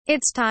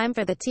It's time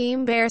for the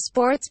Team Bear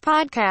Sports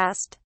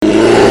Podcast.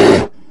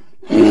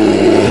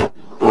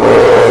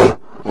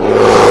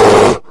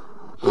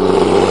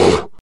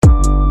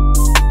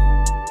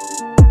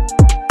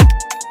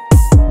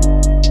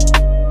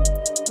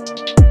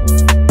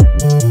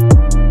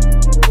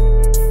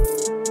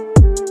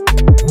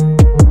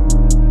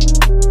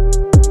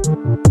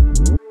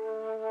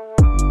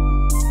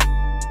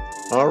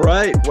 All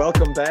right,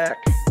 welcome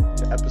back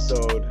to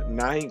episode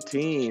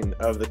 19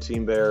 of the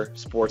Team Bear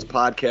Sports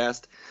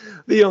Podcast,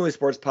 the only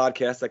sports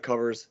podcast that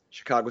covers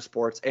Chicago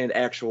sports and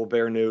actual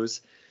Bear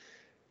news.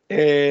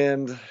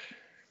 And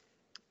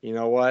you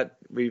know what?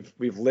 We've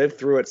lived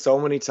through it so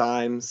many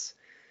times,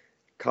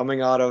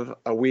 coming out of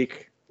a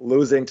week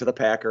losing to the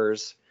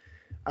Packers.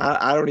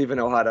 I don't even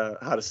know how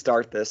to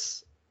start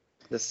this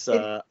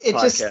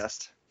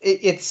podcast.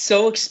 It's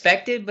so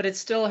expected, but it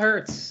still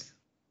hurts.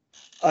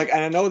 And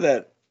I know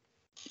that.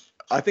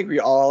 I think we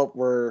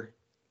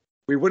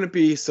wouldn't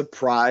be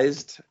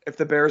surprised if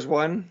the Bears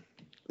won.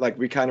 Like,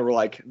 we kind of were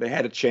like, they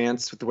had a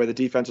chance with the way the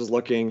defense was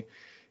looking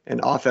and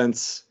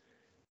offense,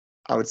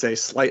 I would say,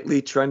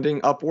 slightly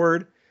trending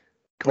upward.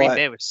 Green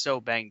Bay was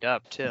so banged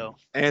up too.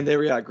 And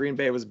Green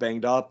Bay was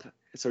banged up.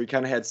 So we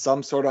kind of had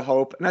some sort of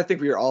hope. And I think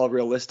we were all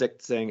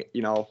realistic saying,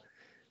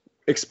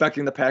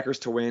 expecting the Packers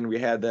to win. We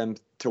had them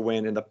to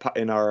win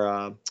in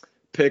our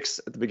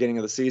picks at the beginning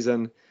of the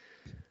season.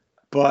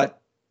 But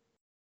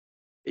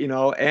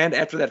and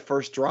after that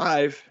first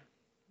drive,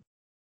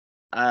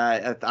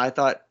 I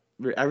thought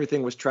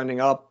everything was trending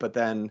up, but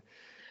then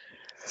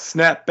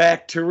snap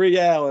back to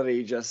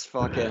reality. Just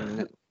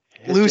fucking.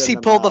 Lucy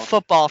pulled the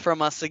football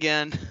from us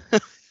again.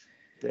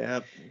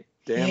 Damn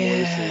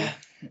Lucy.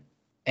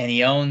 And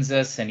he owns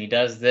us, and he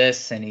does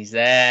this, and he's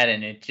that,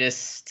 and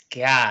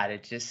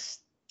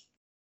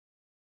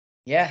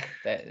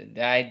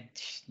I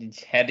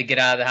had to get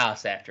out of the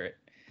house after it.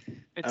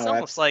 It's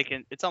almost like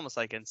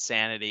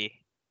insanity.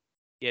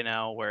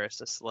 Where it's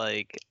just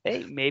like,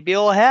 hey, maybe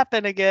it'll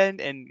happen again.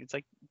 And it's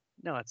like,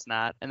 no, it's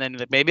not. And then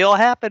maybe it'll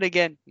happen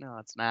again. No,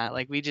 it's not.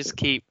 Like, we just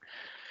keep,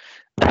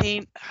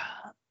 the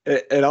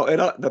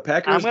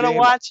Packers I'm going to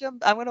watch them.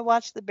 I'm going to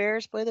watch the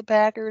Bears play the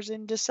Packers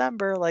in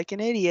December like an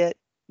idiot,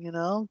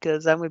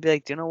 because I'm going to be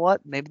like, you know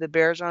what? Maybe the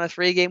Bears are on a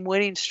 3-game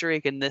winning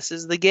streak and this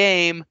is the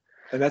game.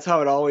 And that's how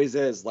it always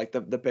is. Like,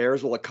 the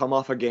Bears will come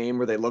off a game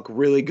where they look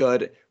really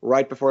good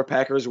right before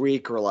Packers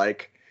week, or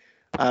like,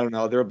 I don't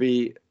know, there'll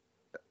be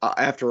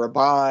after a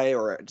bye,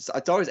 or it's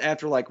always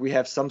after like we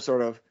have some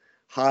sort of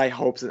high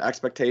hopes and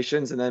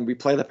expectations, and then we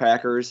play the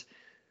Packers,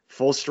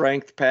 full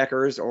strength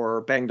Packers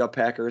or banged up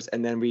Packers,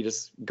 and then we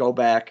just go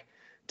back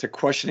to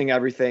questioning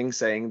everything,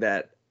 saying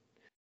that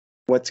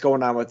what's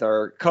going on with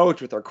our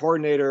coach, with our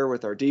coordinator,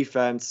 with our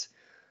defense.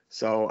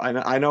 So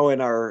I know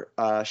in our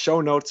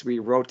show notes we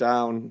wrote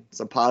down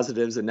some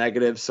positives and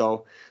negatives.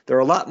 So there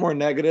are a lot more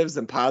negatives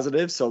than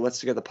positives. So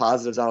let's get the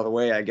positives out of the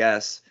way, I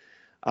guess.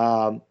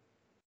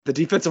 The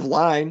defensive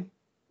line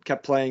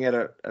kept playing at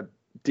a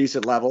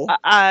decent level.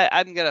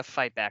 I'm going to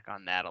fight back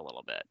on that a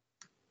little bit.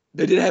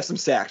 They did have some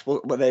sacks,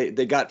 but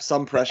they got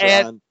some pressure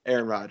on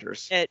Aaron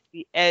Rodgers.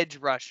 The edge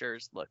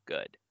rushers look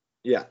good.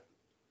 Yeah.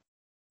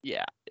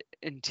 Yeah.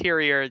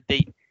 Interior,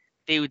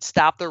 they would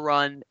stop the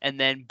run and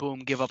then,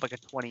 boom, give up like a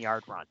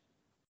 20-yard run.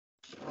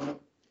 So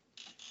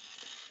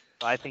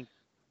I think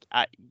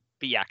but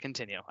yeah,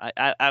 continue.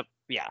 I'm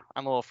a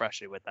little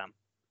frustrated with them.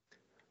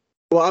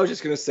 Well, I was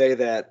just going to say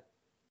that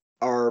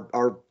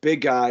our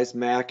big guys,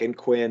 Mack and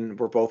Quinn,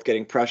 were both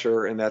getting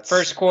pressure, and that's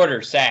first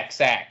quarter sack,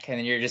 and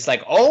then you're just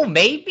like, oh,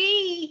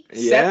 maybe.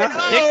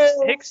 Yeah.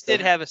 Hicks did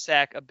have a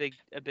sack, a big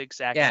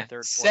sack in the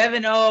third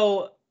quarter.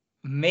 7-0.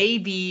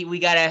 Maybe we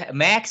got a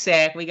Mack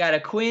sack, we got a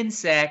Quinn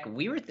sack.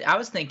 I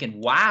was thinking,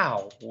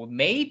 wow, well,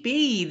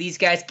 maybe these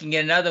guys can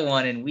get another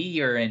one, and we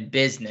are in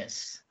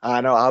business.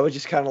 I know. I was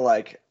just kind of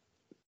like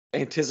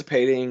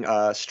anticipating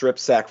a strip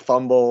sack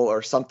fumble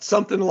or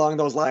something along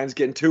those lines,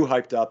 getting too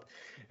hyped up.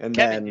 And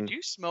Kevin, then, did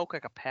you smoke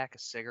like a pack of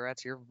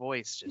cigarettes? Your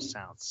voice just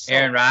sounds so...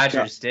 Aaron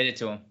Rodgers did it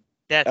to him.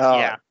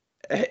 Yeah.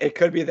 It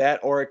could be that,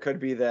 or it could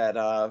be that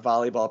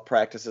volleyball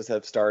practices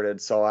have started.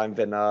 So I've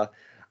been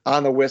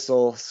on the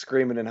whistle,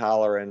 screaming and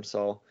hollering.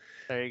 So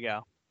there you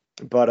go.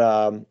 But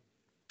I'm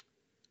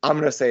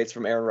gonna say it's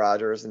from Aaron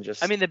Rodgers, and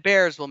just. I mean, the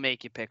Bears will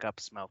make you pick up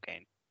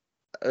smoking.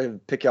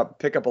 Pick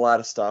up a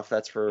lot of stuff.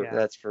 That's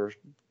for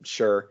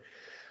sure.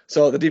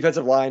 So the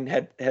defensive line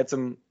had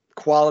some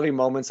quality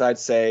moments, I'd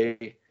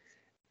say.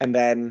 And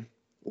then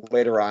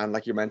later on,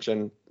 like you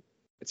mentioned,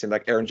 it seemed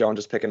like Aaron Jones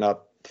just picking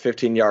up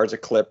 15 yards a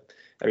clip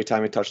every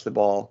time he touched the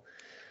ball.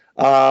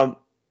 The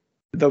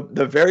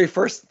very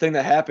first thing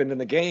that happened in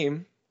the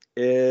game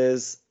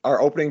is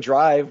our opening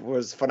drive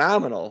was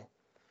phenomenal.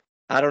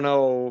 I don't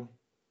know.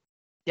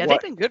 Yeah,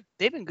 they've been good.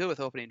 They've been good with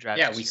opening drives.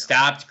 Yeah, we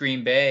stopped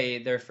Green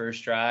Bay their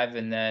first drive,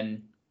 and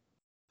then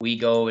we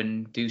go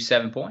and do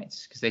 7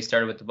 points because they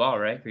started with the ball,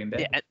 right? Green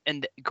Bay. Yeah,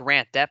 and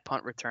Grant, that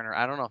punt returner,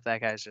 I don't know if that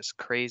guy's just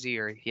crazy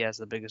or he has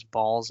the biggest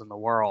balls in the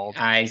world.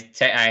 As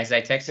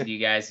I texted you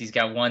guys, he's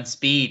got one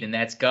speed, and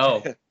that's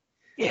go.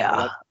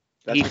 Yeah.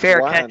 That's he what fair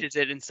you want. catches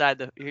it inside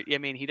the. I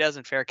mean, he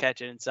doesn't fair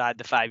catch it inside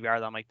the 5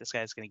 yard. I'm like, this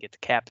guy's gonna get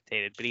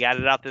decapitated, but he got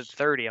it out to the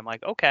 30. I'm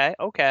like, okay,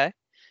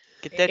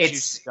 get that juice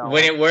It's going.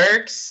 when it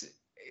works,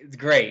 it's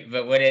great,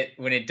 but when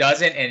it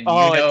doesn't, and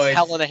it's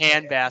hell in a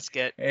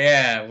handbasket.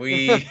 Yeah,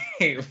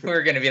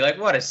 we're gonna be like,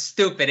 what a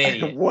stupid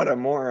idiot. What a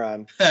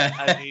moron.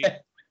 I mean,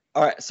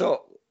 All right,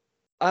 so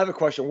I have a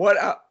question.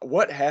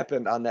 What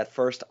happened on that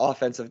first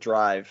offensive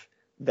drive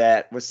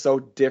that was so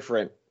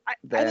different?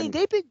 I mean,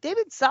 they've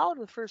been solid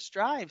with first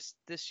drives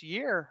this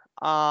year.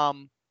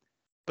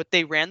 But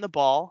they ran the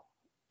ball.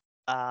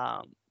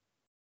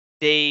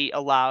 They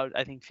allowed,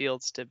 I think,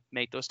 Fields to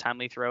make those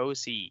timely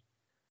throws. He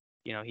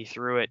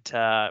threw it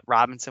to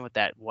Robinson with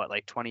that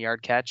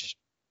 20-yard catch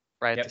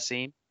right at the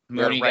seam.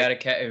 Mooney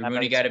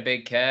got a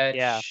big catch.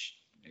 Yeah.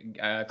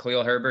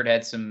 Khalil Herbert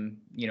had some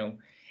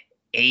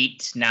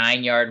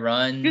 8-9 yard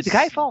runs. Dude, the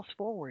guy falls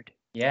forward.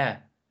 Yeah.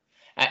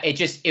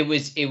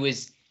 It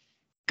was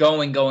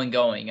going.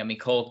 I mean,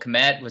 Cole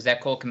Kmet, was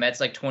that Cole Kmet's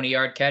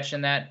 20-yard catch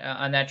in that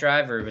on that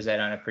drive, or was that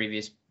on a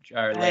previous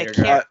or later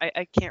drive?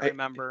 I can't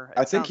remember.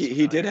 I think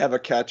he did have a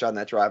catch on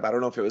that drive. I don't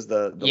know if it was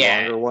the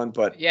longer one,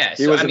 but yeah.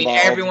 He was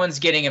involved. Everyone's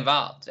getting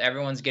involved.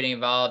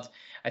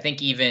 I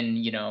think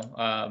even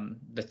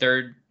the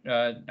third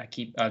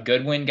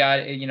Goodwin got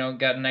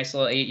a nice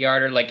little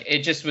 8-yarder. It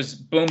just was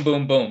boom,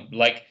 boom, boom.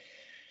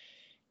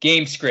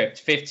 Game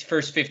script,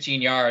 first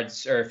 15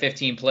 yards or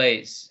 15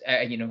 plays,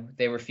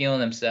 they were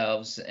feeling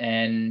themselves,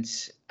 and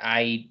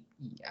I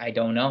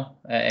don't know.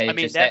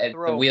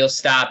 The wheel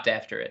stopped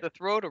after it. The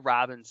throw to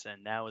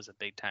Robinson, that was a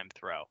big time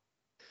throw.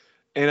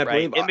 And I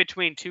believe in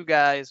between two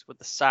guys with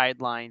the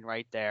sideline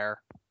right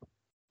there,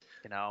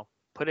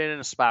 put it in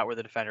a spot where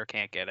the defender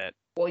can't get it.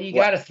 Well, you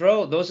got to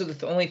throw. Those are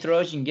the only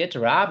throws you can get to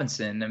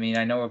Robinson. I mean,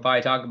 I know we're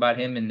probably talking about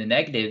him in the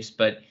negatives,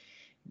 but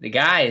the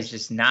guy is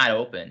just not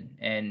open,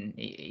 and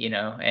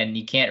and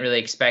you can't really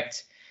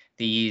expect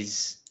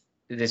this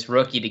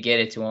rookie to get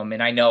it to him.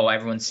 And I know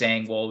everyone's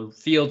saying, well,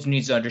 Fields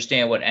needs to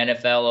understand what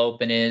NFL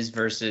open is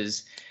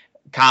versus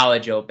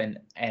college open,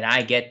 and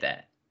I get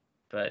that.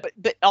 But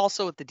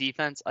also with the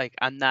defense,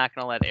 I'm not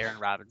gonna let Allen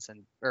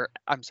Robinson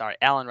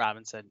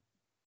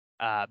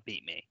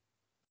beat me.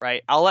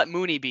 Right? I'll let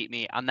Mooney beat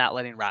me. I'm not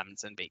letting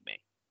Robinson beat me.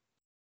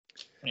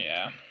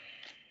 Yeah.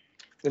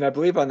 And I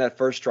believe on that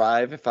first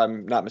drive, if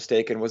I'm not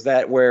mistaken, was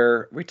that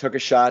where we took a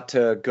shot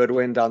to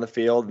Goodwin down the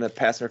field and the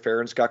pass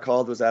interference got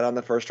called? Was that on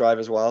the first drive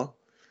as well?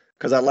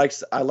 Because I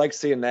like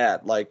seeing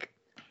that,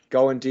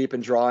 going deep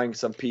and drawing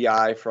some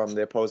PI from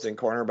the opposing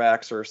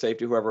cornerbacks or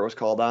safety, whoever it was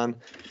called on.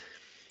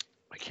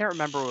 I can't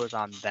remember what was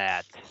on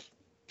that.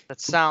 That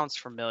sounds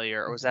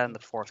familiar. Or was that in the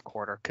fourth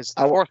quarter? Because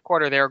the fourth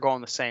quarter, they were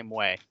going the same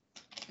way.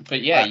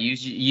 But yeah,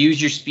 use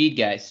your speed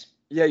guys.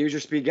 Yeah, use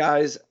your speed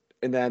guys.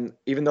 And then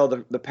even though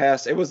the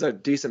pass, it was a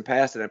decent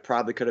pass and it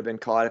probably could have been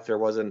caught if there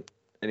wasn't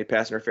any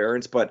pass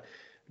interference, but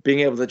being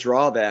able to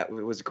draw that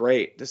was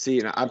great to see.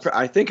 And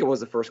I think it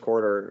was the first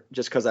quarter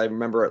just because I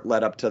remember it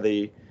led up to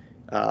the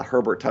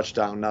Herbert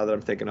touchdown now that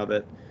I'm thinking of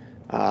it.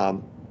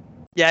 I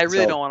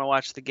really don't want to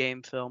watch the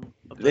game film.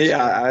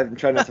 I'm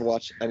trying not to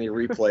watch any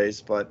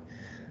replays, but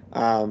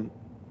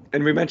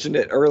and we mentioned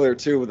it earlier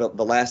too.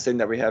 The last thing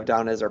that we have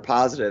down as our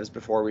positives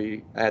before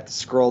we had to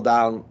scroll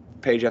down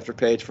page after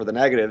page for the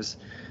negatives.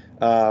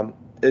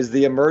 Is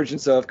the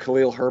emergence of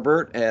Khalil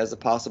Herbert as a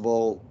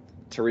possible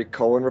Tariq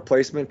Cohen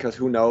replacement, because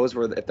who knows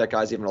if that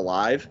guy's even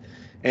alive,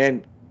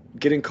 and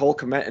getting Cole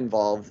Kmet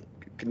involved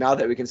now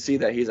that we can see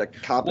that he's a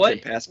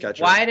competent pass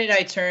catcher. Why did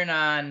I turn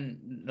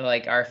on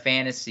our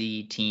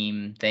fantasy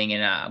team thing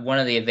and one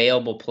of the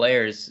available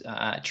players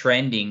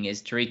trending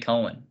is Tariq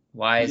Cohen?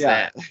 Why is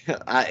that?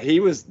 He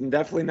was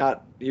definitely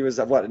not. He was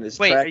in his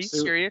Wait, track are you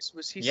suit? serious?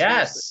 Was he?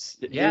 Yes.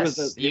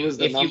 Yes. He was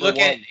the if number one.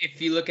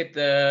 If you look at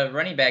the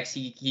running backs,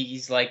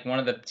 he's one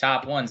of the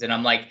top ones, and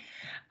I'm like,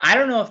 I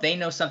don't know if they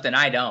know something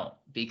I don't,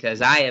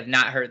 because I have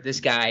not heard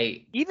this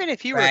guy. Even if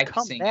he were to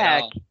come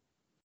back,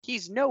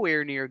 he's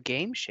nowhere near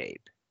game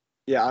shape.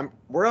 Yeah,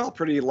 we're all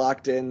pretty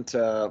locked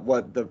into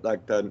what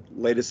the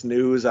latest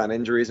news on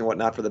injuries and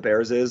whatnot for the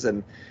Bears is,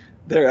 and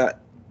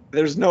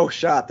there's no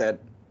shot that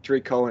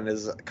Tariq Cohen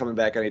is coming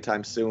back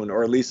anytime soon,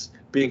 or at least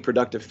being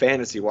productive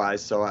fantasy-wise.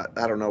 So I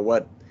don't know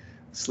what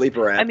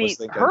Sleeper app was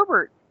thinking.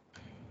 Herbert,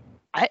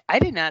 I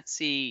did not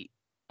see.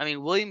 I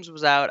mean, Williams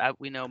was out.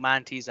 We know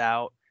Monty's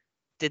out.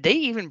 Did they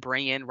even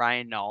bring in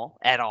Ryan Nall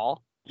at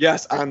all?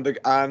 Yes,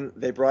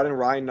 they brought in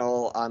Ryan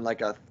Nall on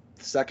a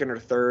second or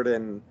third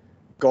and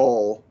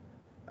goal.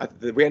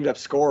 We ended up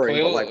scoring.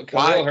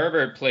 Khalil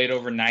Herbert played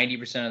over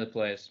 90% of the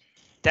plays.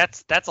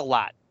 That's a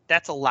lot.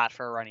 That's a lot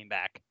for a running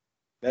back.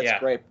 That's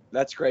great.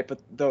 That's great. But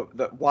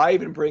the why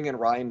even bring in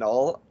Ryan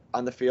Nall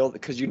on the field?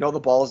 Because the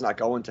ball is not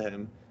going to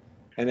him,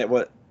 and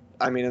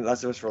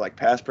unless it was for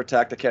pass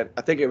protect.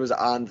 I think it was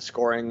on the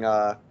scoring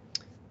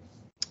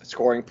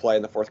play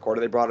in the fourth quarter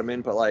they brought him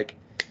in. But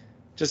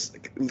just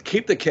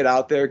keep the kid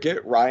out there.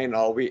 Get Ryan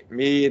Nall.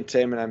 Me and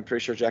Tim, and I'm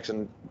pretty sure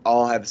Jackson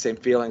all have the same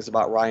feelings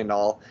about Ryan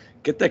Nall.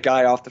 Get that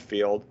guy off the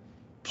field.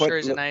 Sure,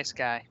 he's a nice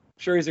guy.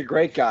 sure he's a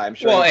great guy. I'm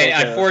sure. Well, he's and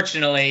like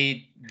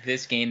unfortunately,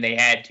 this game they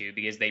had to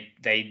because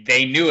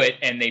they knew it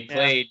and they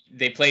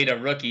played a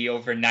rookie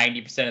over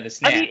 90% of the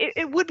snaps. I mean,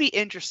 it would be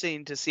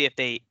interesting to see if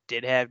they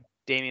did have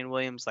Damian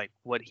Williams, like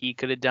what he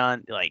could have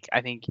done. Like,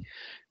 I think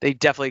they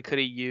definitely could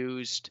have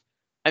used.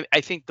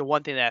 I think the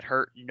one thing that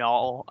hurt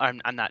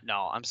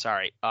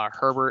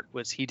Herbert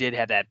was he did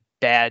have that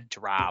bad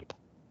drop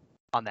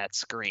on that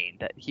screen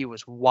that he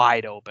was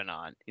wide open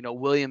on.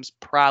 Williams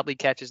probably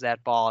catches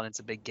that ball and it's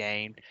a big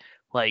gain.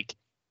 Like,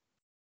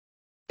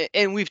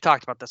 and we've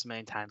talked about this a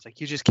million times.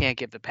 Like, you just can't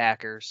give the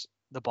Packers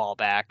the ball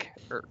back,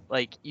 or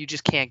like you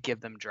just can't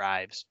give them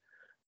drives.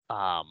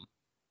 I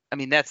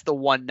mean, that's the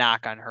one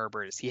knock on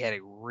Herbert is he had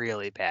a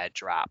really bad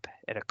drop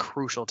at a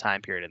crucial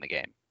time period in the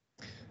game.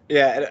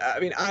 Yeah, and I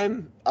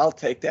mean, I'll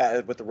take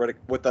that with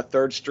the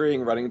third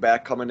string running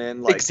back coming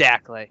in. Like,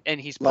 exactly, and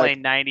he's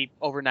playing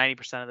over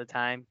 90% of the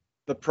time.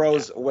 The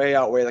pros way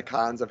outweigh the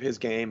cons of his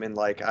game, and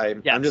like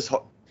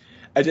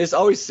it just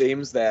always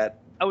seems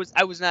that I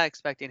was not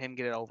expecting him to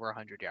get it over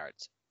 100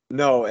 yards.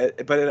 No,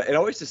 but it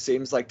always just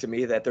seems like to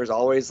me that there's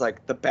always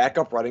like the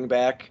backup running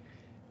back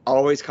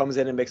always comes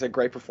in and makes a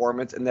great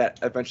performance, and that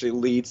eventually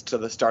leads to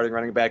the starting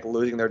running back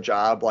losing their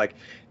job. Like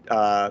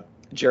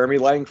Jeremy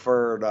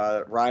Langford,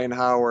 Ryan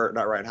Howard,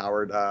 not Ryan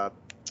Howard.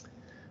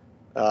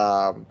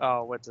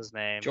 What's his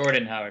name?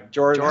 Jordan Howard.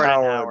 Jordan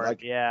Howard.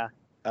 Like, yeah.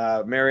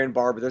 Marion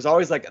Barber. There's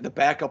always like the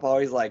backup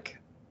always like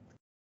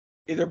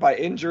either by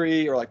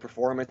injury or like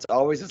performance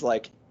always is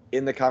like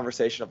in the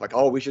conversation of like,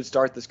 oh, we should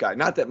start this guy.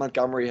 Not that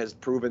Montgomery has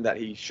proven that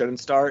he shouldn't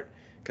start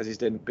because he's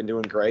been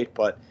doing great,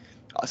 but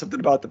something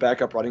about the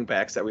backup running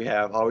backs that we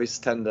have always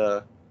tend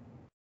to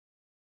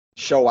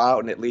show out,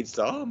 and it leads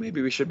to, oh,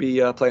 maybe we should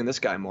be playing this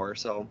guy more.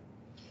 So.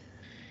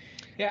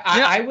 Yeah,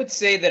 I would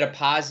say that a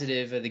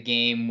positive of the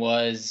game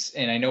was,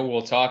 and I know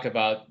we'll talk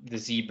about the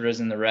zebras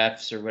and the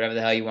refs or whatever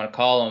the hell you want to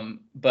call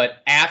them,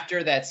 but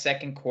after that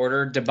second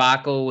quarter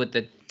debacle with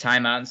the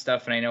timeout and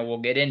stuff, and I know we'll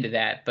get into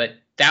that, but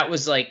that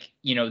was like,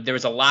 there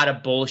was a lot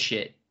of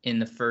bullshit in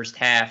the first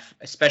half,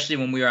 especially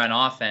when we were on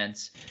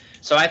offense.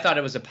 So I thought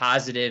it was a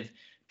positive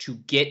to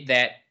get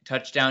that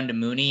touchdown to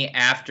Mooney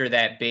after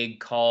that big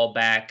call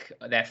back,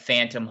 that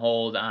phantom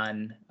hold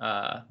on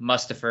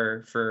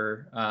Mustipher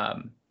for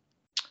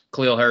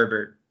Khalil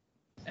Herbert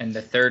in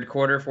the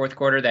fourth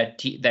quarter, that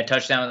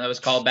touchdown that was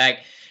called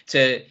back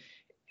to,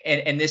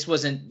 and this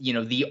wasn't,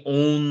 the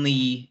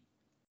only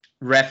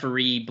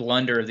referee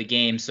blunder of the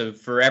game. So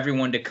for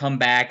everyone to come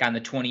back on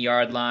the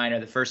 20-yard line or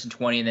the 1st and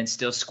 20 and then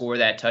still score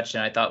that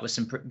touchdown, I thought was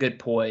some good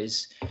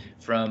poise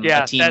from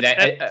a team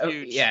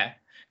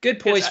good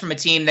poise from a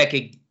team that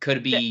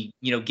could be,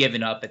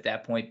 given up at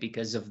that point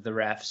because of the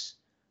refs.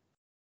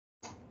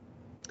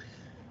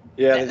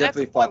 Yeah, they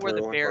definitely fought where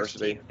the Bears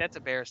team. That's a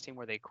Bears team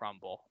where they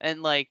crumble,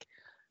 and like,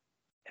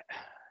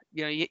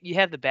 you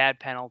have the bad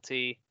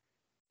penalty,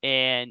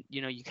 and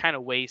you kind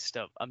of waste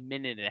a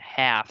minute and a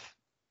half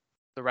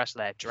the rest of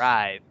that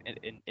drive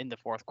in the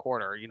fourth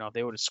quarter. If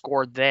they would have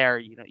scored there,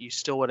 you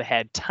still would have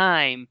had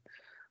time,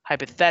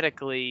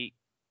 hypothetically.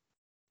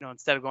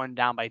 Instead of going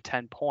down by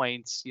 10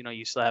 points,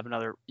 you still have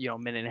another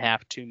minute and a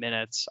half, 2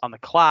 minutes on the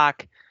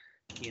clock.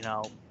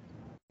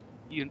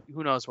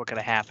 Who knows what could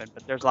have happened,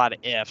 but there's a lot of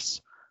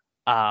ifs.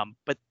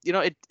 But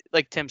it,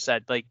 like Tim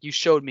said, like, you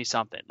showed me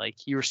something.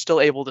 Like, you were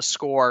still able to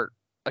score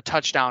a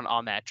touchdown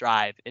on that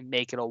drive and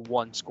make it a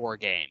 1-score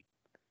game.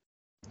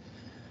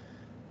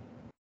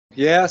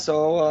 Yeah,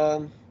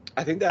 so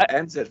I think that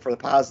ends it for the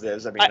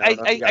positives. I mean, I don't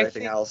know if you got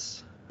anything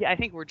else. Yeah, I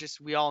think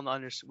we all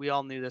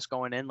knew this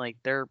going in. Like,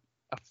 they're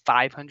a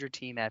 500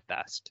 team at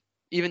best.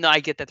 Even though I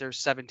get that there's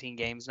 17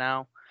 games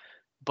now,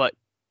 but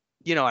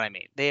you know what I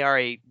mean. They are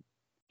a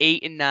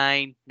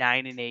 8-9,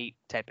 9-8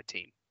 type of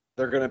team.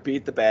 They're going to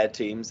beat the bad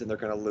teams and they're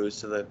going to lose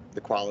to the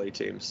quality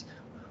teams,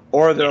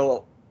 or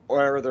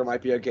there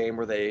might be a game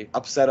where they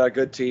upset a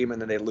good team and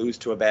then they lose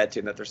to a bad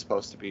team that they're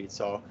supposed to beat.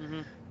 So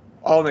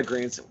all in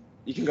agreement.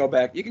 You can go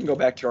back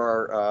to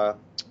our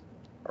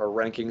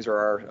rankings or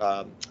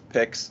our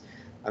picks.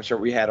 I'm sure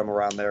we had them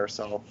around there.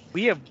 So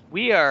we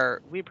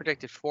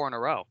predicted 4 in a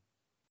row.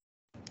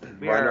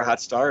 We're on a hot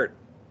start.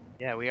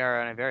 Yeah, we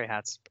are on a very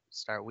hot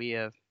start.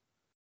 We've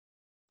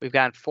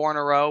gotten 4 in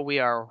a row. We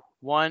are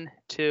 1,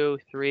 2,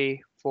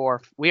 3,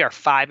 4. We are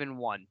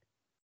 5-1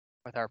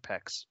 with our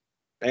picks.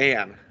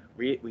 Man,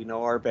 we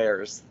know our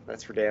Bears.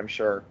 That's for damn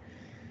sure.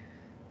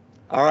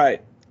 All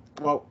right.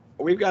 Well,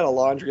 we've got a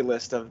laundry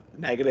list of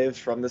negatives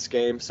from this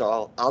game,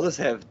 so I'll just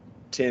have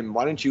Tim.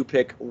 Why don't you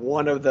pick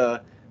one of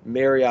the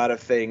myriad of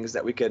things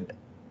that we could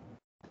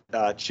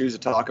choose to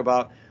talk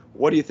about?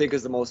 What do you think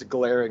is the most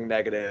glaring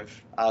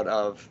negative out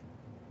of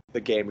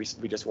the game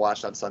we just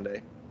watched on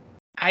Sunday?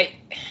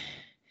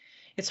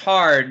 It's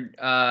hard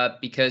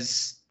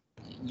because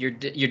you're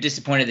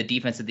disappointed the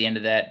defense at the end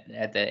of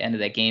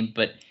that game,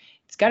 but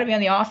it's got to be on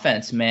the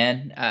offense,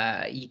 man.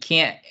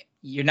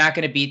 You're not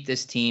going to beat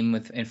this team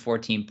in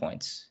 14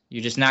 points.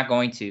 You're just not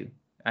going to.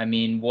 I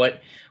mean,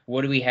 what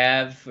do we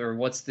have, or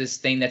what's this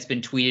thing that's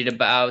been tweeted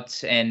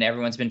about and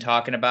everyone's been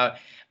talking about? I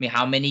mean,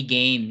 how many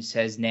games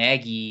has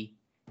Nagy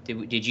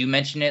Did you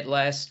mention it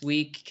last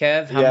week,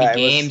 Kev? How Yeah,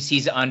 many it was- games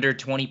he's under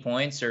 20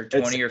 points or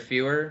 20 or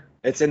fewer?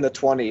 It's in the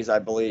 20s, I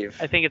believe.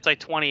 I think it's like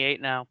 28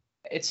 now.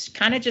 It's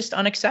kind of just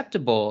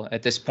unacceptable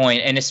at this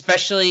point, and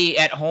especially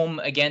at home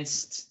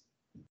against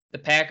the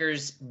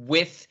Packers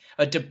with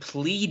a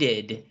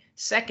depleted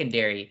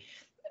secondary.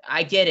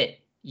 I get it.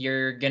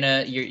 You're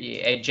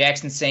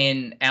Jackson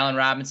saying Allen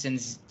Robinson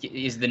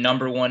is the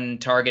number one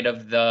target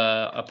of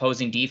the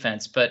opposing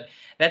defense, but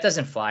that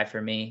doesn't fly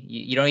for me.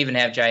 You don't even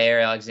have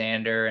Jair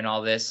Alexander and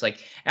all this.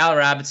 Like, Allen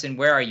Robinson,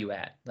 where are you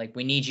at? Like,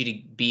 we need you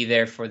to be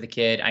there for the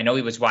kid. I know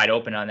he was wide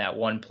open on that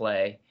one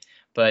play,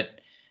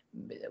 but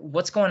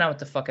what's going on with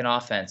the fucking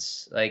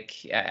offense? Like,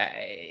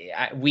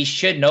 we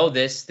should know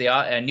this.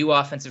 A new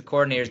offensive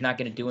coordinator is not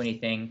going to do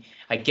anything.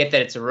 I get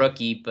that it's a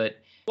rookie, but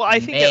Well, I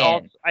think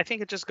man. I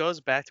think it just goes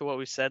back to what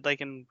we said, like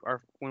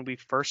when we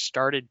first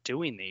started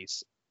doing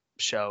these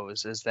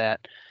shows, is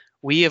that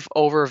we have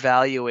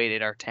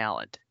overvaluated our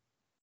talent.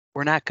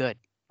 We're not good.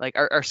 Like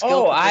our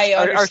skill, I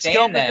our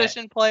skill understand that.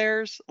 position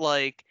players.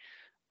 Like,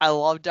 I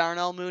love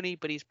Darnell Mooney,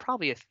 but he's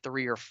probably a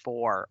 3 or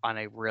 4 on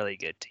a really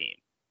good team.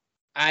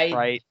 I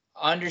Right.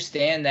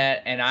 understand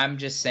that, and I'm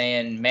just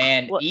saying,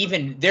 man, Well,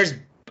 even there's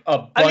a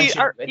bunch I mean,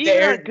 of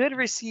even our good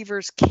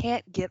receivers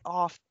can't get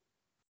off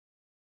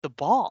the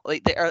ball.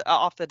 Like, they are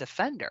off the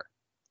defender.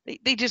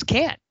 They just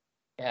can't.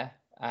 Yeah,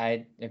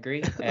 I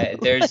agree.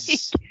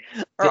 There's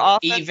Our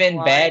offensive even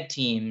line bad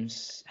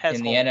teams has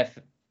in the holes.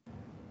 NFL.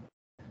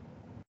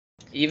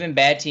 Even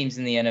bad teams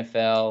in the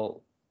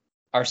NFL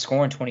are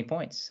scoring 20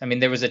 points. I mean,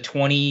 there was a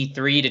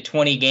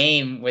 23-20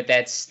 game with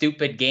that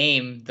stupid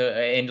game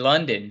in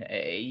London.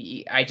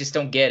 I just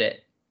don't get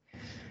it.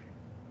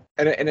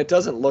 And it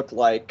doesn't look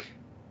like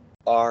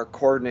our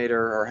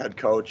coordinator or head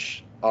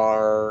coach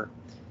are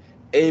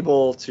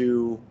able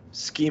to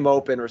scheme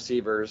open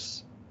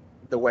receivers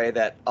the way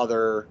that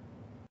other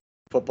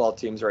football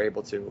teams are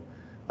able to.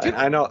 And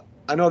I know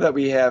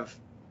that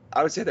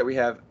I would say that we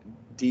have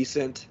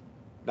decent,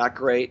 not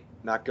great,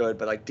 not good,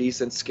 but like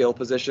decent skill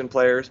position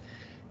players.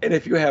 And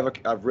if you have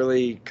a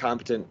really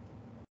competent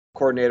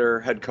coordinator,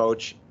 head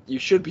coach, you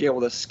should be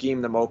able to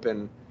scheme them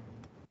open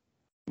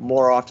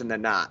more often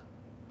than not.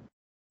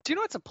 Do you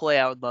know what's a play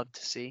I would love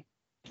to see?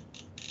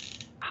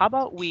 How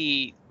about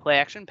we play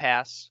action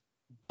pass,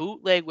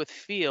 bootleg with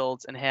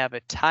Fields, and have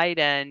a tight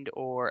end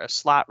or a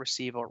slot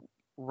receiver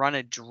run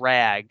a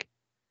drag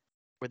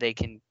where they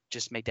can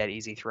just make that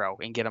easy throw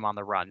and get them on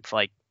the run for,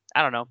 like,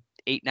 I don't know,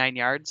 8-9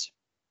 yards?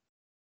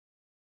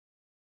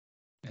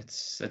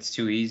 That's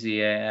too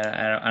easy.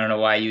 I don't know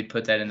why you'd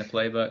put that in the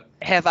playbook.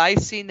 Have I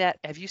seen that?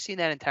 Have you seen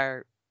that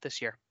entire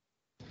this year?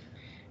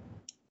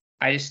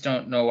 I just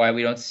don't know why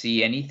we don't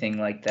see anything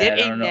like that. Get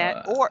I a don't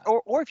net, know.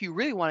 or if you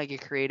really want to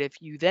get creative,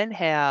 you then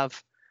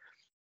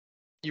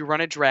you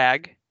run a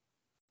drag,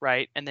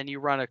 right, and then you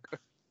run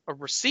a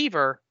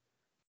receiver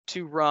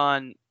to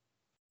run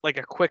like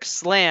a quick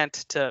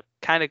slant to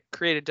kind of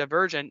create a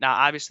diversion. Now,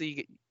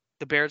 obviously,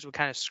 the Bears would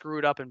kind of screw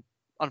it up and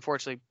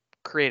unfortunately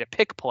create a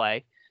pick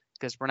play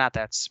because we're not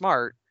that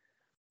smart.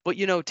 But,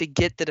 to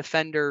get the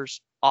defenders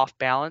off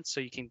balance so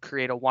you can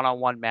create a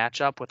one-on-one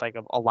matchup with like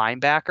a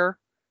linebacker.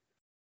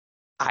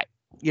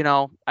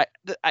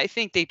 I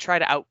think they try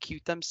to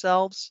out-cute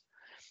themselves,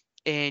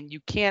 and you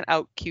can't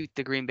out-cute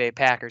the Green Bay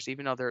Packers,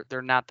 even though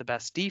they're not the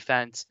best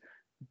defense,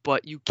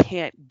 but you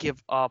can't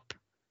give up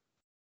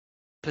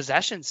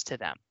possessions to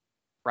them,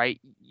 right?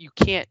 You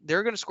can't.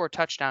 They're going to score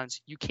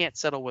touchdowns. You can't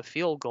settle with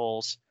field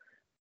goals,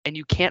 and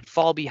you can't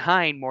fall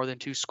behind more than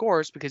 2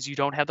 scores because you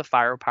don't have the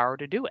firepower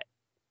to do it,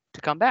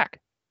 to come back.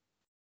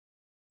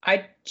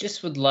 I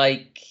just would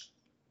like.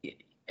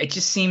 It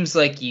just seems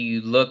like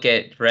you look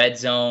at red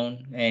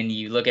zone and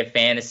you look at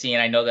fantasy,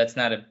 and I know that's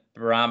not a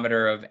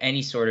barometer of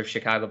any sort of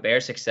Chicago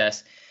Bears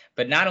success,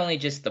 but not only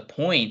just the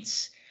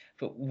points,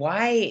 but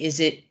why is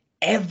it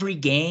every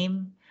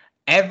game,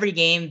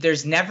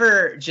 there's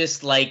never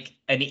just like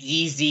an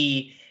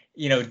easy,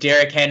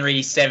 Derrick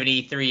Henry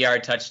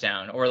 73-yard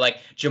touchdown, or like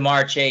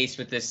Jamar Chase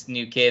with this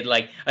new kid,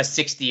 like a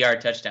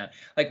 60-yard touchdown.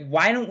 Like,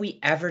 why don't we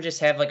ever just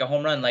have like a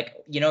home run? Like,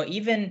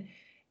 even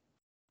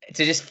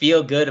to just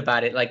feel good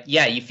about it. Like,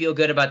 yeah, you feel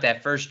good about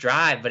that first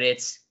drive, but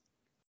it's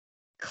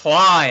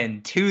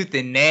clawing tooth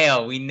and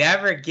nail. We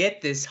never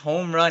get this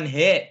home run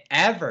hit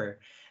ever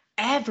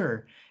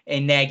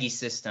in Nagy's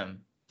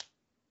system.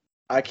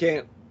 I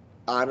can't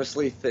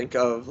honestly think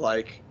of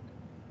like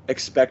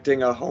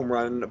expecting a home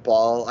run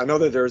ball. I know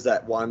that there's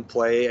that one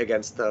play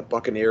against the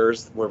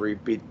Buccaneers where we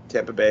beat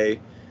Tampa Bay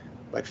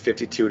like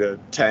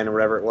 52-10 or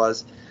whatever it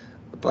was,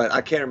 but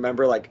I can't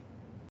remember like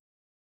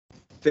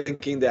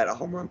thinking that a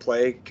home run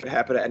play could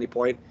happen at any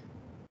point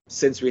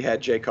since we had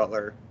Jay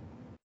Cutler.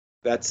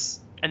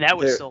 And that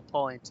was still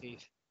pulling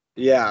teeth.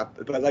 Yeah,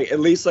 but like at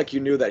least like you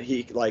knew that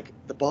he like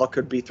the ball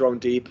could be thrown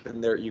deep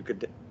and there you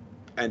could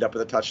end up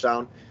with a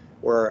touchdown.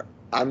 Where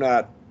I'm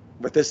not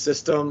with this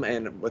system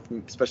and with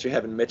especially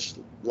having Mitch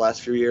the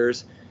last few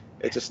years,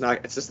 it's just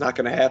not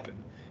going to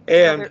happen.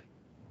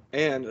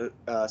 And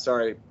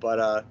sorry,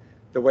 but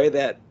the way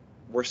that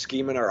we're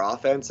scheming our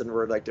offense and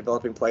we're like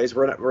developing plays.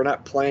 We're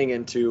not playing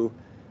into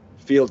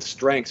field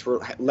strengths. We're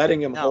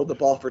letting him hold the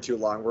ball for too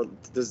long. We're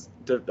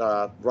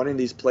running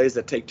these plays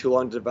that take too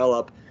long to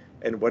develop.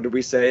 And what did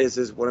we say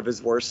is one of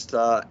his worst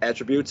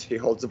attributes? He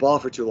holds the ball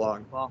for too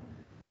long. Well,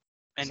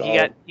 and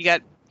So- he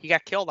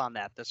got killed on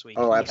that this week.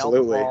 Oh, He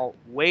absolutely. held the ball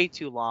way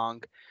too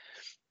long,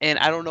 and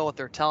I don't know what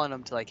they're telling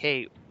him to, like,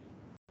 hey,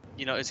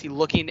 is he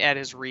looking at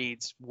his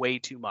reads way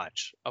too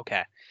much?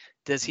 Okay.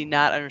 Does he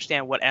not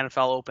understand what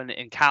NFL Open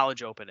and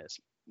College Open is?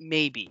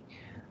 Maybe.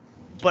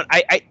 But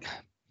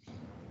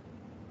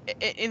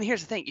and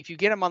here's the thing. If you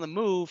get him on the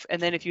move,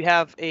 and then if you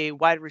have a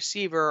wide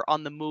receiver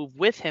on the move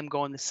with him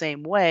going the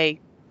same way,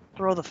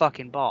 throw the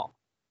fucking ball.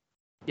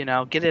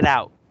 Get it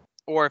out.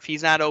 Or if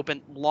he's not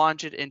open,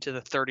 launch it into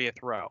the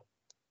 30th row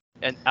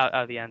and out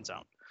of the end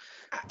zone.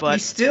 But you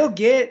still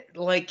get,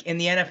 like, in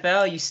the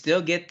NFL, you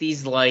still get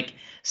these, like,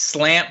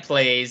 slant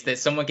plays that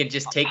someone can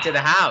just take to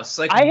the house.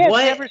 Like, I have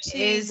what never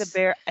seen is the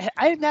Bear.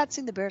 I have not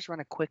seen the Bears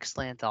run a quick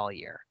slant all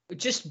year.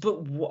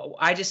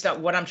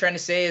 what I'm trying to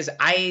say is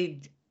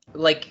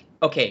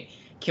okay,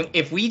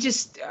 if we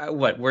just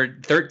we're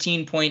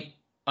 13-point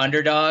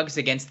underdogs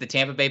against the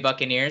Tampa Bay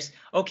Buccaneers.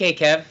 Okay,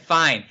 Kev,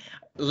 fine.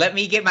 Let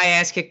me get my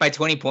ass kicked by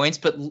 20 points,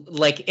 but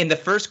like in the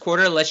first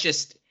quarter, let's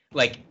just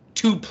like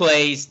 2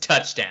 plays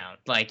touchdown.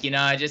 Like,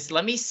 just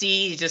let me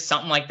see just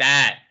something like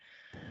that.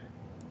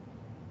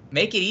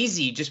 Make it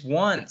easy just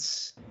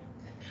once.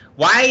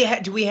 Why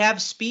do we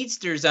have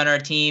speedsters on our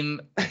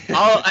team?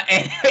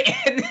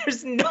 And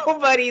there's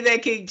nobody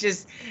that can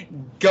just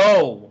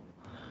go.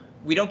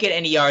 We don't get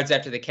any yards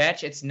after the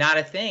catch. It's not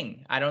a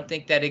thing. I don't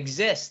think that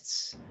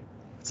exists.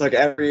 It's like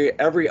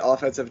every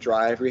offensive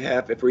drive we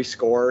have, if we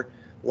score,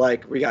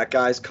 like we got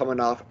guys coming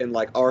off in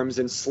like arms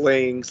and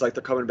slings, like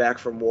they're coming back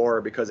from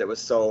war because it was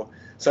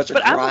such a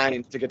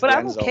grind to get to the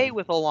end zone. But I'm okay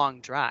with a long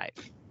drive.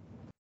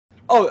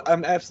 Oh,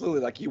 I'm absolutely,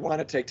 like, you want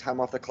to take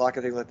time off the clock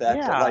and things like that.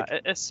 Yeah, but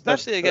like,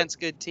 especially against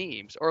good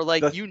teams, or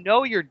like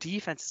your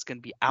defense is going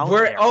to be out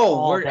there. Day.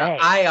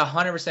 I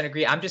 100%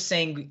 agree. I'm just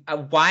saying,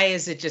 why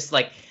is it just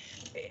like,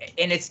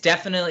 and it's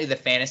definitely the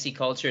fantasy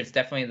culture. It's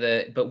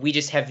definitely but we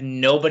just have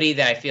nobody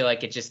that I feel like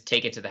could just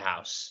take it to the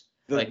house.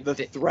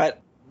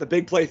 The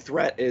big play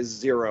threat is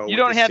zero. You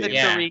don't have the team.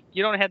 Tariq.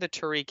 You don't have the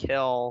Tariq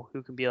Hill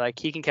who can be like,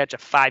 he can catch a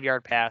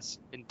 5-yard pass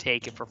and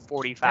take it for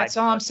 45. That's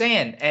all I'm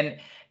saying. And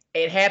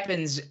it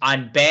happens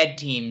on bad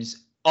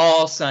teams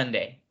all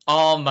Sunday,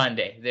 all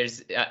Monday.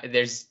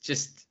 There's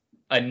just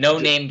a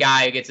no-name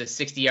guy who gets a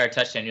 60-yard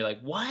touchdown. You're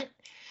like, what?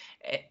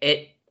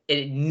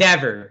 It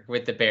never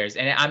with the Bears.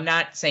 And I'm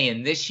not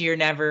saying this year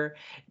never,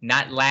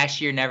 not last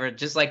year never.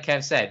 Just like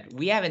Kev said,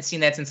 we haven't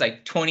seen that since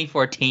like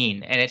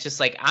 2014. And it's just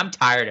like, I'm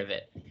tired of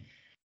it.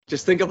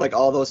 Just think of like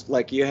all those,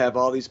 like you have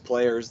all these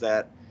players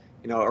that,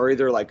 are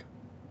either like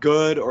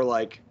good or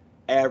like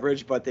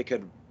average, but they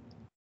could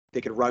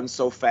run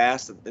so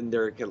fast and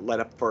they can let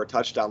up for a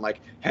touchdown.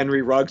 Like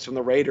Henry Ruggs from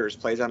the Raiders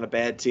plays on a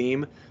bad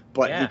team,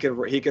 but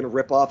he can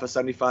rip off a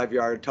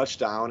 75-yard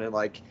touchdown and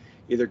like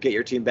either get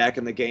your team back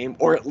in the game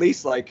or at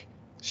least like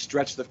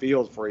stretch the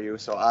field for you.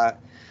 So I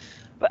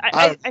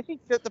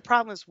think that the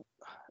problem is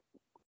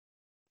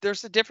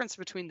there's a difference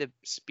between the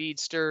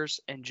speedsters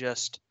and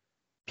just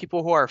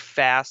people who are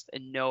fast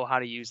and know how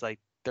to use like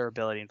their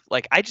ability.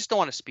 Like, I just don't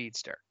want a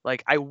speedster.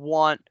 Like, I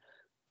want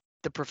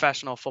the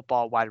professional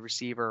football wide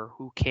receiver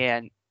who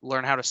can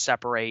learn how to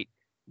separate,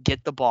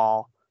 get the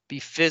ball, be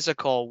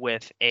physical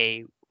with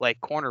a like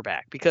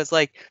cornerback, because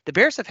like the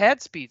Bears have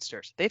had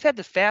speedsters. They've had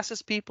the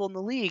fastest people in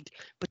the league,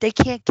 but they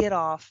can't get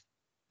off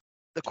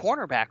the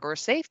cornerback or a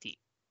safety.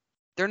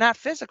 They're not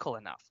physical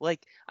enough.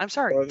 Like, I'm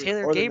sorry,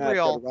 Taylor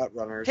Gabriel.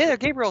 Taylor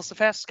Gabriel's the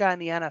fastest guy in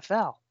the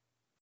NFL,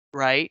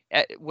 right?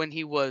 When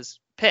he was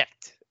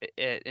picked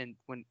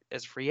when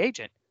as a free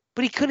agent,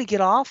 but he couldn't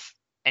get off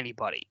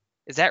anybody.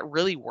 Is that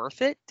really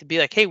worth it to be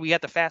like, hey, we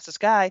got the fastest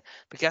guy,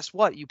 but guess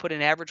what? You put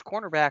an average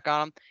cornerback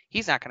on him,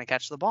 he's not going to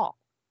catch the ball.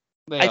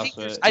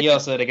 He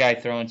also had a guy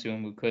throwing to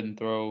him who couldn't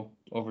throw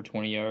over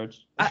 20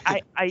 yards.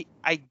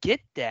 I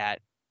get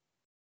that,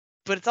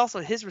 but it's also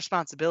his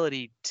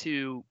responsibility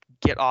to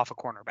get off a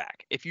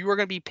cornerback. If you were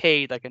going to be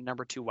paid like a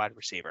number 2 wide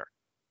receiver,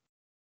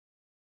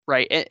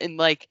 right? And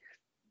like,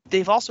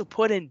 they've also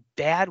put in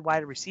bad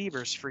wide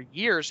receivers for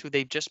years who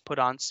they've just put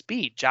on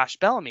speed. Josh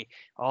Bellamy,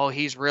 oh,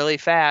 he's really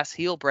fast.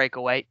 He'll break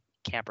away.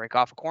 Can't break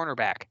off a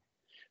cornerback.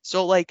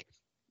 So like,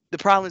 the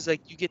problem is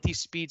like you get these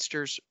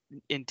speedsters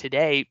in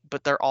today,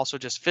 but they're also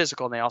just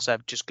physical and they also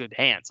have just good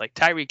hands. Like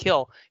Tyreek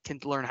Hill can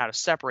learn how to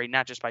separate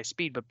not just by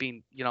speed, but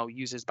being,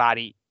 use his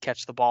body,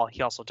 catch the ball.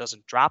 He also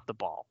doesn't drop the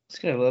ball. This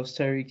guy loves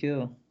Tyreek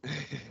Hill.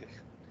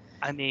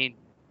 I mean,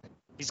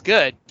 he's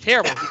good.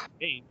 Terrible,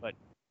 but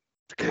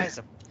the guy's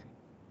a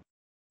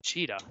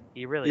cheetah.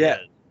 He really is.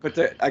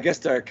 But I guess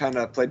to kind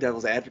of play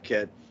devil's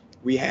advocate,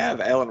 we have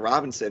Allen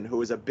Robinson,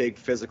 who is a big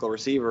physical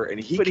receiver, and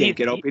he can't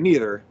get open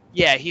either.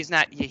 Yeah, he's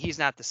not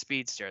the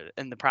speedster,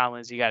 and the problem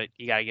is you got to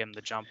get him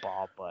the jump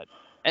ball. But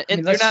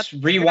let's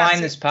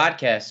rewind this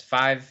podcast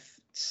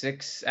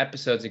 5-6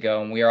 episodes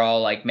ago, and we are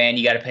all like, "Man,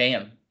 you got to pay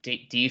him." Do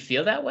you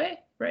feel that way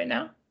right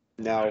now?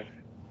 No,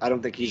 I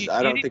don't think he's. Do I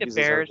you don't think think the he's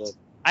Bears? deserved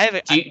it. I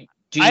have.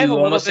 Do I have you a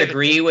little almost bit of a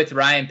agree with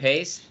Ryan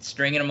Pace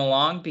stringing him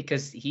along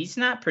because he's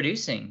not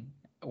producing?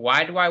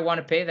 Why do I want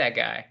to pay that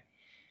guy?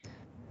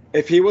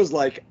 If he was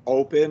like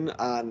open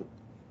on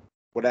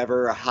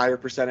whatever a higher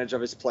percentage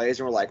of his plays,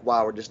 and we're like,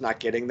 wow, we're just not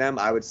getting them,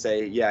 I would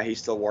say, yeah, he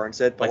still warrants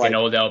it. But Like an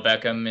Odell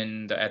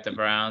Beckham at the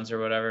Browns or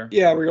whatever.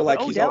 yeah, where you're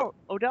But like,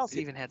 Odell's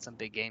even had some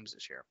big games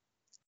this year.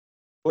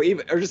 or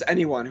even or just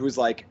anyone who's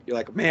like, you're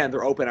like, man,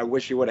 they're open. I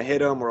wish you would have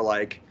hit him, or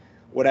like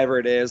whatever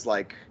it is,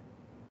 like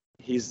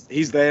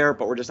he's there,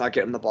 but we're just not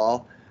getting the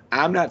ball.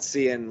 I'm not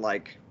seeing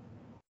like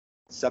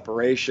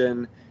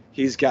separation.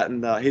 He's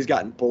gotten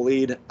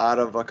bullied out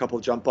of a couple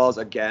jump balls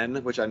again,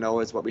 which I know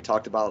is what we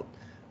talked about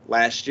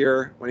last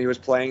year when he was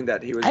playing.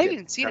 That he was. I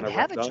haven't seen him kinda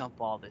have a ripped up. jump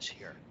ball this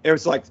year. It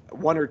was like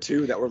one or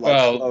two that were like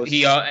Well, close.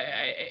 he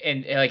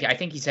and like I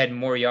think he's had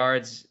more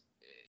yards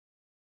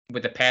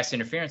with the pass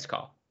interference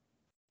call.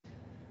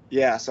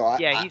 Yeah, so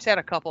He's had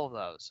a couple of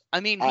those. I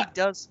mean,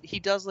 he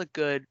does look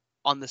good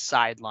on the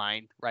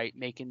sideline, right?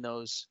 Making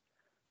those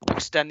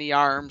extend the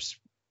arms,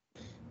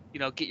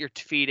 get your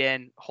feet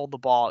in, hold the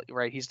ball,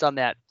 right? He's done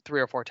that 3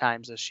 or 4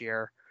 times this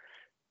year,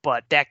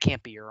 but that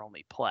can't be your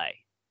only play.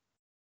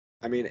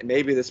 I mean,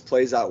 maybe this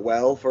plays out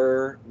well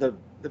for the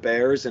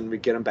Bears and we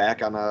get him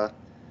back on a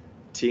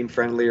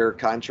team-friendlier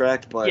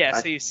contract, but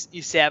so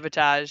you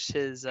sabotage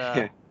his.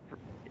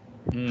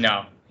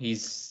 No,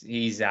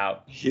 he's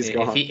out. He's if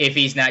gone. If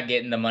he's not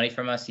getting the money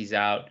from us, he's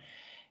out.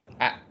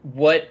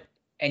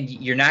 And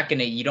you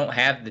don't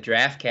have the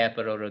draft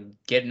capital to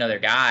get another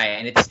guy.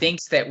 And it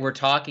stinks that we're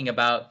talking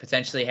about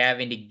potentially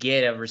having to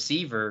get a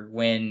receiver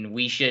when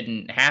we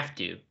shouldn't have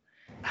to.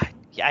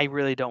 I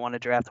really don't want to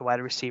draft a wide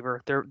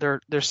receiver.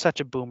 They're such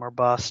a boomer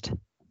bust.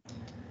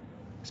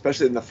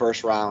 Especially in the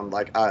first round,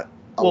 like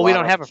we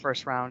don't have a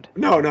first round.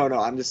 No.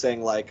 I'm just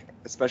saying, like,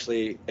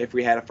 especially if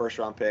we had a first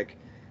round pick.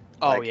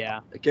 Oh like, yeah.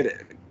 Get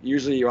it.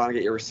 Usually you want to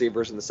get your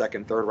receivers in the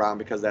second, third round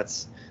because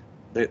that's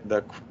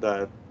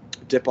the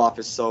dip off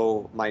is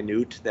so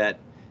minute that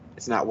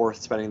it's not worth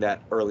spending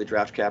that early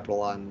draft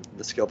capital on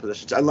the skill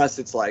positions unless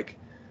it's like,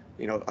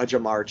 a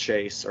Jamar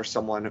Chase or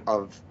someone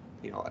of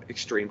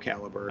extreme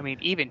caliber. I mean,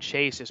 even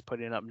Chase is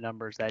putting up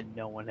numbers that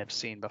no one has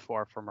seen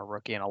before from a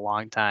rookie in a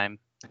long time.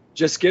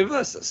 Just give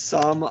us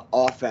some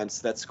offense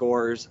that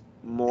scores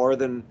more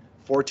than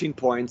 14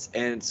 points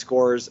and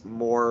scores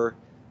more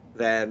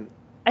than.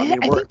 I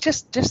think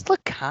just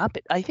look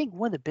competent. I think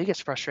one of the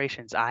biggest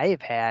frustrations I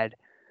have had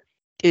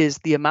is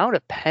the amount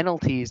of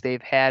penalties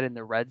they've had in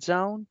the red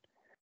zone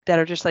that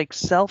are just like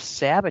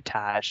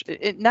self-sabotage.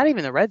 Not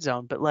even the red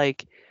zone, but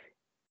like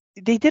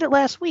they did it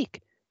last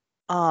week.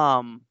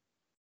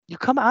 You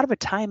come out of a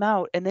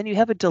timeout and then you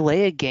have a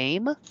delay a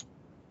game.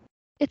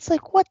 It's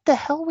like, what the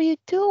hell were you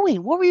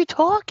doing? What were you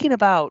talking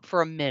about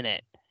for a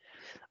minute?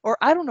 Or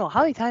I don't know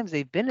how many times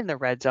they've been in the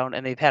red zone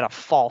and they've had a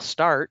false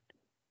start.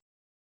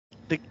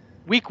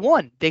 Week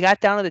 1, they got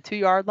down to the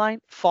 2-yard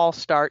line, false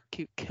start,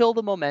 kill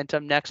the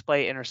momentum, next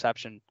play,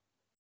 interception.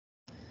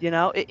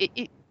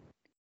 This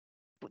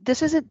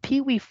isn't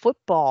Pee-wee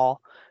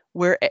football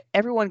where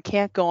everyone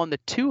can't go on the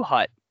 2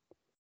 hut.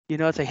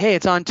 It's like, hey,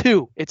 it's on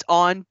 2. It's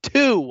on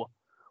 2.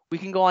 We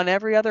can go on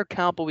every other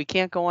count, but we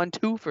can't go on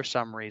 2 for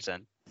some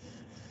reason.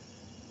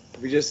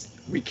 We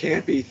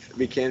can't be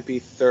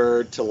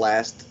third to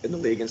last in the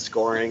league in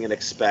scoring and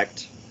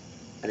expect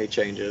any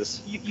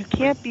changes. You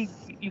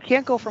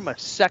can't go from a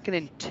 2nd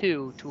and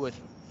 2 to a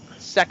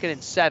 2nd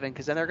and 7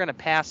 because then they're going to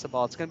pass the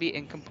ball. It's going to be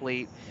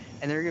incomplete,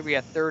 and they're going to be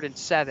a 3rd and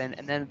 7,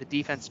 and then the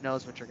defense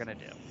knows what you're going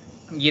to do.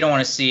 You don't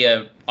want to see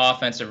a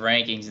offensive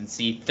rankings and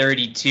see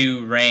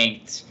 32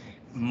 ranked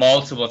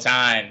multiple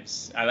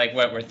times. I like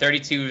we're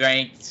 32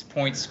 ranked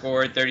points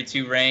scored,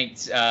 32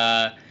 ranked passing,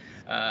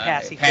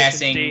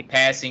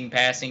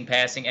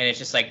 and it's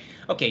just like,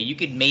 okay, you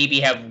could maybe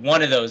have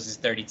one of those as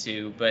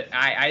 32, but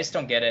I just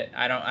don't get it.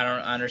 I don't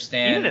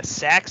understand.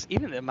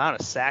 Even the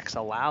amount of sacks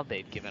allowed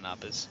they've given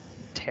up is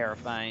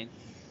terrifying.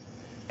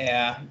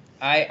 Yeah,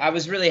 I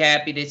was really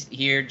happy to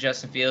hear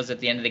Justin Fields at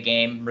the end of the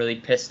game really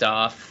pissed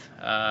off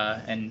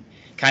and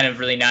kind of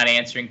really not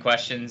answering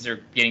questions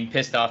or getting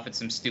pissed off at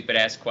some stupid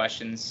ass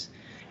questions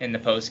in the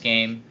post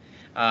game.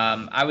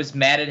 I was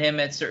mad at him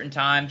at certain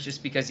times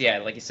just because,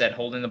 like you said,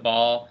 holding the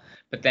ball,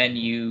 but then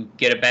you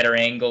get a better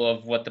angle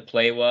of what the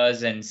play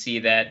was and see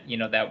that,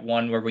 that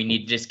one where we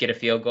need to just get a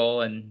field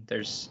goal and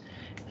there's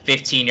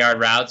 15-yard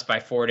routes by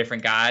 4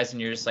 different guys, and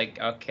you're just like,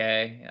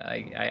 okay,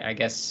 I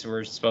guess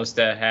we're supposed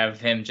to have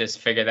him just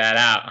figure that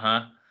out,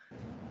 huh?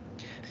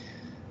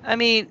 I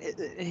mean,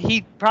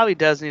 he probably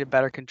does need a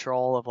better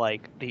control of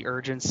like the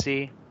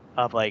urgency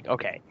of like,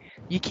 okay,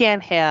 you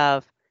can't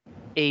have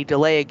a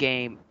delay a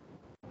game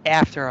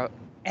after a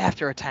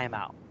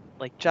timeout.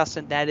 Like,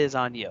 Justin, that is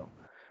on you.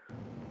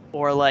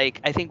 Or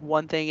like, I think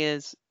one thing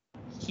is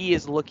he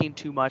is looking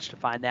too much to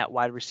find that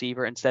wide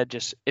receiver instead.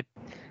 Just if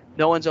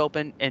no one's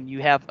open and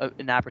you have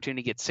an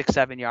opportunity to get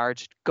 6-7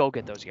 yards, go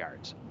get those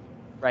yards,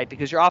 right?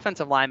 Because your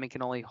offensive lineman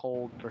can only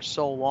hold for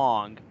so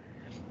long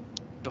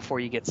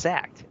before you get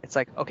sacked. It's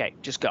like, okay,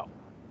 just go.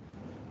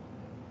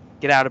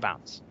 Get out of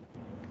bounds.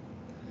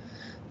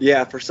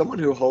 Yeah, for someone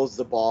who holds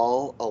the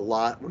ball a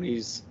lot when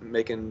he's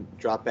making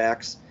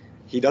dropbacks,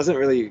 he doesn't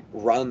really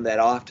run that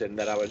often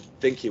that I would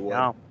think he would.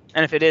 No.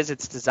 And if it is,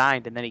 it's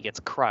designed, and then he gets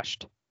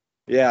crushed.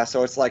 Yeah,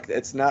 so it's like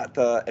it's not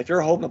if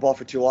you're holding the ball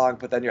for too long,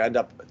 but then you end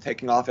up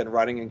taking off and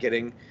running and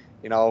getting,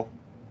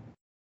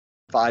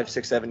 5,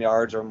 6, 7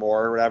 yards or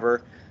more or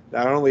whatever.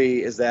 Not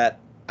only is that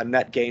a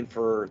net gain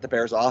for the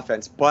Bears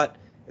offense, but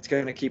it's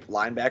going to keep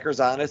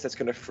linebackers honest. It's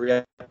going to free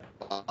up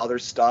other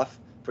stuff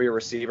for your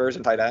receivers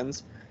and tight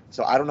ends.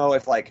 So I don't know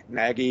if like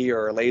Nagy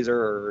or Laser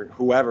or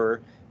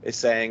whoever is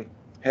saying,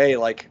 hey,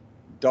 like,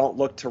 don't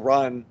look to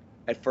run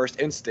at first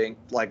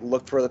instinct. Like,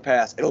 look for the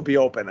pass. It'll be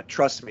open.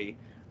 Trust me.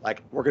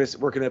 Like, we're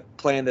gonna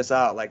plan this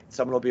out. Like,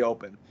 someone will be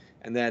open.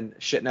 And then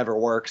shit never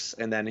works.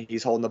 And then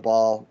he's holding the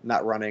ball,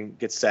 not running,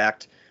 gets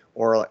sacked,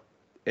 or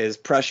is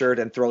pressured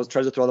and tries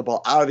to throw the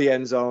ball out of the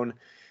end zone,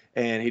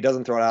 and he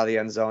doesn't throw it out of the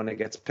end zone. It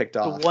gets picked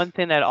off. The one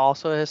thing that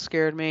also has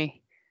scared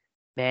me,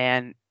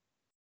 man,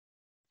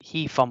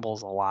 he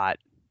fumbles a lot.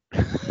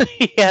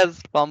 He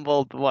has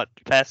fumbled the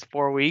past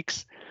 4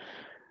 weeks.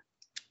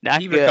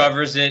 He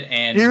recovers it,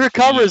 and he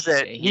recovers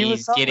it.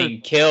 He's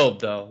getting killed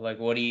though. Like,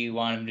 what do you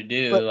want him to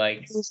do? But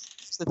like,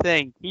 here's the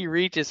thing: he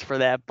reaches for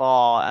that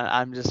ball, and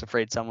I'm just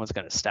afraid someone's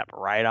gonna step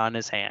right on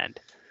his hand.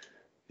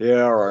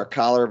 Yeah, or a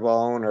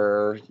collarbone,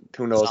 or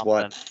who knows Something.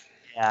 what.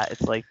 Yeah,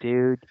 it's like,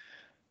 dude,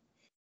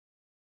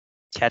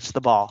 catch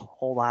the ball,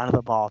 hold on to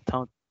the ball,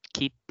 don't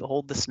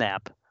hold the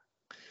snap.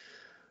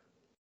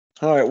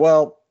 All right.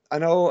 Well, I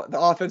know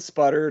the offense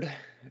sputtered.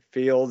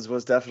 Fields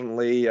was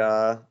definitely.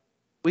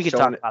 We could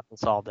talk about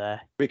this all day.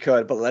 We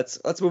could, but let's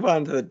move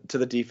on to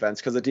the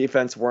defense, because the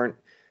defense weren't,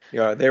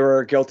 they were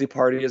a guilty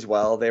party as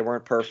well. They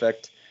weren't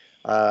perfect.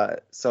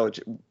 So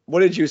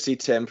what did you see,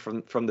 Tim,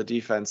 from the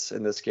defense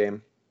in this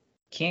game?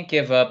 Can't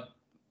give up.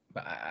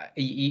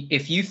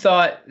 If you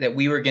thought that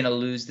we were going to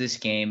lose this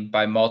game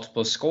by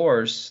multiple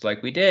scores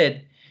like we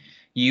did,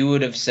 you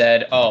would have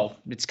said, oh,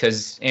 it's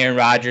because Aaron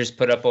Rodgers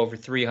put up over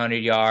 300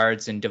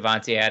 yards and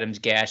Davante Adams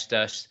gashed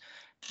us.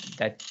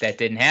 That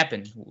didn't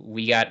happen.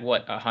 We got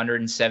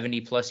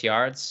 170 plus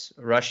yards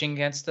rushing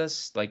against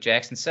us, like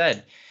Jackson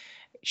said.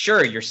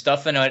 Sure, you're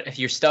stuffing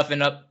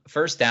up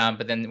first down,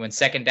 but then when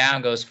second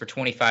down goes for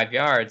 25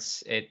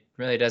 yards, it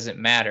really doesn't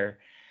matter.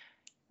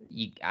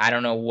 I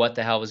don't know what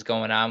the hell was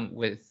going on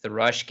with the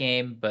rush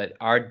game, but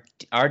our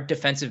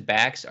defensive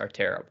backs are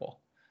terrible.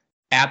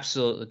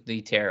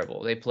 Absolutely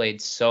terrible. They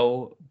played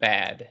so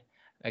bad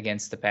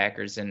against the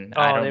Packers, and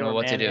I don't know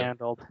what to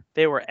do.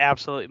 They were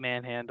absolutely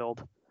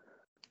manhandled.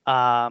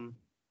 I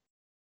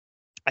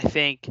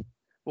think,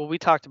 we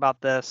talked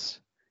about this.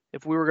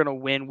 If we were going to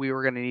win, we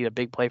were going to need a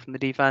big play from the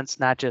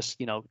defense, not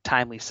just,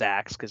 timely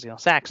sacks, because,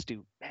 sacks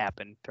do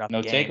happen throughout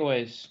the game.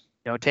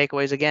 No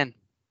takeaways again.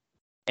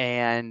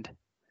 And,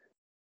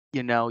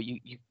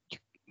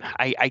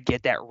 I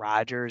get that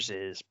Rodgers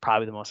is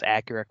probably the most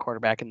accurate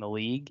quarterback in the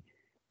league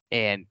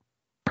and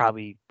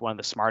probably one of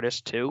the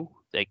smartest too.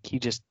 Like, he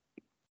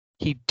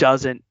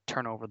doesn't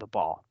turn over the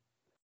ball.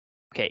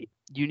 Okay,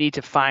 you need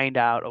to find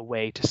out a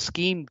way to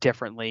scheme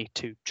differently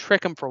to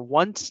trick him for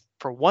 1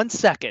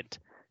 second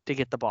to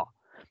get the ball.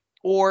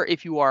 Or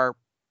if you are,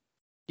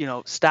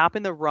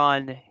 stopping the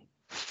run,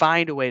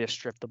 find a way to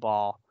strip the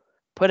ball,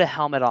 put a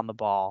helmet on the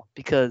ball,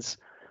 because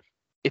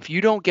if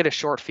you don't get a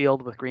short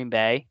field with Green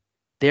Bay,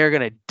 they're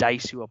going to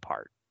dice you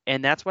apart.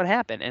 And that's what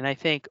happened. And I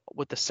think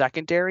with the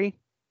secondary,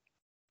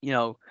 I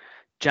know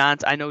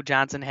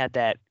Johnson had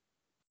that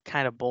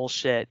kind of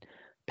bullshit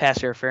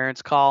pass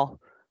interference call.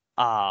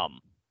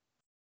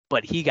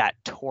 But he got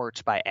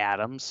torched by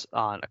Adams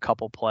on a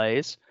couple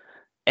plays.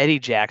 Eddie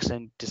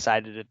Jackson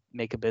decided to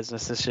make a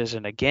business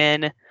decision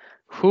again.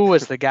 Who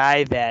was the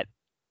guy that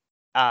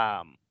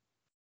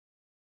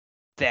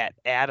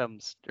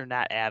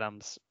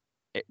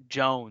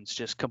Jones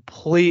just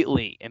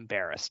completely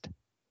embarrassed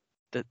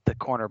the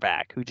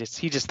cornerback, who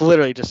he just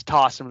literally just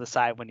tossed him to the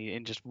side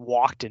and just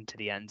walked into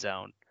the end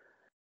zone.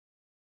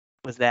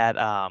 Was that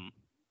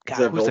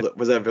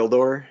was that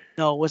Vildor?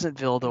 No, it wasn't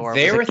Vildor.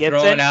 They were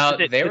throwing out.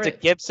 Was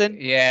it Gibson?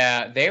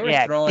 Yeah, they were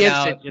throwing Gibson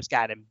out. Gibson just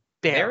got embarrassed.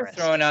 They were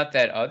throwing out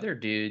that other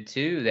dude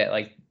too, that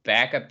like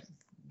backup.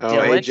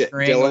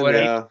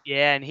 Dylan,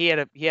 yeah, and he had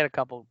a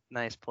couple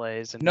nice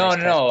plays. And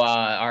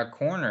our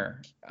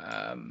corner.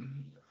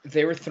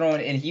 They were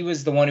throwing, and he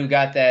was the one who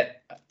got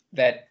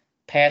that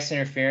pass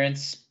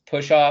interference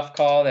push off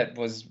call that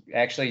was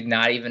actually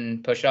not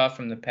even push off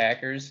from the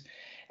Packers.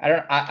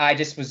 I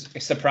just was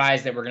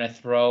surprised that we're going to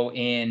throw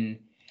in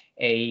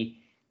a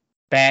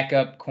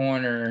backup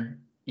corner,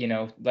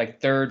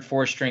 like third,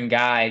 fourth string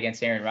guy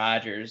against Aaron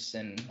Rodgers.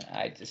 And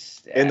I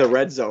just. In the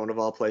red zone of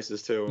all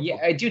places, too.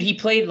 Yeah, dude, he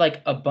played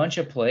like a bunch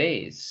of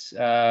plays.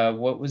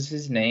 What was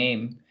his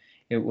name?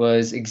 It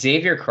was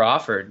Xavier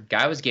Crawford.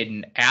 Guy was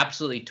getting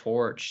absolutely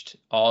torched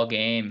all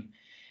game.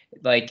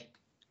 Like.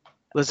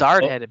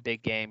 Lazard had a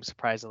big game,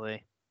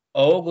 surprisingly.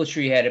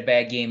 Ogletree had a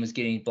bad game, was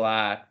getting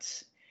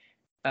blocked.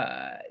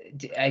 They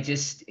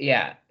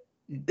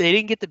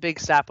didn't get the big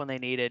stop when they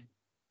needed.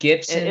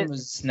 Gibson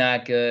was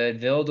not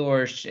good.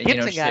 Vildor,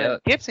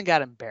 Gibson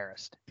got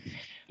embarrassed.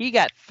 He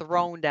got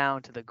thrown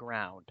down to the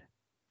ground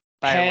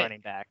by a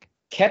running back.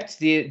 Kept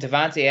the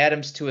Davante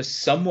Adams to a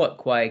somewhat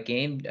quiet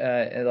game.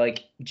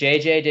 Like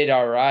JJ did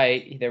all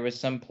right. There was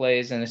some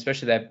plays, and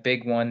especially that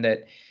big one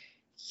that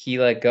he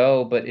let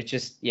go. But it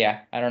just,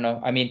 I don't know.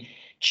 I mean,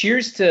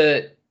 cheers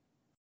to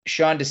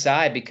Sean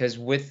Desai, because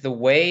with the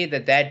way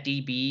that the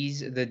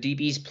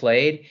DBs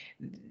played,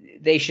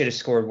 they should have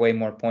scored way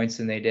more points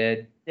than they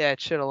did. Yeah,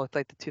 it should have looked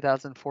like the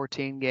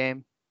 2014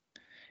 game.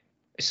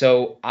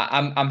 So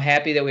I'm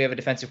happy that we have a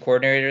defensive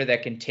coordinator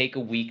that can take a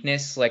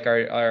weakness like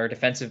our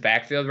defensive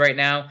backfield right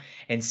now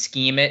and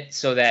scheme it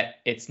so that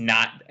it's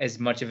not as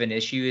much of an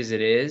issue as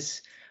it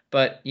is.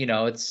 But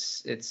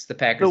it's the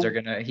Packers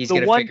he's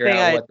gonna figure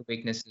out what the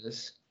weakness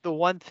is. The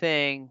one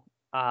thing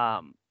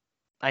I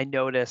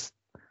noticed,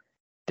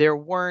 there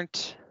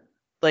weren't,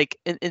 like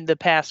in the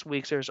past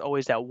weeks, there's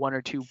always that one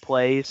or two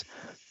plays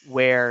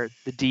where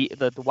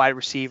the wide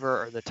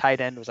receiver or the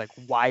tight end was like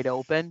wide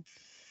open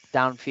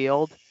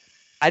downfield.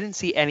 I didn't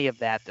see any of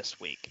that this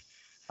week.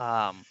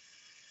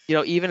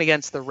 Even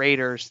against the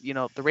Raiders,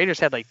 the Raiders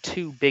had like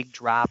 2 big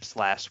drops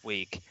last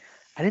week.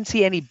 I didn't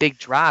see any big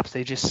drops.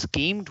 They just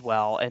schemed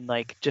well, and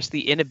like just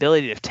the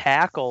inability to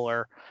tackle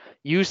or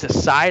use the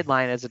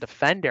sideline as a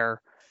defender,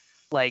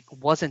 like,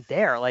 wasn't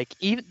there. Like,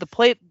 even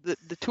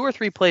the 2 or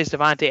 3 plays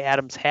Davante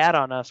Adams had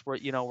on us where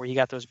he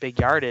got those big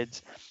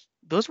yardage,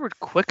 those were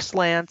quick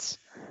slants.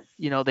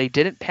 They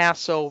didn't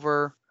pass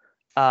over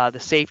the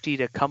safety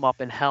to come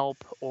up and help,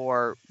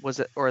 or was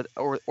it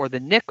or the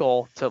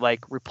nickel to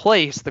like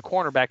replace the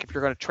cornerback. If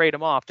you're going to trade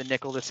him off, the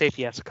nickel, the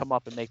safety has to come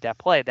up and make that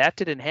play. That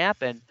didn't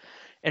happen.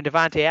 And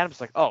Davante Adams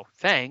was like, oh,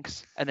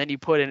 thanks. And then you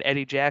put in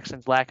Eddie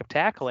Jackson's lack of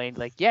tackling.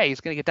 Like, yeah,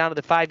 he's going to get down to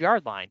the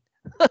 5-yard line.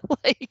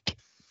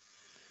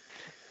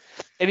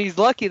 And he's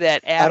lucky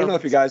that Adams. I don't know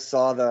if you guys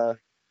saw the.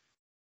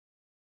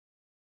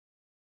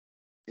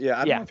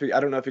 I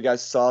don't know if you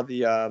guys saw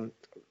the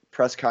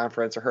press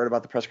conference or heard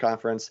about the press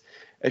conference.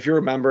 If you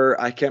remember,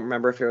 I can't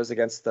remember if it was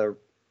against the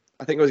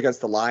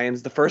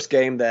Lions, the first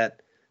game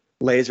that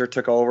Laser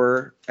took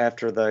over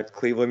after the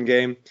Cleveland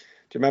game. Do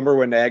you remember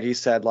when Nagy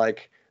said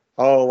like,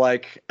 oh,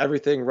 like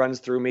everything runs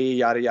through me,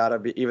 yada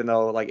yada, even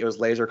though like it was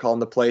Laser calling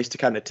the plays, to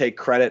kind of take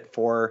credit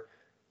for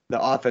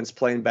the offense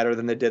playing better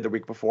than they did the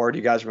week before? Do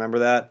you guys remember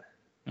that?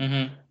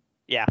 Mm-hmm.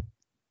 Yeah.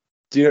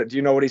 Do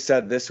you know what he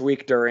said this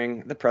week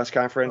during the press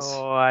conference?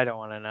 Oh, I don't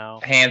want to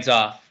know. Hands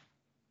off.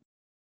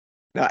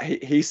 No,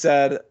 he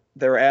said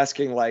they were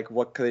asking like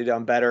what could they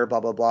done better, blah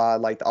blah blah.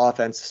 Like the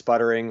offense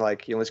sputtering,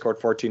 like he only scored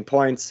 14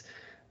 points.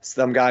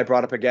 Some guy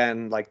brought up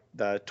again like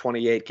the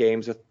 28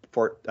 games with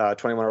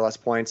 21 or less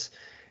points,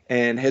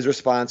 and his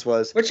response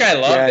was, which I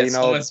love that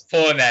someone's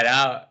pulling that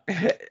out.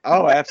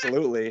 Oh,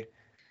 absolutely,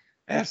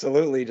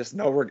 absolutely, just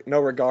no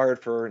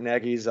regard for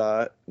Nagy's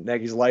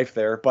life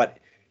there. But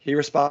he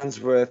responds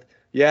with,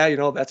 yeah,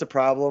 that's a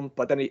problem.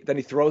 But then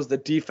he throws the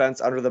defense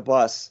under the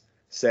bus,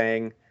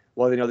 saying,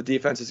 well, the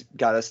defense has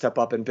got to step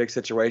up in big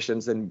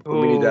situations, and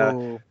we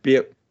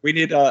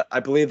need to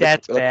I believe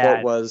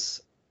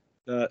the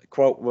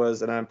quote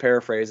was, and I'm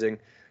paraphrasing,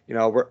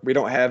 we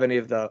don't have any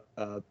of the,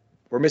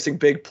 we're missing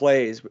big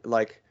plays,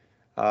 like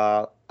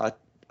a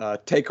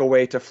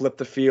takeaway to flip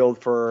the field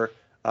for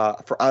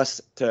us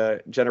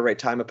to generate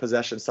time of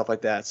possession, stuff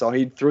like that. So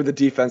he threw the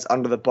defense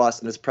under the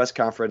bus in his press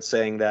conference,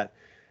 saying that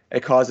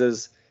it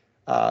causes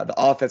the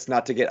offense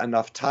not to get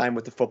enough time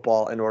with the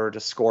football in order to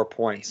score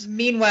points.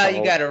 Meanwhile,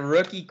 you got a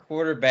rookie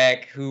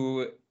quarterback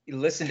who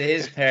listened to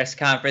his press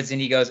conference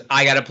and he goes,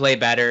 I got to play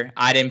better.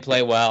 I didn't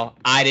play well.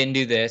 I didn't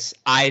do this.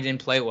 I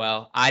didn't play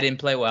well. I didn't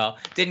play well.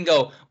 Didn't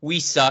go, we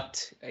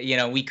sucked.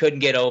 We couldn't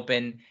get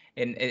open.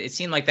 And it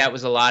seemed like that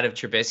was a lot of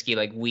Trubisky,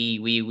 like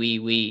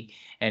we.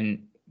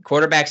 And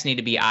quarterbacks need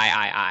to be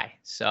I.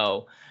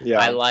 So yeah.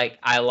 I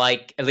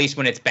like at least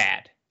when it's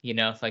bad.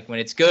 Like when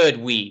it's good,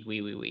 we.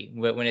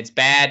 When it's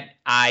bad,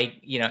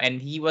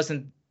 and he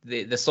wasn't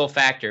the sole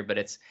factor, but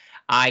it's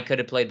I could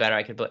have played better.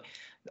 I could play.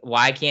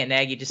 Why can't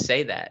Nagy just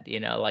say that?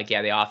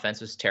 The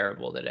offense was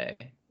terrible today.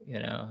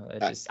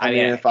 It's just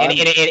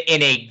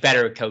in a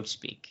better coach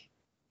speak.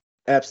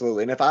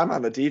 Absolutely. And if I'm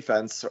on the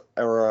defense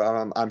or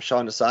I'm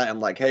Sean Desai, I'm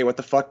like, hey, what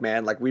the fuck,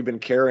 man? Like we've been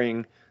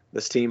carrying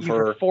this team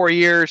for 4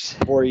 years.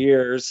 4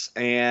 years,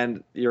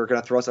 and you're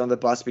gonna throw us on the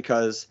bus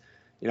because.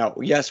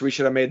 Yes, we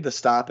should have made the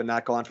stop and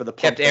not gone for the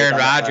kept Aaron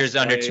Rodgers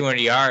under 200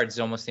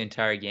 yards almost the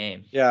entire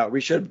game. Yeah, we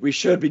should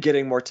be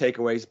getting more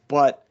takeaways,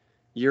 but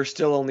you're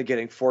still only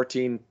getting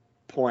 14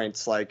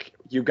 points. Like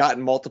you've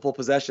gotten multiple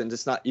possessions.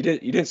 It's not you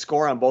didn't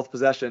score on both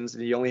possessions,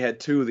 and you only had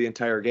 2 the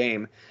entire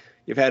game.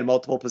 You've had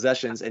multiple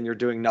possessions, and you're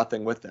doing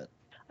nothing with it.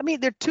 I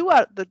mean, they're two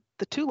out of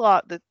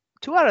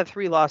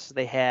 3 losses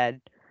they had.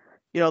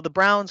 The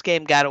Browns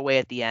game got away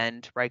at the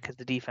end, right? Because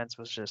the defense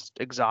was just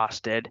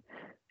exhausted.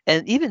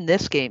 And even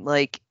this game,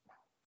 like,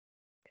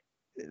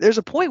 there's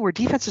a point where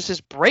defenses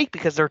just break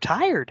because they're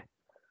tired.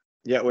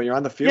 Yeah, when you're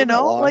on the field,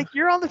 like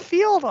you're on the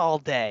field all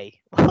day.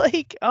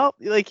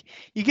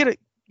 You get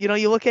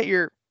you look at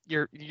your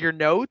your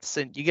notes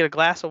and you get a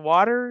glass of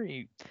water,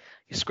 you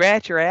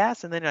scratch your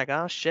ass, and then you're like,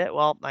 oh shit,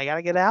 well, I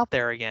gotta get out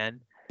there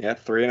again. Yeah,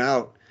 3 and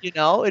out.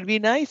 It'd be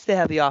nice to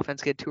have the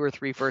offense get 2 or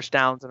 3 first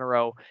downs in a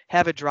row,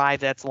 have a drive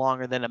that's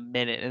longer than a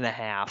minute and a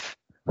half.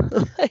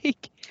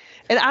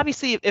 And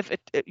obviously, if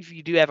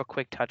you do have a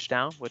quick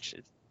touchdown, which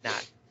is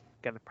not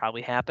gonna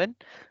probably happen,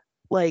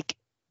 like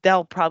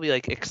that'll probably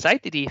like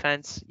excite the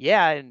defense,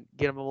 yeah, and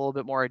get them a little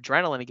bit more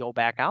adrenaline to go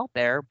back out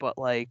there. But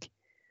like,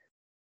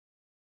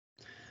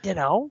 they've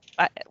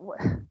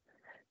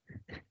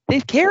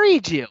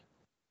carried you.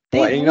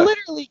 They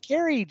literally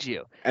carried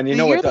you. And the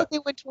year that they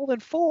went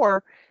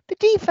 12-4, the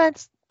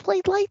defense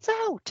played lights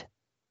out.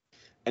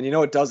 And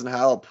it doesn't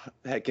help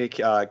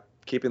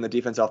keeping the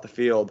defense off the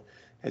field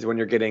is when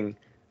you're getting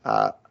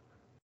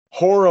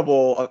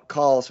horrible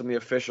calls from the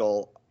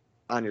official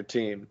on your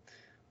team,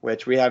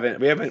 which we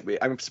haven't.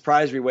 I'm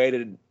surprised we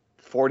waited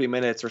 40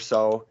 minutes or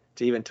so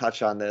to even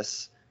touch on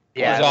this.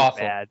 Yeah, it was awful.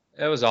 Bad.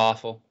 It was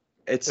awful.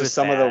 It's just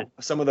some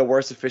of the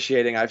worst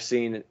officiating I've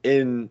seen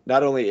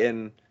not only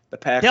in the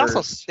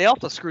Packers. They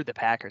also screwed the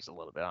Packers a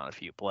little bit on a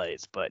few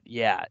plays, but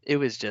yeah, it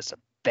was just a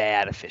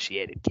bad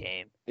officiated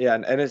game. Yeah,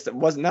 and it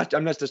wasn't not.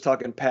 I'm not just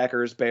talking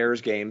Packers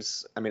Bears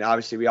games. I mean,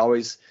 obviously we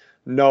always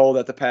know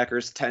that the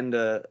Packers tend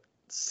to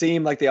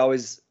seem like they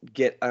always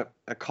get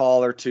a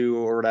call or two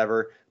or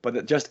whatever,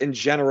 but just in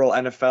general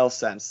NFL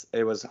sense,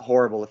 it was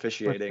horrible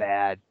officiating. It was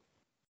bad.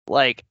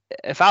 Like,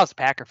 if I was a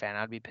Packer fan,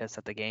 I'd be pissed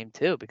at the game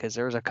too, because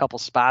there was a couple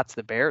spots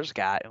the Bears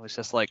got and it was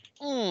just like,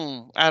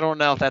 I don't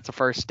know if that's a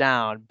first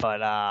down,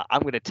 but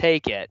I'm going to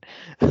take it.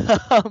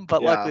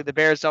 But luckily the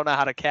Bears don't know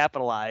how to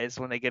capitalize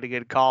when they get a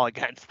good call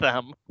against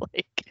them.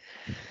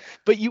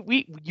 But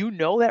you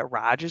know that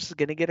Rodgers is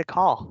going to get a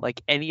call,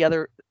 like any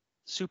other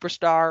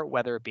superstar,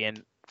 whether it be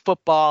in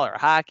football or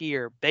hockey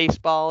or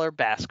baseball or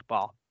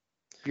basketball.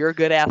 If you're a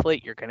good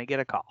athlete, you're going to get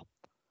a call.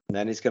 And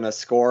then he's going to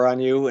score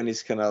on you, and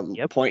he's going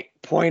to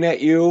point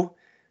at you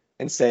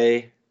and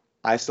say,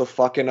 I still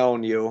fucking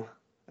own you.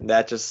 And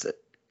that just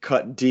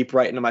cut deep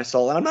right into my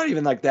soul. And I'm not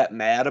even like that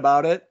mad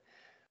about it,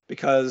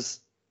 because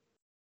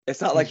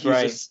it's not like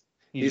he's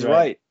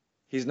right.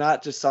 He's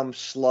not just some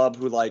schlub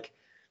who like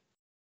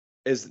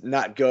is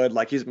not good.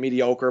 Like, he's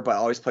mediocre, but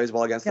always plays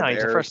well against the Bears.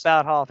 He's a first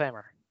ballot Hall of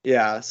Famer.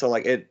 Yeah. So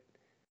like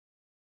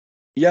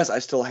yes, I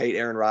still hate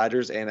Aaron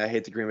Rodgers and I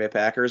hate the Green Bay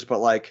Packers, but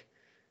like,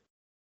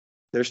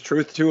 there's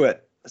truth to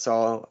it.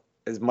 So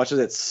as much as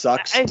it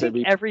sucks I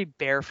think every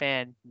Bear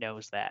fan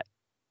knows that.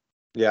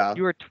 Yeah.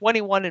 You were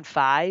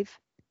 21-5.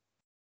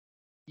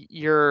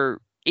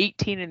 You're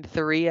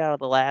 18-3 out of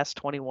the last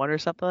 21 or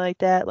something like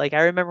that. Like,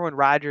 I remember when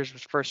Rodgers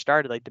was first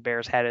started, like the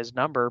Bears had his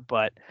number,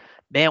 but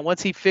man,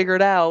 once he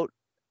figured out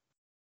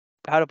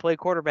how to play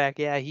quarterback,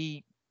 yeah,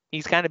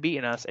 he's kind of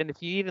beating us. And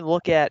if you even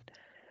look at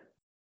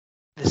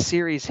the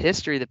series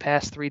history the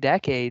past 3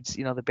 decades,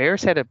 the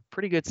Bears had a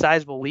pretty good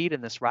sizable lead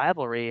in this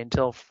rivalry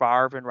until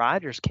Favre and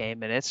Rodgers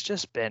came, and it's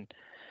just been,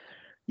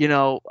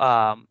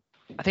 I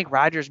think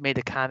Rodgers made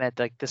the comment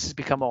like this has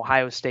become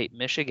Ohio State,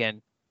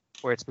 Michigan,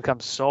 where it's become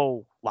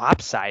so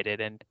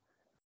lopsided, and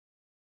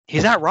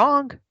he's not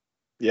wrong.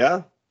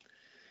 Yeah.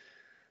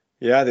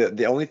 Yeah,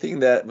 the only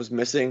thing that was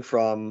missing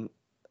from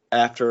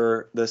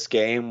after this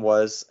game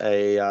was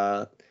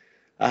a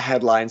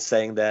headline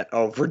saying that,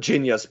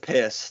 Virginia's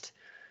pissed.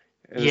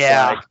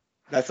 Yeah.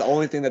 That's the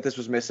only thing that this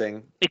was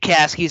missing. The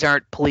Caskies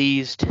aren't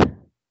pleased.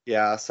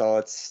 Yeah, so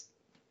it's...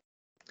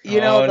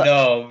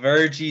 no,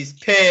 Virgie's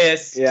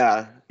pissed.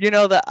 Yeah.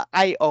 The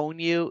I own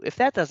you, if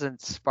that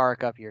doesn't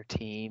spark up your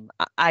team,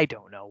 I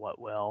don't know what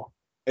will.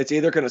 It's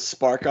either going to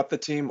spark up the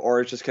team, or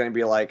it's just going to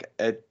be like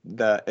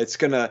it's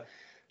going to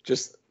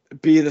just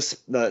be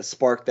the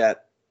spark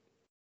that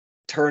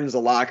turns the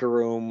locker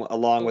room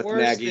along with Nagy.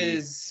 The worst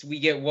is we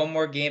get one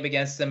more game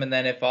against them, and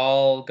then if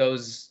all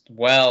goes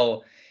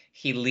well,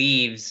 he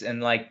leaves,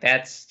 and like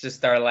that's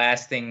just our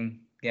lasting,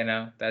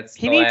 that's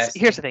Here's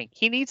the thing.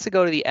 He needs to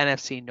go to the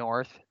NFC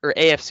North or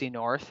AFC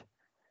North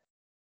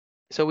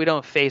so we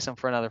don't face him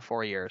for another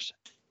 4 years.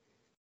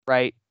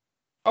 Right?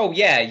 Oh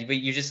yeah, but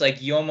you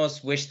just you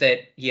almost wish that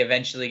he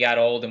eventually got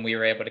old and we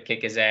were able to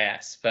kick his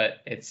ass, but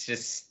it's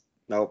just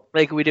nope.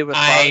 Like we did with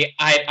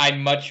I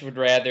much would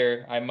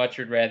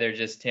rather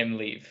just him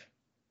leave.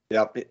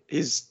 Yep,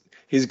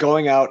 he's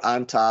going out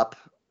on top,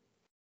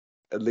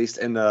 at least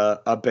in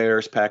a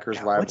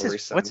Bears-Packers rivalry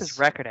sense. What's his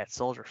record at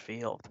Soldier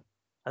Field?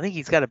 I think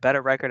he's got a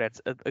better record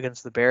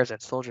against the Bears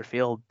at Soldier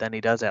Field than he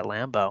does at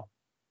Lambeau.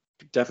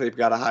 Definitely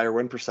got a higher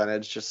win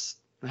percentage, just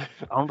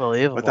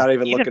unbelievable. Without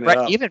even looking it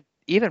up.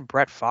 Even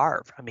Brett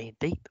Favre. I mean,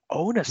 they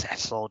own us at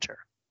Soldier.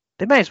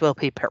 They might as well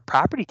pay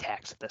property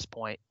tax at this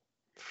point.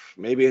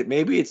 Maybe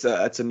it's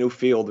a new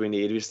field we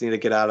need. We just need to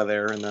get out of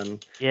there and then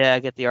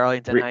get the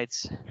Arlington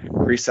Heights.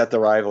 Reset the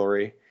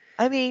rivalry.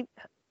 I mean,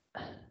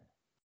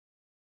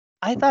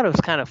 I thought it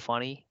was kind of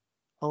funny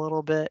a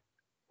little bit.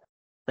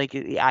 Like,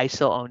 I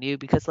still own you,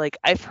 because like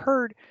I've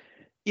heard,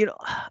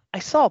 I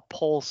saw a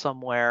poll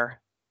somewhere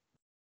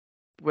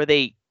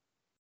where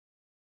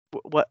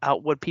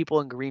what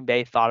people in Green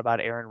Bay thought about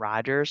Aaron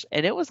Rodgers,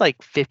 and it was like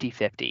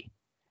 50-50.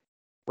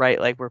 right?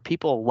 Like where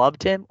people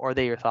loved him, or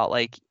they thought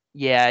like,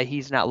 yeah,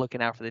 he's not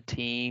looking out for the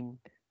team,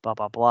 blah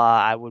blah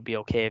blah. I would be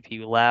okay if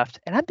he left.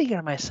 And I'm thinking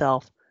to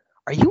myself,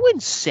 are you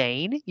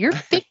insane? You're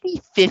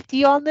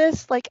 50-50 on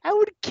this? Like I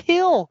would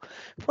kill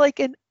for like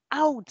an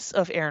ounce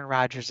of Aaron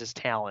Rodgers'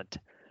 talent.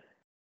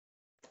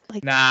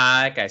 Like,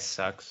 nah, that guy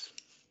sucks.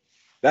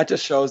 That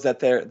just shows that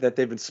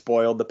they've been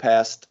spoiled the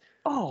past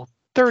 35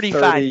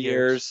 30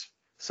 years.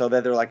 So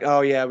that they're like,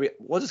 oh yeah,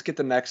 we'll just get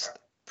the next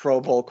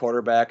Pro Bowl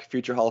quarterback,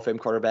 future Hall of Fame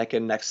quarterback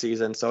in next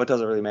season, so it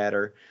doesn't really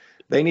matter.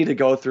 They need to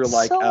go through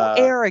like so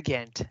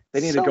arrogant. They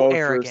need so to go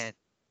arrogant.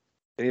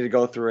 They need to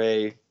go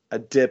through a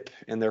dip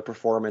in their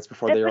performance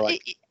before they're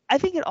like. I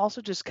think it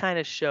also just kind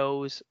of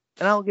shows,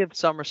 and I'll give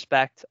some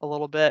respect a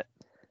little bit,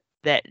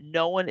 that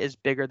no one is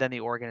bigger than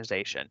the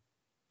organization.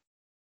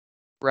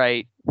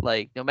 Right?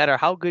 Like no matter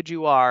how good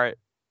you are,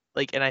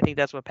 like, and I think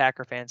that's what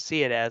Packer fans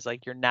see it as,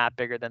 like you're not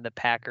bigger than the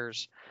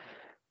Packers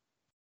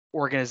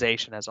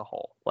organization as a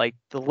whole. Like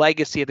the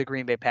legacy of the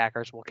Green Bay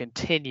Packers will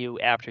continue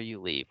after you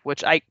leave,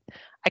 which I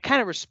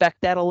kind of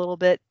respect that a little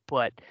bit,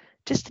 but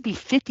just to be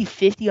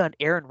 50-50 on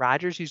Aaron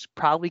Rodgers, who's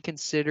probably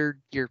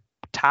considered your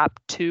top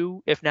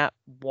 2, if not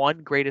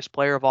 1 greatest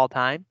player of all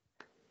time.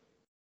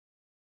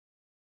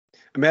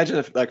 Imagine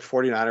if like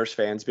 49ers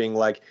fans being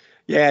like,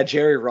 yeah,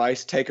 Jerry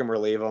Rice, take him or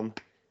leave him.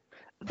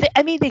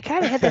 They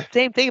kind of had that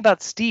same thing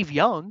about Steve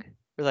Young.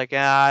 They're like,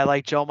 I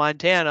like Joe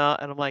Montana.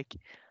 And I'm like,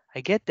 I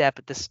get that,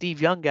 but the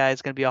Steve Young guy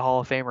is going to be a Hall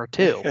of Famer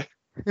too.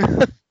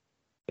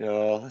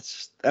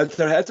 That's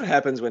what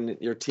happens when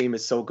your team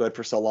is so good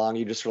for so long.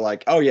 You just are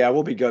like, oh yeah,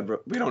 we'll be good.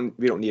 But we don't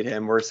need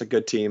him. We're just a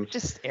good team.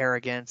 Just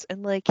arrogance.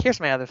 And like, here's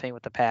my other thing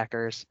with the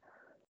Packers.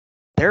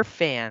 Their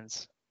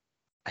fans,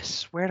 I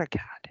swear to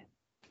God.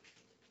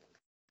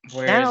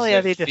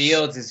 Whereas if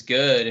Fields is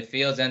good, if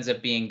Fields ends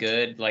up being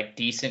good, like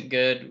decent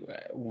good,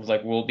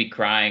 like we'll be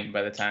crying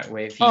by the time.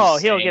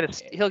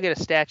 He'll get a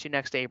statue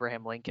next to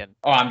Abraham Lincoln.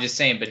 Oh, I'm just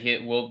saying, but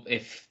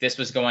if this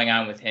was going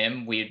on with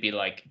him, we'd be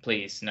like,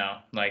 please, no.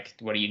 Like,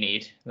 what do you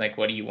need? Like,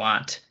 what do you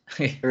want?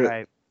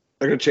 Right.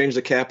 They're gonna change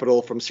the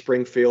capital from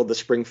Springfield to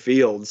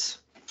Springfields.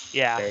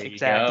 Yeah,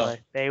 exactly.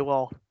 They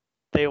will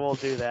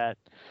do that.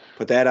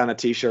 Put that on a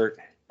T-shirt.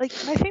 Like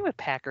my thing with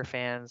Packer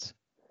fans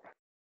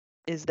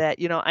is that,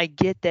 I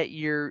get that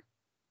you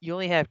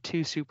only have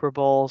 2 Super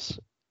Bowls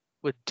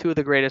with 2 of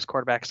the greatest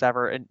quarterbacks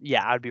ever. And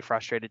yeah, I'd be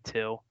frustrated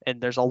too.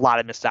 And there's a lot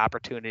of missed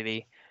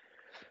opportunity.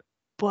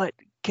 But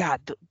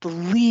God, the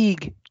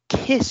league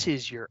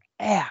kisses your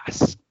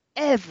ass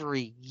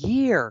every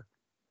year.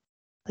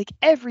 Like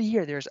every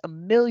year there's a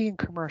million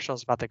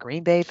commercials about the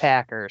Green Bay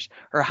Packers.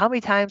 Or how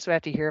many times do I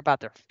have to hear about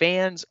their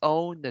fans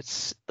own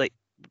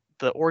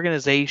the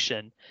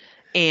organization?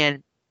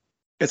 And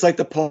it's like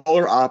the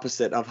polar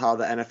opposite of how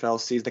the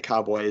NFL sees the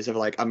Cowboys, of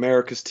like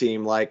America's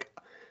team, like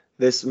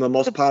the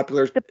most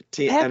popular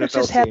team. Packers NFL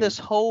just team. have this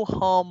whole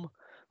hum,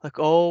 like,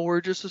 oh, we're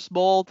just a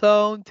small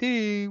town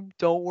team.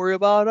 Don't worry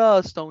about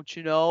us, don't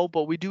you know?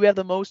 But we do have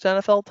the most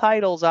NFL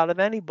titles out of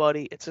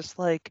anybody. It's just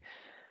like,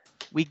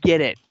 we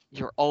get it.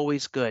 You're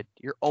always good.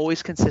 You're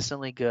always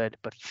consistently good,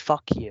 but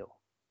fuck you.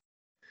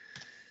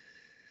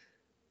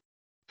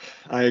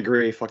 I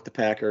agree. Fuck the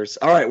Packers.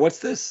 All right, what's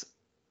this?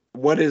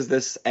 What is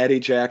this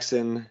Eddie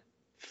Jackson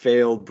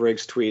failed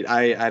Briggs tweet?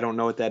 I don't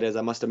know what that is.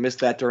 I must have missed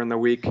that during the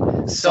week.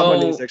 Someone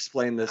needs to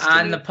explain this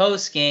to me. The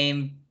post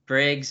game,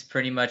 Briggs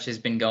pretty much has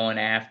been going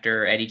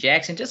after Eddie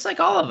Jackson, just like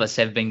all of us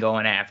have been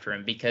going after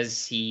him,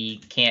 because he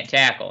can't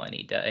tackle and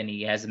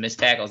he has the missed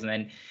tackles. And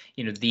then,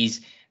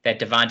 that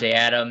Devontae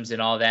Adams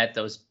and all that,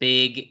 those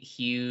big,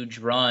 huge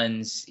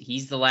runs,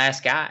 he's the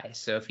last guy.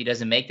 So if he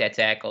doesn't make that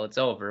tackle, it's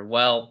over.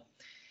 Well,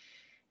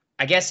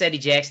 I guess Eddie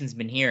Jackson's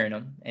been hearing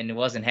him and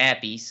wasn't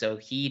happy, so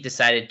he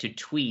decided to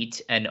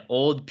tweet an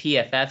old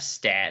PFF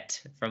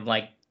stat from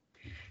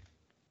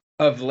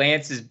of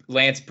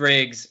Lance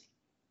Briggs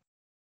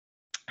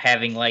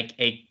having like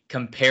a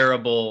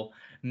comparable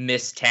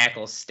missed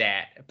tackle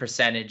stat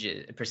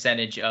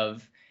percentage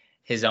of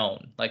his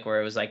own, like where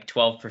it was like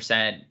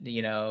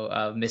 12%,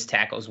 of missed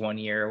tackles one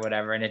year or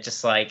whatever, and it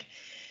just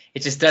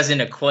doesn't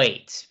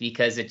equate,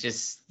 because it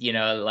just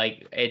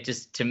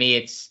to me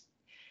it's,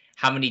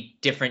 how many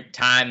different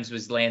times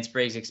was Lance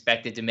Briggs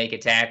expected to make a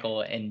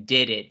tackle and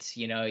did it?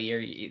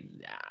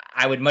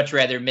 I would much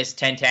rather miss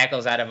 10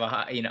 tackles out of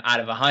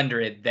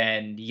 100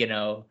 than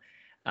 5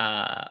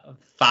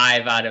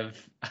 out of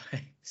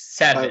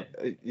 7.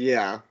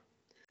 Yeah.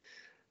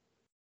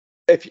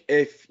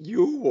 If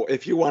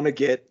you want to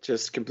get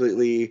just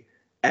completely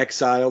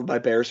exiled by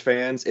Bears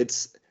fans,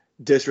 it's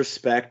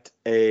disrespect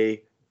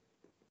a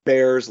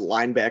Bears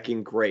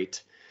linebacking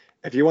great.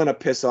 If you want to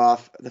piss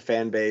off the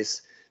fan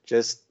base,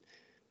 just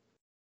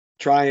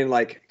try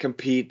and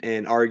compete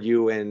and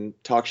argue and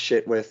talk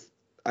shit with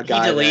a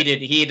guy.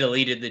 He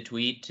deleted the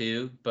tweet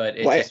too, but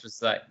it was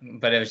just like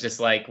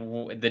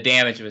the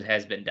damage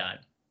has been done.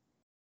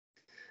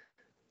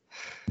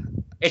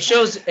 It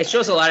shows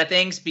a lot of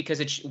things, because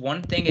it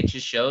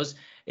shows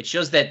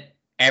that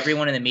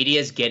everyone in the media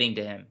is getting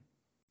to him.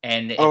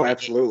 And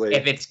absolutely.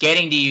 If it's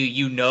getting to you,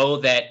 you know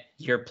that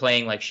you're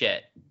playing like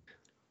shit.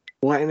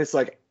 Well, and it's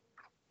like,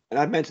 and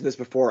I've mentioned this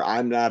before.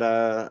 I'm not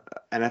a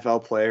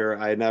NFL player.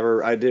 I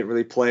didn't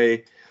really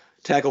play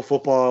tackle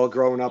football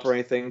growing up or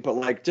anything. But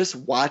like, just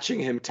watching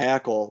him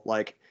tackle,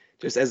 like,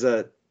 just as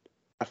a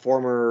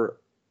former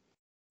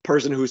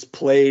person who's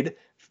played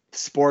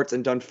sports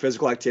and done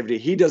physical activity,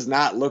 he does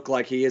not look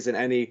like he is in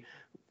any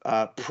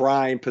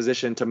prime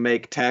position to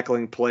make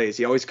tackling plays.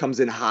 He always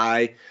comes in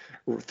high,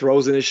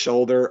 throws in his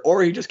shoulder,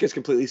 or he just gets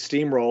completely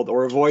steamrolled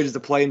or avoids the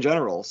play in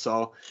general.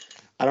 So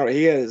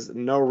he has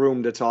no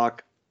room to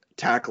talk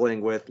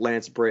tackling with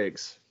Lance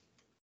Briggs.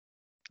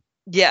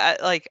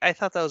 Yeah, I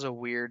thought that was a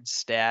weird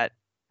stat.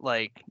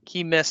 Like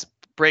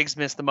Briggs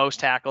missed the most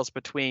tackles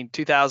between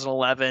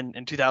 2011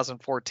 and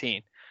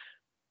 2014.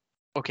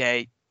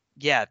 Okay,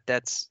 yeah,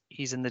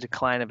 he's in the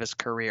decline of his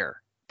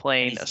career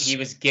playing. He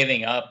was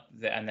giving up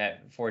on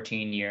that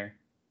 14 year.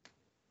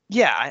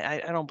 Yeah,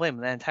 I don't blame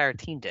him. That entire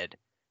team did.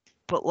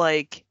 But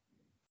like,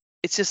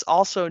 it's just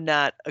also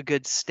not a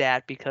good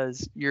stat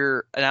because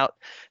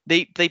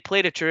they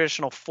played a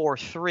traditional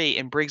 4-3,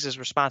 and Briggs'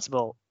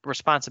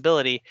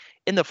 responsibility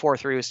in the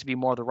 4-3 was to be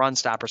more the run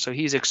stopper. So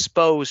he's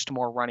exposed to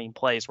more running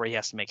plays where he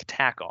has to make a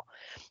tackle.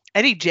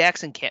 Eddie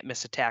Jackson can't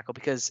miss a tackle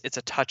because it's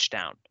a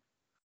touchdown.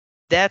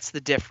 That's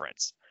the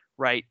difference,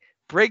 right?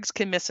 Briggs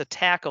can miss a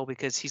tackle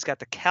because he's got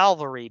the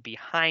cavalry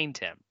behind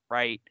him,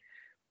 right?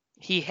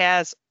 He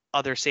has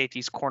other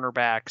safeties,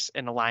 cornerbacks,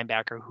 and a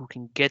linebacker who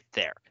can get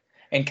there.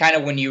 And kind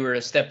of when you were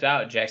stepped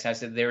out, Jackson, I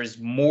said there's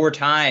more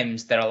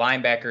times that a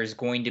linebacker is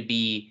going to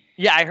be.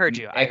 Yeah, I heard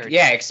you.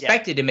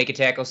 Expected to make a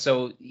tackle.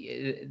 So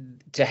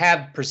to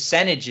have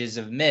percentages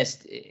of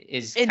missed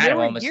is and kind of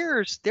almost.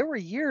 There were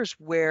years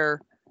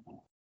where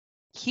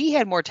he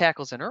had more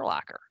tackles than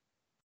Urlacher.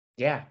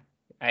 Yeah,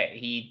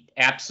 he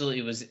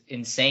absolutely was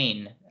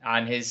insane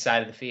on his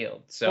side of the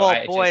field. So,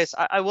 well, boys,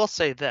 I will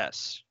say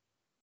this.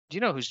 Do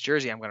you know whose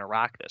jersey I'm going to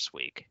rock this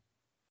week?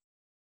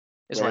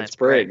 Is Lance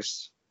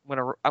Briggs.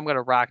 I'm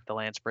gonna rock the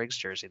Lance Briggs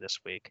jersey this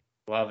week.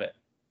 Love it.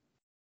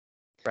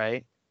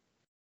 Right?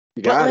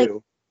 You got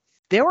to.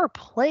 There were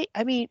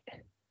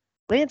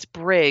Lance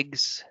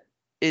Briggs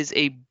is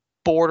a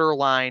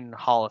borderline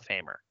Hall of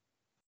Famer.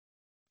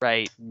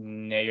 Right?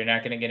 No, you're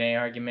not gonna get any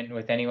argument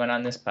with anyone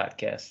on this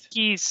podcast.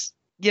 He's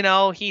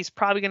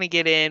probably gonna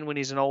get in when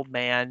he's an old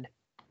man.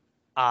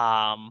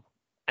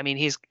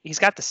 He's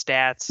got the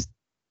stats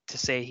to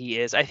say he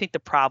is. I think the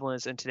problem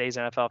is in today's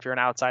NFL, if you're an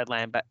outside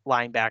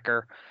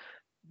linebacker,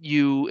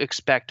 you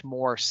expect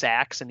more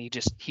sacks, and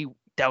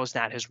that was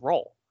not his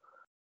role.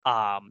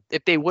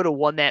 If they would have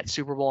won that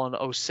Super Bowl in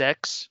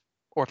 2006,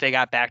 or if they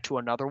got back to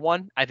another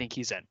one, I think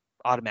he's in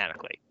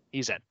automatically.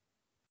 He's in.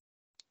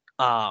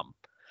 But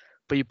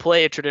you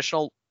play a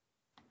traditional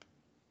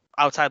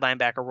outside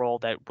linebacker role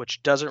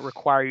which doesn't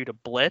require you to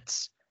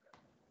blitz,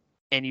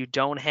 and you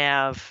don't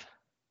have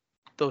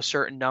those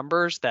certain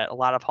numbers that a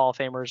lot of Hall of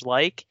Famers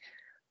like,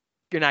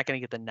 you're not going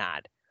to get the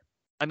nod.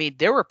 I mean,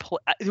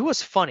 it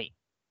was funny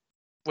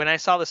when I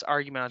saw this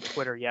argument on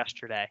Twitter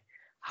yesterday,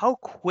 how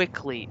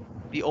quickly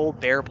the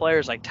old Bear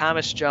players like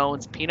Thomas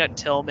Jones, Peanut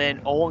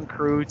Tillman, Olin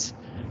Kreutz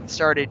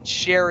started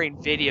sharing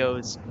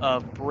videos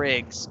of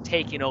Briggs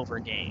taking over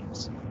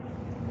games.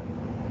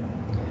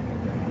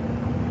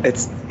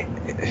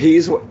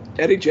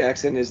 Eddie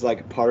Jackson is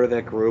like part of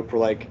that group, or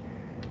like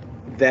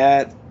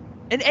that.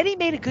 And Eddie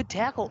made a good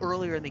tackle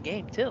earlier in the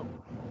game too.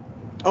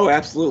 Oh,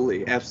 absolutely.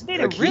 He made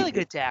a really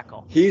good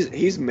tackle.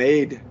 He's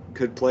made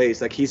good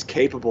plays. Like, he's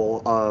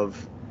capable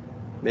of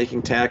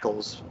making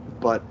tackles,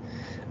 but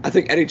I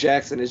think Eddie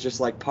Jackson is just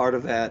like part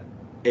of that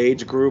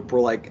age group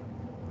where like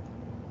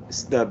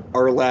the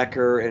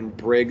Urlacher and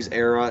Briggs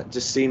era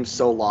just seems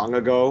so long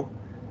ago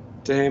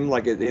to him.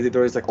 Like they're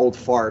always like old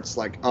farts,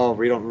 like, oh,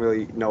 we don't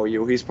really know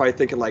you. He's probably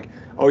thinking like,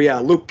 oh yeah,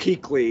 Luke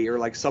Kuechly or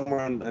like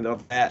someone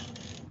of that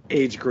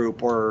age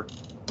group, or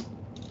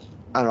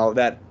I don't know,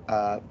 that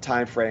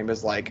time frame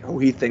is like who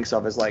he thinks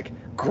of as like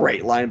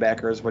great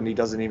linebackers when he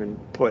doesn't even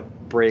put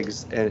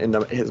Briggs in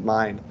his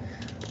mind.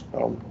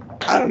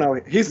 I don't know.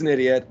 He's an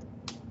idiot.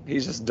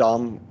 He's just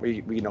dumb.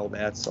 We know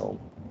that, so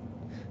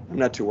I'm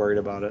not too worried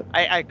about it.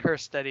 I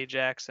cursed Eddie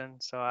Jackson,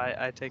 so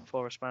I take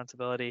full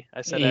responsibility.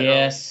 I said that.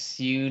 Yes,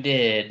 you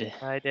did.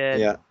 I did.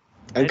 Yeah,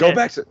 and go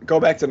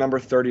back to number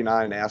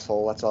 39,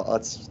 asshole.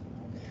 Let's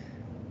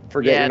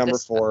forget your number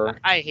 4.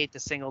 I hate the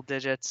single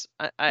digits.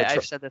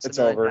 I've said this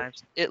a million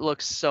times. It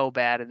looks so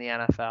bad in the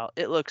NFL.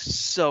 It looks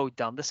so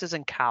dumb. This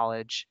isn't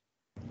college.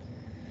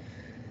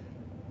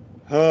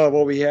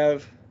 Well, we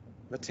have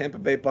the Tampa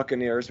Bay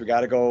Buccaneers. We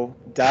got to go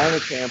down to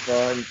Tampa.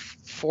 And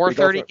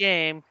 4:30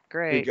 game.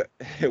 Great.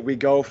 We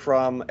go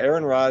from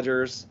Aaron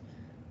Rodgers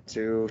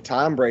to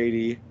Tom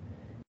Brady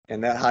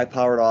and that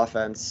high-powered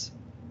offense.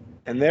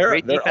 And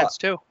great defense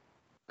too.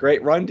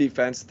 Great run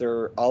defense.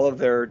 All of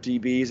their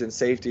DBs and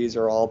safeties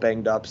are all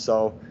banged up,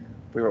 so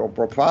we'll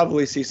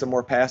probably see some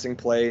more passing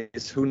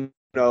plays. Who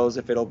knows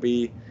if it'll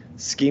be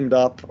schemed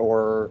up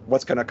or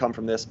what's going to come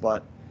from this,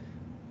 but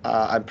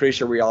I'm pretty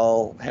sure we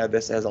all had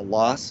this as a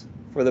loss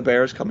for the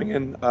Bears coming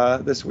in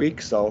this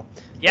week. So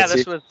yeah,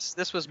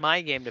 this was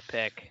my game to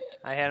pick.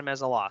 I had him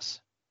as a loss.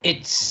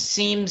 It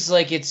seems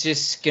like it's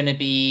just going to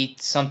be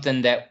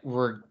something that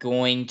we're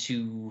going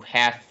to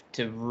have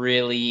to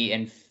really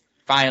and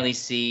finally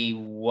see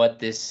what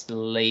this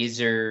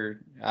laser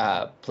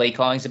play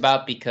calling is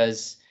about,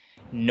 because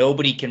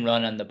nobody can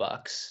run on the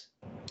Bucks.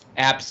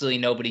 Absolutely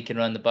nobody can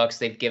run the Bucks.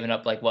 They've given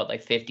up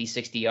like 50,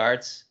 60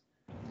 yards.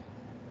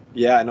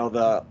 Yeah, I know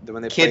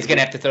when they Kid's going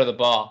to have to throw the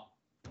ball.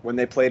 When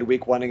they played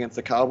week 1 against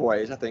the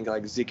Cowboys, I think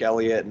like Zeke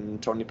Elliott and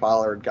Tony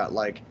Pollard got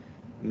like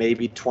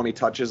maybe 20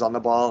 touches on the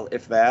ball,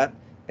 if that,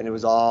 and it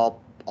was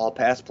all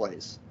pass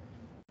plays.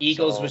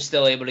 Eagles were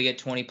still able to get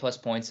 20 plus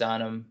points on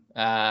them,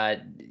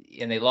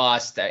 and they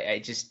lost.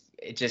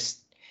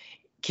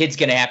 Kid's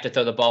gonna have to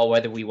throw the ball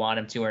whether we want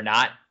him to or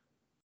not.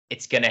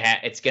 It's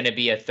gonna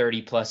be a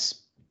 30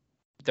 plus,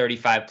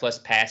 35 plus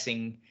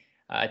passing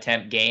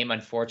attempt game,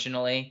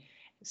 unfortunately.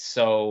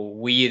 So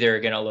we either are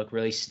gonna look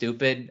really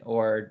stupid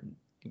or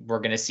we're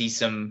gonna see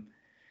some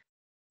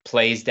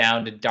plays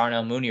down to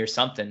Darnell Mooney or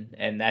something,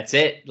 and that's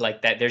it.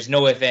 Like that, there's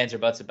no ifs, ands, or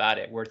buts about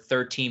it. We're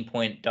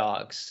 13-point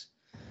dogs.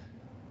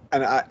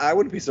 And I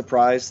wouldn't be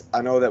surprised.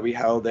 I know that we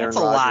held Aaron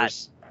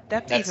Rodgers.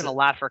 That's even a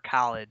lot for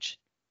college.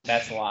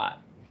 That's a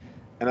lot.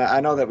 And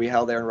I know that we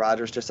held Aaron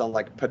Rodgers just on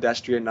like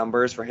pedestrian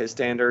numbers for his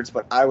standards,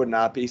 but I would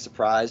not be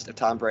surprised if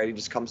Tom Brady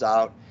just comes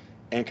out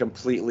and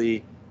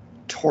completely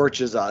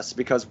torches us,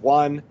 because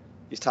one,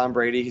 he's Tom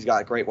Brady, he's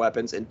got great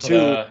weapons, and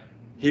two,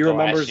 he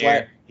remembers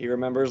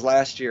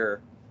last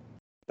year,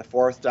 the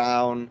 4th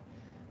down.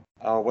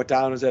 What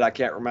down was it? I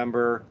can't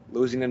remember.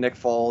 Losing to Nick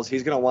Foles.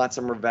 He's going to want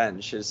some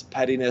revenge. His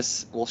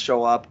pettiness will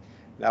show up.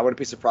 And I wouldn't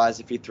be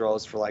surprised if he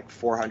throws for like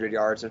 400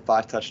 yards and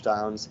 5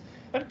 touchdowns.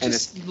 But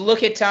just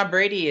look at Tom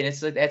Brady, and it's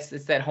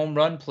that home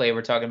run play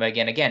we're talking about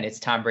again. Again, it's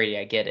Tom Brady.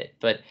 I get it.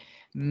 But,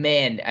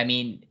 man, I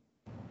mean,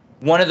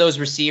 one of those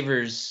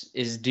receivers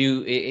is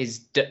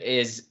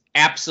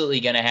absolutely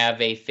going to have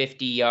a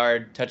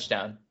 50-yard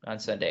touchdown on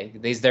Sunday.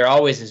 There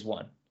always is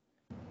one.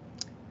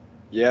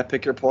 Yeah,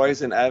 pick your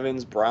poison.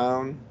 Evans,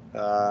 Brown,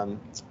 I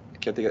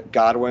can't think of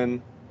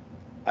Godwin.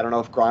 I don't know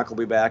if Gronk will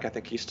be back. I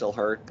think he's still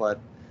hurt, but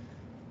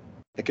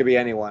it could be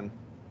anyone.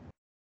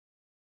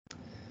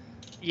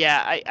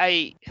 Yeah,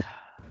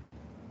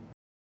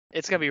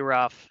 it's gonna be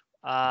rough.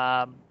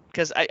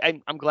 Because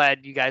I'm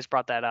glad you guys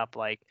brought that up.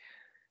 Like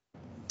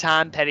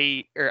Tom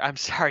Brady.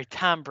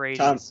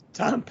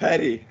 Tom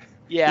Petty.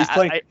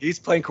 Yeah, he's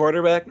playing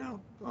quarterback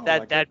now. Oh,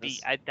 that'd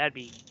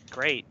be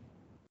great.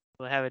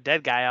 We'll have a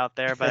dead guy out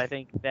there, but I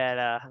think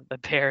that the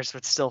Bears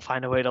would still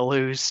find a way to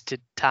lose to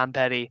Tom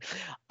Petty.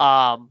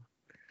 I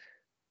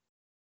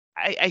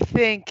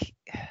think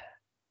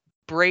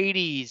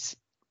Brady's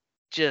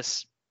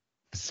just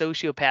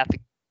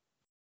sociopathic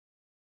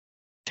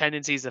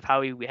tendencies of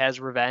how he has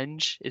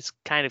revenge is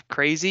kind of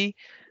crazy,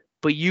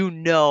 but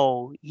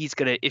he's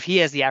gonna, if he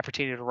has the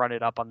opportunity to run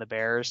it up on the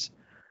Bears.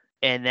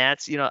 And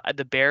that's,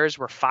 the Bears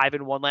were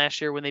 5-1 last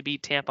year when they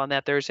beat Tampa on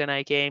that Thursday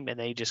night game, and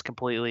they just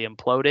completely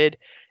imploded.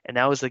 And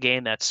that was the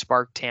game that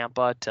sparked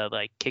Tampa to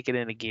like kick it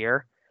into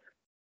gear.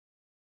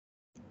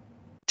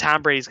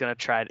 Tom Brady's going to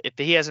try. If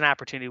he has an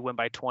opportunity to win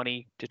by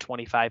 20 to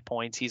 25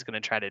 points, he's going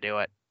to try to do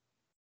it.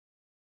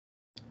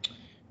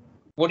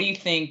 What do you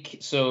think?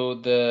 So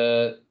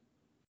the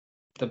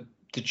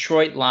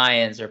Detroit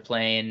Lions are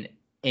playing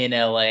in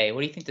LA.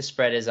 What do you think the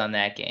spread is on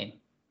that game?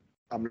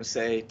 I'm going to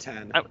say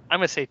 10. I'm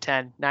going to say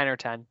 10, 9 or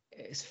 10.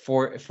 It's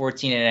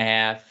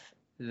 14.5.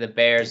 The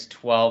Bears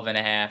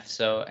 12.5.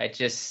 So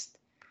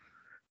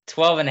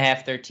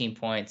 12.5, 13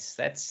 points.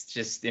 That's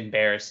just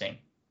embarrassing.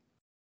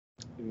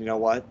 You know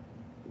what?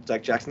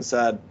 Like Jackson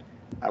said,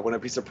 I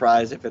wouldn't be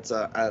surprised if it's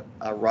a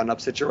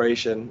run-up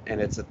situation and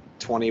it's a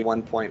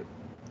 21-point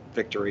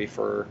victory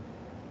for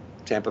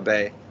Tampa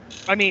Bay.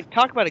 I mean,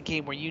 talk about a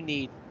game where you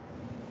need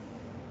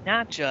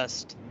not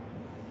just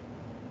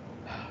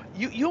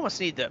you almost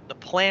need the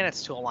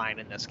planets to align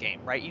in this game,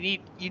 right?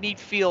 You need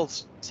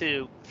Fields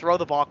to throw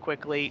the ball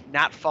quickly,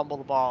 not fumble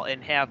the ball,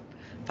 and have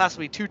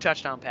possibly 2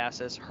 touchdown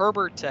passes.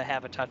 Herbert to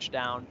have a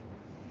touchdown.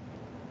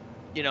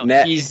 He'll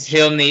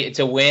need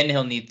to win.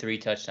 He'll need 3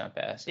 touchdown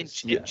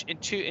passes in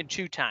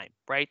two time,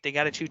 right? They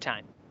got a 2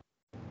 time.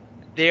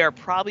 They are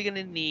probably going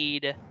to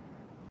need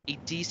a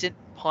decent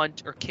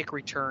punt or kick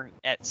return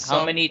at some.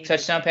 How many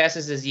touchdown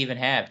passes does he even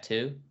have?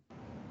 2?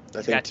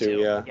 I think 2.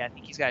 Yeah. Yeah, I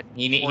think he's got.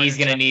 He's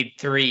going to need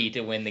 3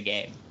 to win the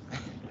game.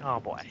 Oh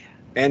boy.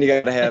 And you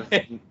got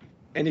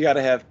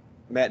to have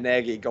Matt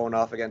Nagy going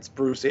off against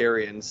Bruce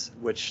Arians,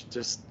 which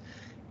just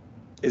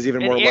is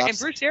even more. And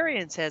Bruce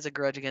Arians has a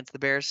grudge against the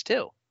Bears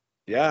too.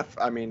 Yeah,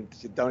 I mean,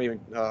 don't even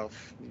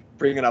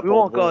bring it up. We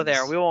won't go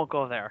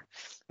there.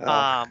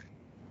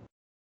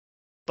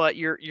 But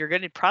you're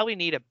going to probably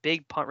need a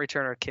big punt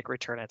return or kick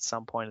return at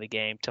some point in the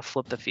game to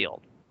flip the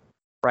field,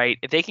 right?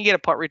 If they can get a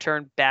punt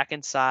return back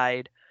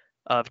inside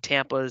of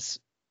Tampa's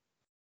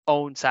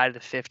own side of the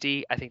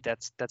 50, I think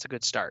that's a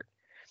good start.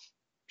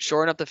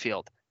 Shorten up the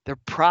field. They're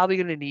probably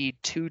going to need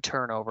 2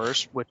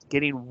 turnovers, with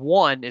getting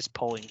 1 is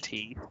pulling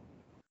teeth.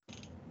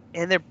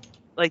 And they're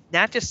like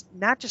not just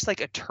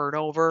like a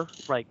turnover,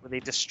 like where they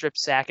just strip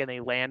sack and they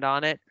land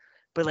on it,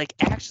 but like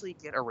actually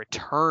get a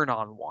return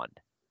on one,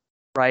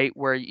 right?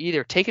 Where you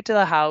either take it to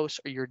the house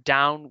or you're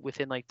down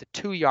within like the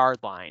 2-yard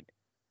line.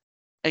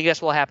 And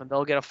guess what will happen?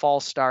 They'll get a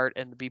false start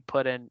and be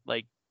put in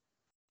like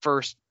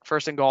first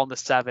and goal in the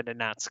 7 and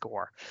not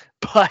score.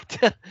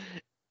 But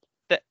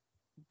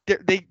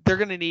they're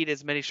going to need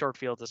as many short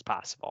fields as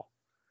possible.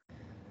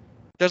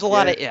 There's a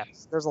lot of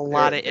ifs. There's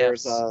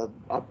There's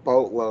a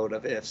boatload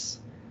of ifs.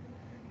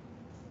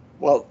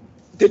 Well,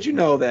 did you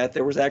know that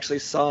there was actually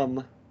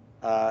some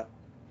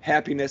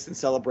happiness and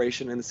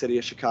celebration in the city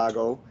of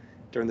Chicago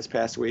during this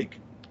past week?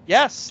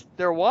 Yes,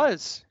 there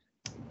was.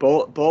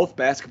 Both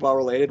basketball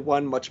related,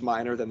 one much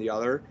minor than the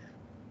other.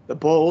 The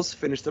Bulls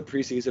finished the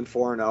preseason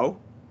 4-0,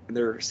 and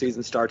their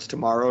season starts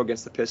tomorrow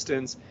against the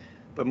Pistons.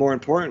 But more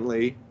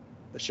importantly,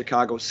 the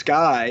Chicago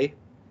Sky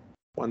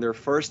won their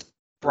first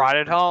Brought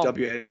it home.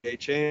 WNBA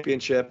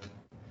championship,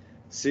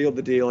 sealed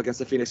the deal against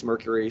the Phoenix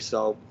Mercury.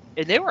 So,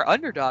 and they were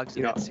underdogs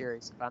in that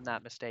series, if I'm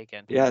not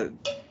mistaken. Yeah,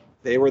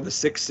 they were the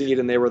 6th seed,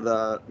 and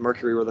the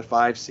Mercury were the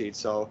 5 seed.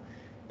 So,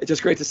 it's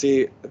just great to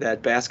see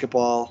that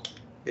basketball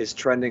is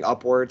trending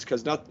upwards,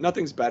 because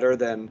nothing's better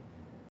than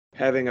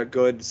having a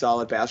good,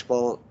 solid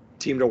basketball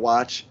team to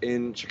watch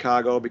in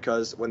Chicago,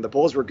 because when the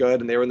Bulls were good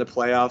and they were in the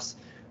playoffs,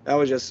 that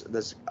was just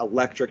this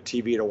electric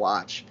TV to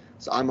watch.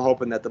 So I'm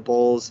hoping that the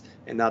Bulls,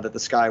 and now that the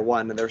Sky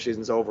won and their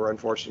season's over,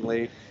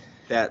 unfortunately,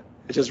 that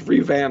it just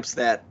revamps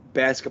that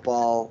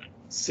basketball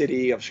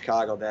city of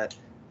Chicago that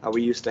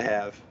we used to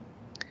have.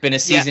 Been a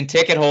season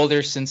ticket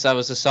holder since I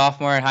was a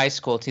sophomore in high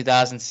school,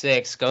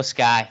 2006. Go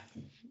Sky.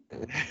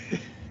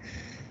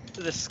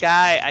 The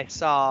Sky, I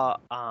saw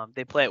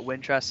they play at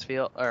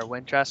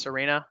Wintrust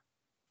Arena.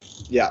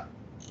 Yeah.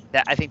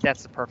 I think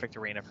that's the perfect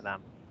arena for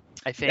them.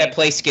 I think that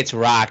place gets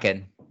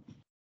rocking.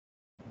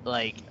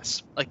 Like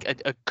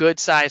a good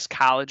sized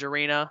college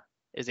arena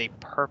is a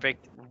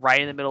perfect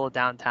right in the middle of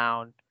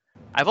downtown.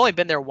 I've only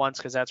been there once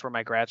because that's where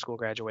my grad school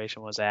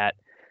graduation was at.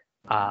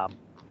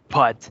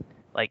 But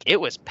like it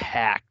was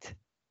packed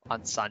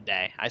on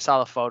Sunday. I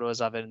saw the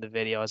photos of it and the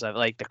videos of it.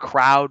 Like the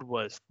crowd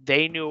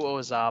they knew what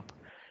was up.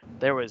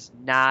 There was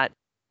no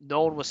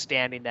one was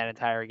standing that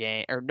entire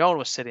game, or no one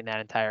was sitting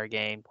that entire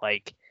game.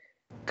 Like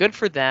good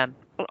for them.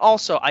 But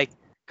also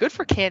good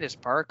for Candace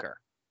Parker.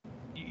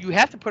 You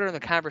have to put her in the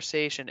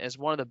conversation as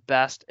one of the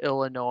best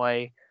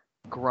Illinois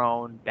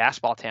grown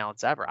basketball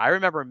talents ever. I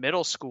remember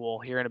middle school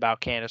hearing about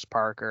Candace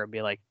Parker and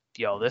be like,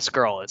 yo, this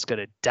girl is going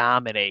to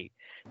dominate.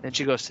 Then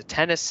she goes to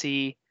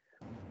Tennessee,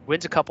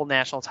 wins a couple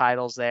national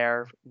titles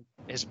there,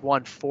 has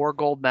won 4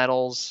 gold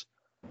medals.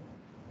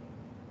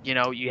 You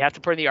know, you have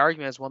to put in the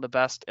argument as one of the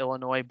best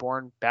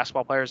Illinois-born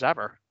basketball players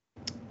ever.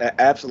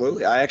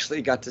 Absolutely. I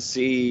actually got to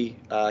see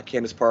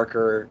Candace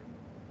Parker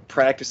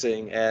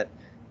practicing at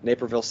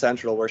Naperville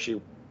Central, where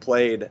she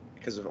played,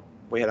 because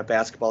we had a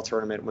basketball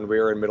tournament when we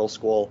were in middle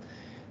school,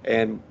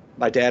 and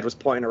my dad was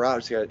pointing her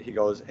out. He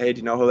goes, hey, do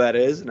you know who that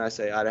is? And I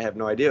say, I have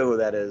no idea who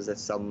that is.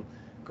 That's some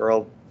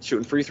girl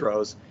shooting free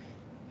throws.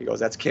 He goes,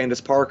 that's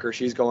Candace Parker.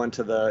 She's going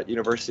to the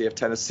University of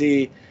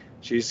Tennessee.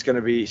 She's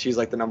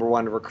like the number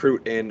 1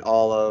 recruit in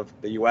all of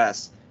the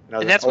U.S.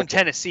 And that's when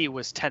Tennessee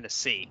was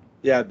Tennessee.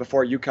 Yeah,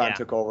 before UConn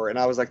took over. And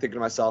I was like thinking to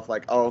myself,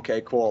 like, oh,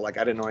 okay, cool. Like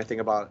I didn't know anything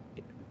about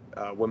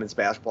women's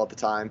basketball at the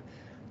time.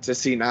 To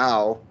see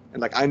now,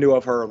 and like I knew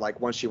of her like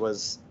when she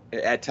was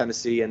at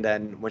Tennessee, and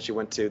then when she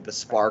went to the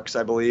Sparks,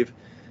 I believe.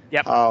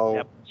 Yep.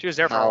 She was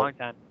there for a long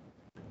time.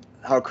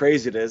 How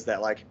crazy it is that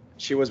like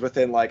she was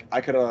within, like I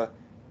could have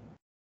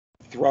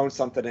thrown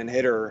something and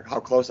hit her.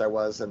 How close I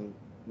was, and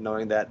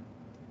knowing that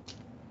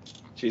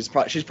she's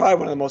probably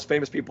one of the most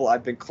famous people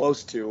I've been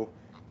close to,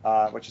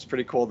 which is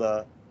pretty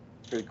cool.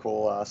 Pretty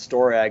cool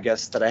story, I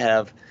guess, that I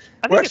have.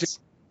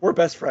 We're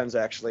best friends,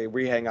 actually.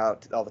 We hang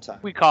out all the time.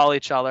 We call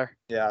each other.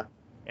 Yeah.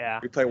 Yeah.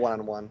 We play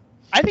 1-on-1.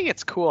 I think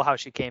it's cool how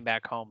she came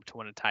back home to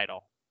win a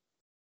title.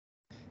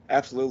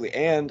 Absolutely.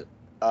 And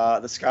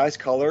the Sky's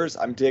colors,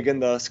 I'm digging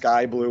the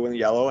sky blue and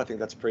yellow. I think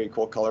that's a pretty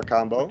cool color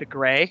combo. The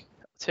gray,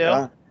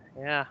 too?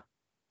 Yeah.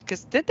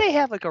 Because did they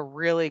have like a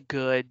really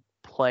good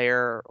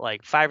player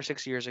like 5 or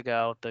 6 years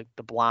ago, the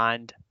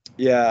blonde?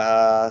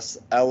 Yeah,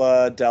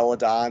 Ella Delle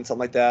Donne, something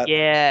like that.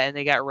 Yeah, and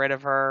they got rid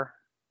of her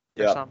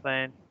or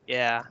something.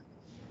 Yeah.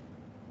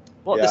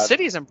 Well, the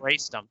city's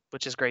embraced them,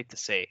 which is great to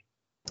see.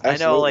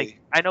 Absolutely.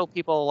 I know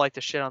people like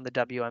to shit on the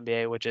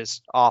WNBA, which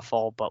is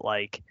awful, but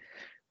like,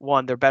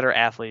 one, they're better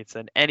athletes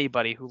than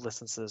anybody who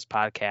listens to this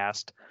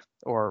podcast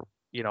or,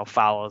 you know,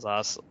 follows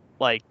us.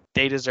 Like,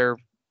 they deserve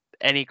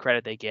any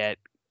credit they get.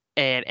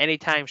 And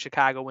anytime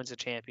Chicago wins a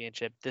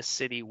championship, this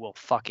city will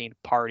fucking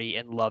party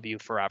and love you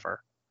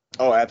forever.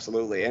 Oh,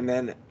 absolutely. And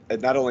then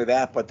not only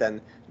that, but then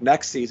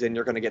next season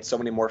you're going to get so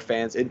many more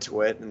fans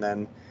into it, and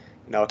then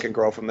it can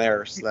grow from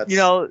there. So that's,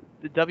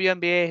 the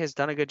WNBA has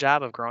done a good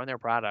job of growing their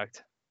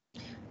product.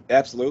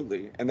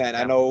 Absolutely. And then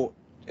I know,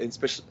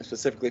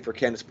 specifically for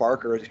Candace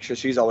Parker,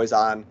 she's always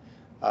on,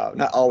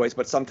 not always,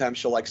 but sometimes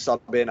she'll like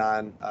sub in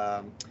on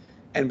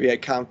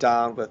NBA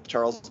Countdown with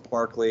Charles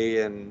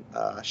Barkley and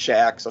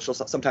Shaq. So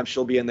sometimes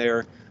she'll be in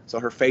there. So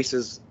her face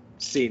is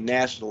seen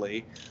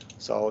nationally.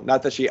 So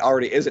not that she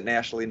already isn't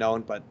nationally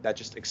known, but that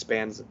just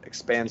expands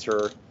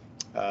her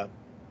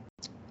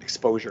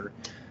exposure.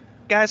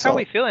 Guys, how So- are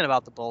we feeling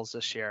about the Bulls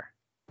this year?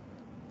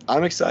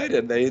 I'm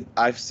excited.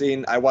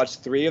 I watched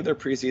 3 of their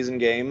preseason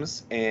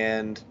games,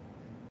 and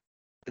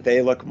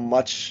they look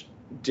much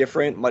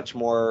different, much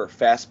more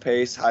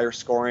fast-paced, higher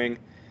scoring,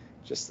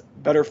 just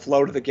better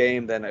flow to the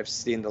game than I've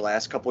seen the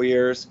last couple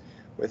years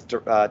with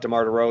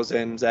DeMar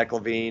DeRozan, Zach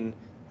LaVine,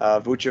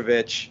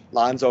 Vucevic,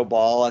 Lonzo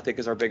Ball. I think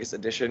is our biggest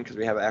addition because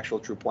we have an actual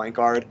true point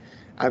guard.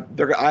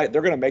 They're going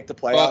to make the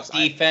Well, playoffs.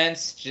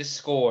 defense, just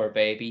score,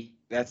 baby.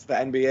 That's the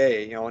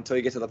NBA. You know, until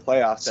you get to the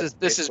playoffs. This is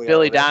basically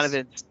Billy all it is.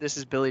 Donovan's. This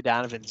is Billy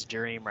Donovan's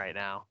dream right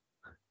now.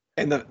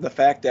 And the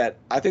fact that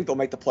I think they'll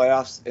make the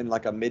playoffs in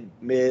like a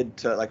mid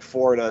to like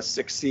 4 to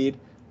 6 seed,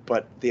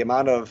 but the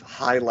amount of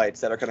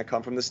highlights that are going to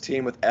come from this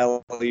team with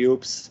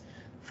alley-oops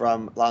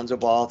from Lonzo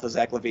Ball to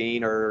Zach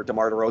LaVine or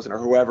DeMar DeRozan or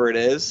whoever it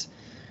is,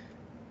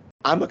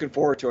 I'm looking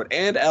forward to it.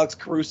 And Alex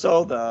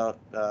Caruso,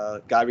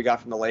 the guy we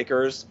got from the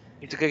Lakers,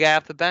 He's a good guy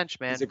off the bench,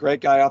 man. he's a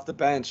great guy off the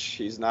bench.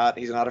 He's not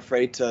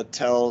afraid to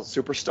tell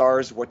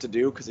superstars what to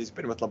do because he's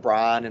been with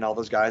LeBron and all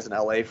those guys in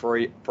LA for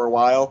a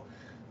while.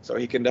 So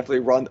he can definitely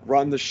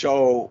run the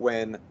show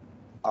when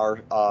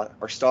our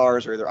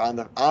stars are either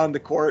on the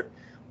court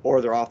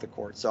or they're off the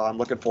court. So I'm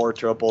looking forward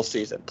to a Bulls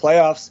season.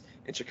 Playoffs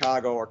in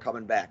Chicago are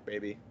coming back,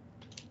 baby.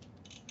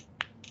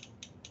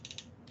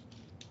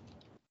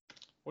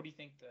 What do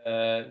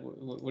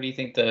you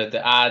think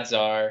the odds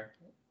are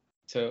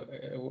to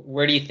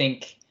where do you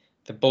think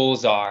the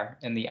Bulls are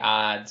in the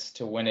odds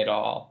to win it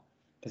all?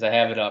 Because I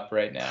have it up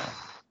right now.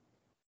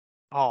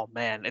 Oh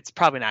man, it's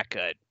probably not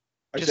good.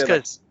 I Just say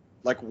because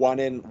like one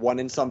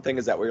in something,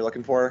 is that what you're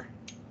looking for?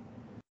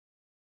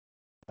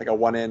 Like a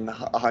 1 in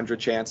 100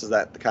 chance? Is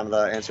that kind of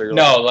the answer you're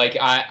No,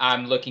 looking like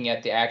I'm looking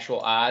at the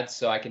actual odds,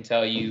 so I can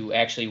tell you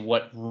actually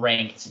what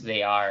ranked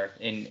they are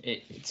in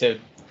it to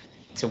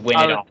win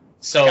Out it of- all.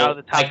 So out of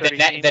the top like 30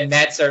 teams? the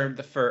Nets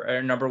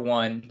are number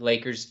 1,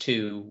 Lakers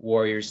 2,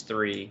 Warriors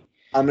 3.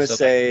 I'm going to So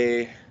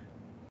say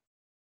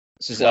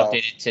This is 12.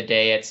 updated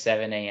today at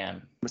 7 a.m.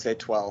 I'm gonna say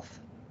 12.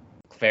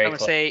 Very I'm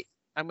close.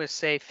 gonna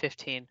say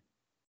 15.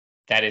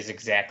 That is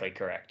exactly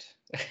correct.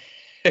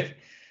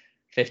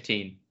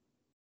 15.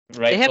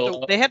 Right. They have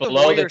below, they have the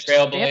below Warriors. the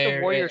They have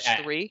the Warriors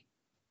Trailblazer- 3.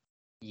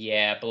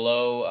 Yeah,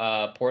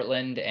 below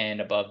Portland and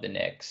above the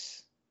Knicks.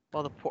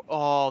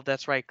 Well,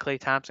 that's right. Klay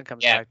Thompson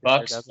comes Yeah, back. this year,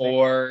 Bucks doesn't he?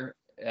 4,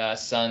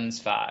 Suns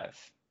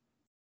 5.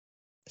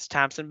 Is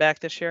Thompson back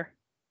this year?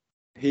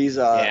 He's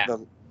Yeah.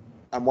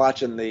 I'm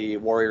watching the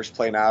Warriors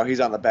play now. He's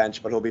on the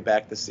bench, but he'll be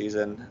back this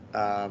season.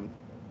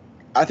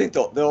 I think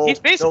they'll He's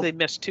basically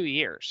missed 2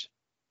 years.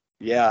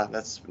 yeah,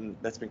 that's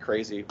been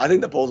crazy. I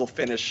think the Bulls will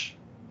finish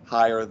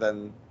higher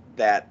than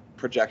that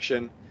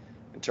projection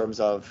in terms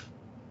of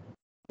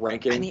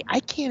ranking. I mean, I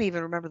can't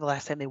even remember the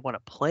last time they won a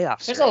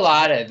playoff There's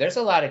series. there's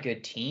a lot of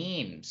good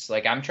teams.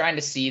 Like I'm trying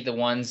to see the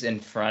ones in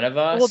front of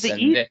us. Well, the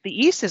and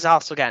East has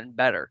also gotten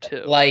better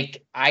too.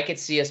 like I could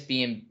see us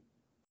being.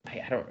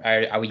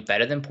 Are we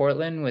better than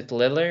Portland with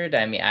Lillard?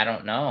 I mean, I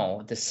don't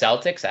know. The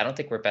Celtics, I don't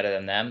think we're better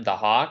than them. The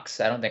Hawks,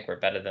 I don't think we're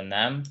better than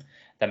them.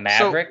 The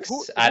Mavericks,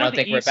 who I are don't the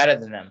think East- we're better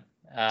than them.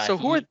 So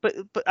who are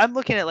but I'm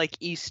looking at like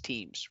East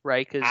teams,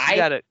 right? Because you I-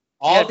 gotta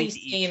all gotta beat these the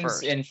East teams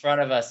first. in front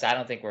of us? I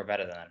don't think we're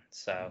better than them.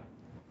 So,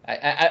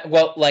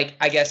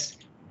 I guess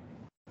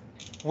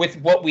with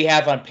what we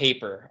have on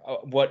paper,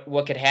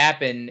 what could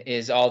happen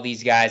is all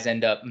these guys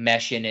end up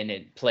meshing and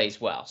it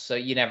plays well. So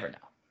you never know.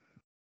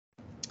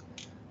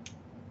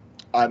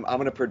 I'm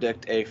going to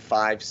predict a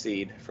 5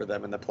 seed for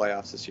them in the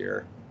playoffs this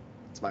year.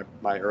 It's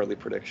my early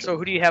prediction. So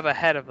who do you have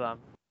ahead of them?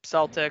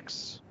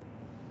 Celtics,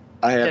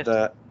 I had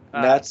the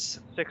Nets,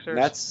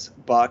 Sixers.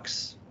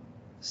 Bucks,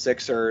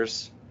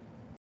 Sixers,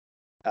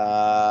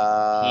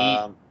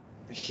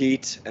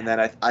 Heat, and then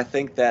I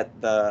think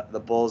that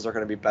the Bulls are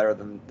going to be better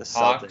than the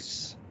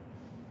Celtics.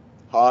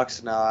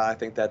 Hawks, no, I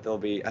think that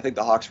I think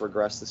the Hawks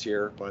regress this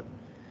year, but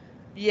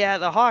Yeah,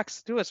 the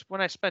Hawks. When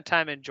I spent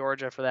time in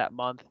Georgia for that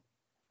month,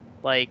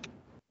 like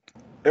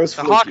it was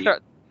the fluky.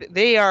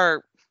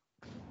 Hawks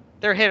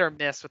they're hit or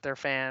miss with their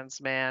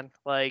fans, man.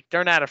 Like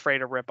they're not afraid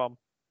to rip them.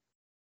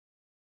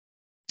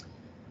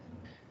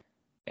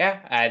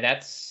 Yeah,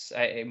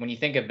 when you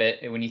think of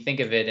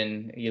it,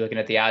 and you're looking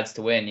at the odds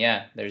to win,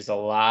 yeah, there's a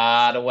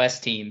lot of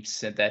West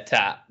teams at that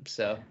top.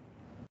 So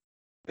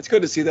It's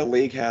good to see the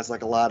league has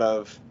like a lot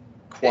of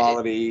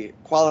quality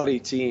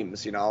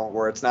teams, you know,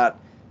 where it's not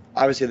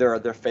obviously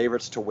they're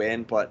favorites to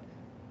win, but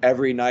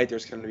every night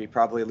there's going to be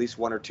probably at least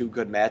 1 or 2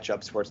 good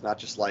matchups where it's not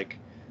just like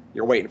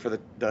you're waiting for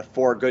the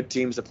 4 good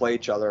teams to play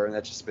each other and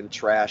that's just been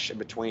trash in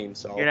between.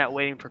 So You're not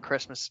waiting for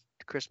Christmas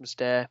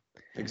Day.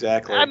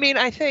 exactly. I mean,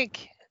 I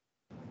think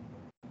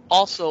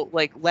also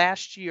like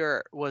last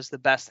year was the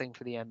best thing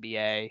for the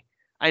NBA.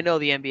 I know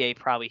the NBA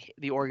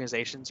the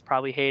organizations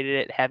probably hated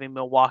it having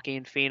Milwaukee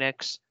and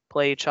Phoenix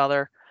play each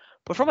other,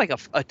 but from like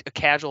a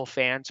casual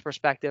fan's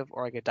perspective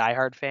or like a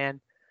diehard fan,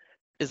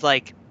 is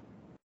like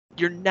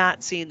you're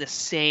not seeing the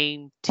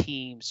same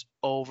teams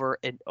over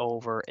and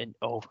over and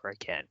over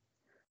again.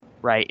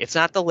 right? It's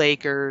not the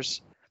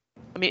Lakers.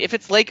 I mean, if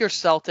it's Lakers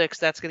Celtics,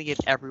 that's going to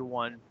get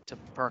everyone to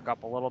perk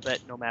up a little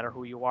bit, no matter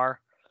who you are.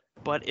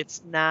 But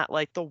it's not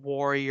like the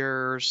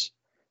Warriors.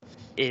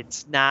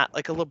 It's not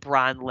like a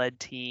LeBron-led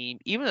team.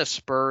 Even the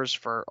Spurs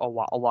for a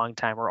long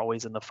time were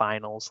always in the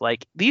finals.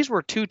 Like, these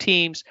were two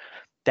teams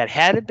that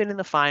hadn't been in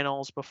the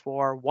finals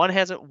before. One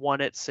hasn't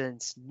won it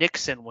since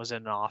Nixon was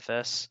in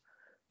office.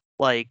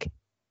 Like,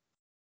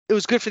 it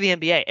was good for the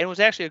NBA, and it was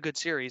actually a good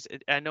series.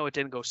 I know it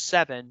didn't go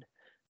 7,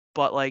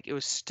 but like it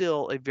was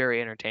still a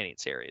very entertaining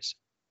series.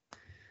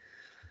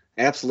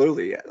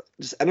 Absolutely,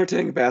 just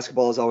entertaining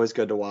basketball is always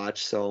good to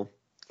watch. So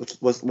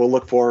we'll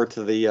look forward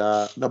to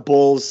the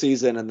Bulls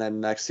season and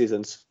then next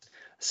season's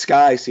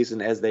Sky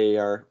season as they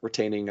are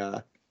retaining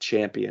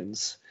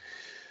champions.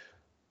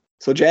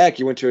 So Jack,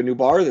 you went to a new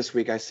bar this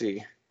week, I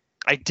see.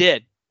 I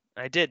did.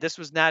 This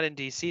was not in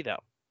DC though.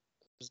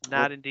 It was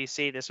not in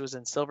DC. This was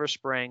in Silver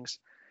Springs.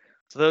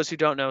 So those who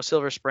don't know,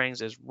 Silver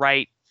Springs is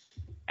right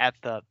at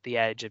the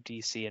edge of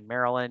DC and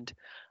Maryland.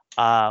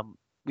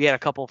 We had a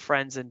couple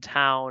friends in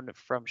town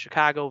from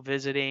Chicago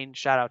visiting.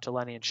 Shout out to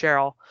Lenny and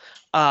Cheryl.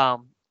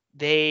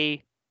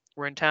 They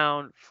were in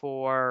town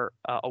for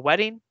a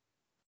wedding.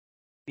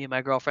 Me and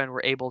my girlfriend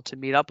were able to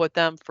meet up with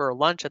them for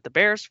lunch at the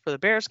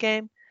Bears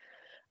game.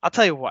 I'll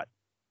tell you what,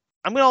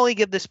 I'm going to only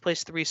give this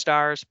place 3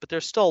 stars, but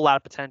there's still a lot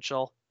of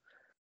potential.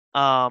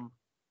 I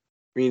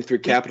mean, 3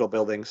 Capitol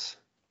buildings.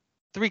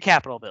 3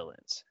 Capitol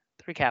buildings.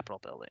 3 Capitol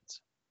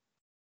buildings.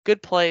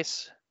 Good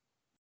place.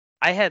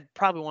 I had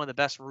probably one of the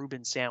best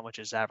Reuben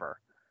sandwiches ever.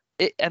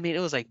 It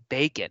was like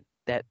bacon.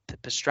 That the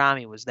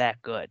pastrami was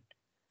that good.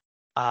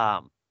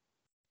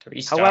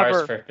 3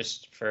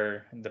 stars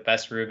for the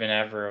best Reuben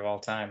ever of all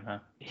time, huh?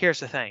 Here's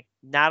the thing.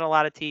 Not a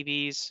lot of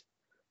TVs.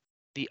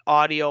 The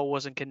audio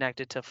wasn't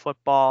connected to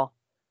football.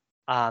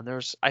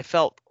 I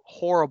felt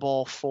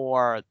horrible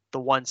for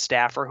the one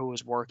staffer who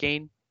was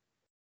working.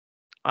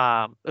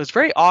 It was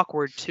very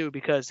awkward too,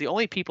 because the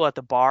only people at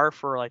the bar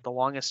for like the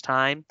longest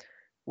time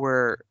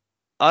were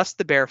us,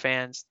 the Bear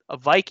fans, a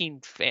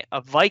Viking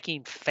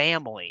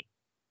family,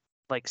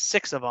 like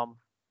 6 of them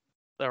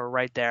that were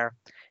right there,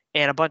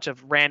 and a bunch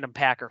of random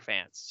Packer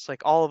fans. It's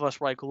like all of us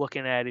were like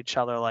looking at each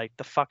other like,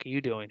 the fuck are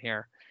you doing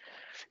here?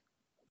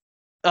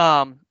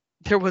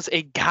 There was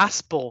a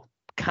gospel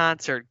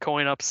concert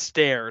going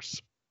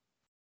upstairs,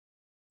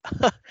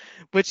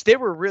 which they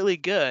were really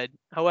good.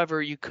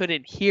 However, you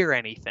couldn't hear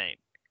anything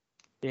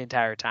the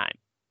entire time.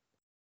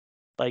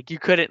 Like you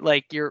couldn't,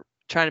 like you're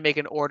trying to make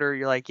an order.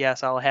 You're like,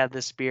 yes, I'll have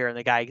this beer. And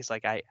the guy is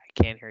like, I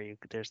can't hear you.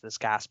 There's this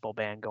gospel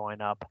band going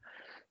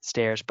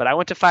upstairs. But I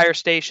went to Fire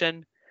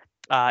Station.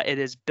 It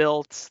is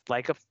built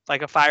like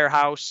a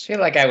firehouse. I feel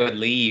like I would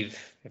leave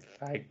if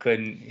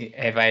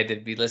I had to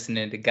be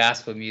listening to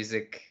gospel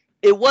music.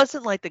 It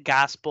wasn't like the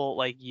gospel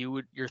like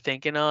you're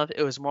thinking of.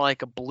 It was more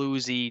like a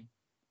bluesy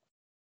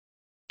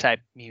type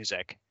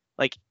music.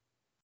 Like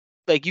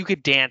you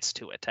could dance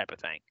to it type of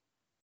thing.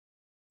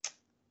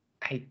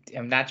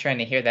 I'm not trying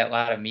to hear that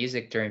loud of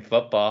music during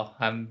football.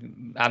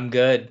 I'm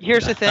good.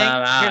 Here's the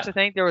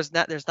thing. There's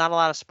not a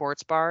lot of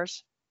sports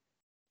bars.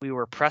 We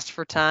were pressed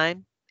for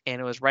time,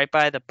 and it was right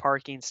by the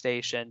parking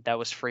station that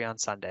was free on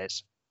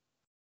Sundays.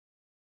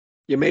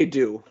 You may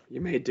do.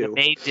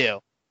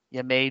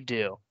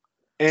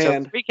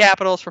 And So 3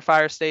 Capitals for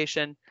Fire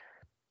Station.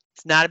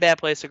 It's not a bad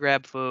place to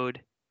grab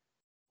food.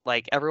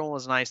 Like everyone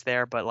was nice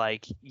there, but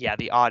like, yeah,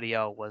 the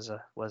audio was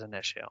an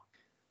issue.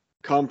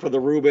 Come for the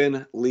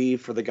Reuben,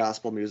 leave for the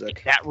gospel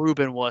music. That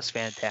Reuben was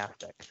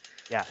fantastic.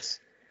 Yes,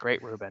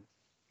 great Reuben.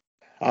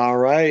 All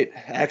right,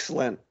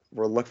 excellent.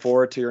 We'll look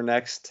forward to your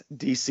next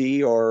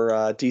DC or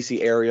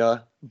DC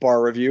area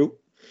bar review.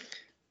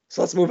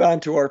 So let's move on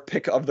to our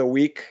pick of the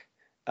week.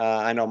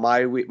 I know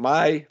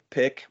my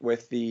pick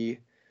with the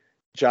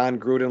John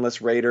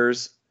Grudenless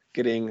Raiders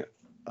beating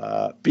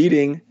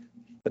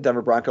the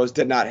Denver Broncos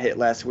did not hit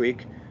last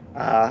week.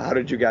 How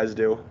did you guys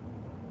do?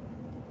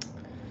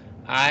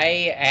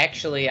 I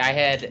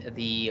had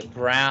the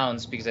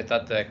Browns because I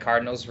thought the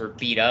Cardinals were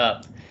beat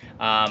up.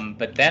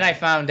 But then I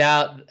found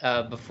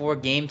out before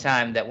game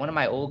time that one of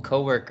my old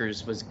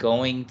coworkers was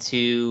going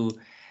to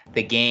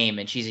the game,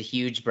 and she's a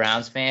huge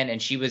Browns fan,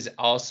 and she was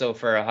also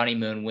for a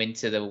honeymoon went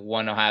to the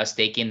one Ohio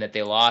State game that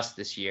they lost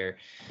this year.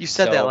 You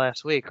said that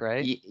last week,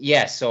 right?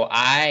 Yeah, so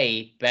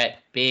I bet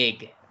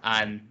big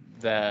on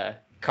the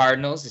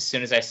Cardinals as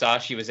soon as I saw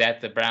she was at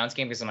the Browns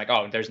game, because I'm like,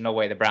 oh, there's no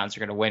way the Browns are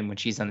going to win when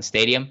she's on the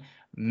stadium.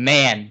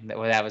 Man,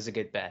 that was a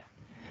good bet.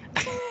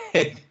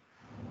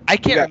 I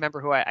can't remember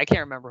who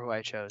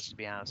I chose, to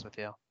be honest with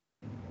you.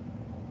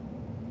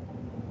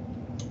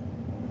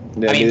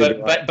 Yeah, I mean,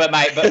 but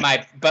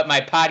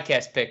my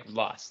podcast pick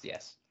lost.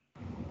 Yes.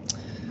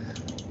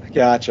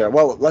 Gotcha.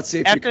 Well, let's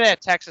see. After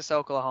that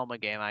Texas-Oklahoma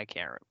game, I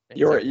can't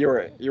remember. You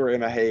were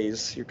in a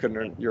haze. You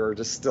were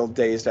just still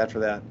dazed after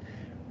that.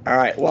 All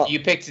right. Well, you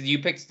picked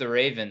the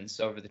Ravens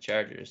over the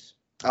Chargers.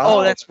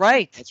 Oh, that's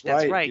right. That's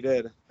right. You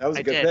did. That was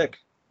a good pick.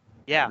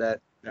 Yeah.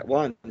 That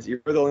won.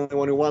 You were the only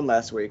one who won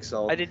last week,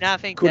 so I did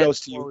not think kudos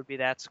that to you. score would be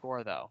that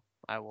score, though.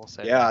 I will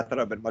say. Yeah, I thought it would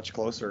have been much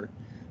closer.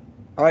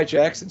 All right,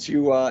 Jack. Since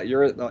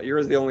you're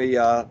the only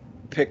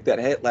pick that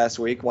hit last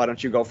week, why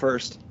don't you go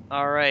first?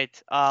 All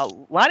right. A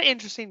lot of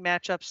interesting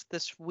matchups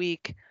this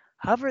week.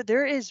 However,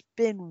 there has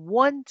been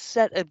one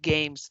set of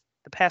games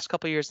the past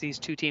couple of years these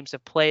two teams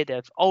have played that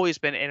have always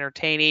been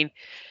entertaining,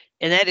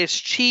 and that is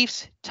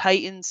Chiefs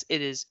Titans.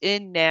 It is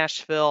in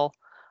Nashville.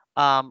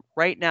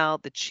 Right now,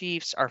 the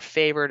Chiefs are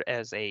favored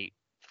as a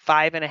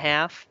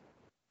 5.5.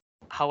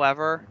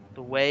 However,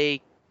 the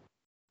way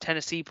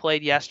Tennessee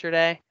played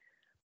yesterday,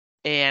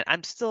 and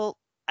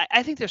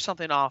I think there's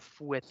something off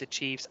with the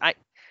Chiefs. I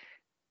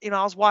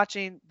was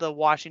watching the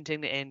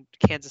Washington and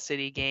Kansas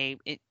City game.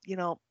 It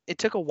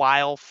took a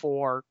while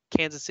for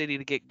Kansas City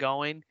to get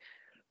going.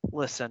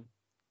 Listen,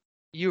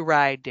 you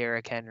ride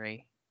Derrick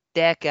Henry.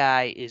 That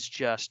guy is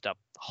just a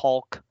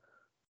Hulk,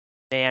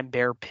 man,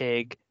 bear,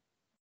 pig,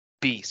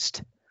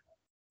 beast.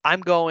 I'm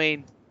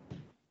going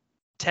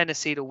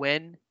Tennessee to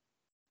win.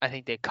 I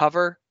think they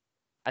cover.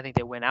 I think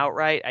they win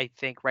outright. I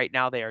think right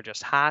now they are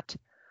just hot.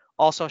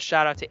 Also,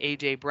 shout out to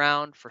A.J.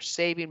 Brown for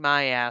saving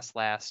my ass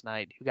last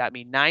night, who got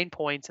me 9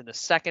 points in the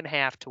second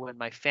half to win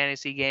my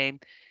fantasy game.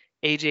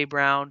 A.J.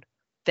 Brown,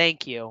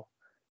 thank you.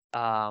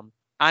 I'm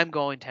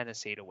going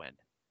Tennessee to win.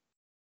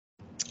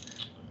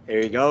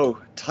 There you go.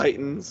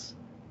 Titans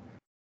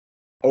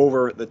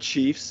over the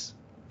Chiefs.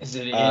 Is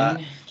it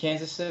in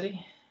Kansas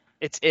City?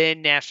 It's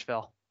in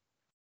Nashville.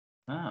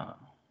 Oh.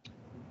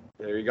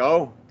 There you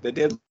go. They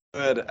did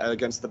good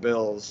against the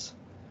Bills.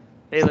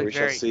 They So look we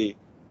shall see.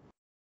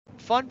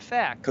 Fun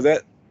fact,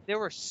 Because there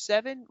were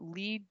 7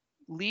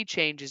 lead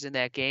changes in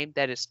that game.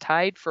 That is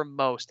tied for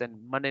most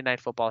in Monday Night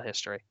Football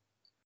history.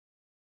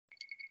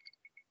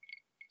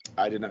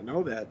 I did not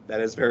know that.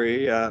 That is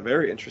very,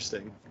 very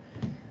interesting.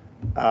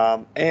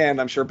 And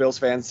I'm sure Bills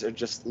fans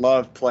just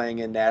love playing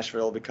in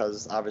Nashville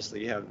because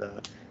obviously you have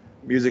the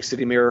Music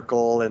City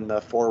Miracle and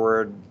the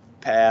forward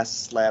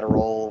pass,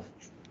 lateral,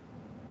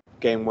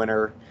 game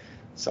winner.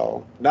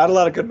 So not a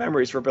lot of good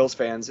memories for Bills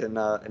fans in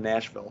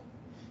Nashville.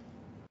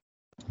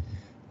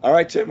 All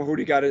right, Tim, who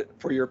do you got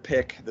for your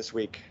pick this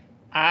week?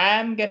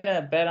 I'm going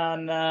to bet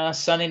on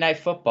Sunday Night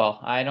Football.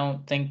 I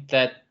don't think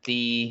that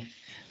the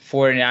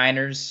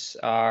 49ers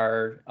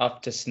are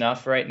up to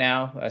snuff right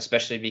now,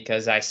 especially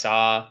because I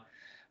saw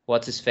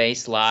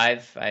what's-his-face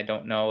live. I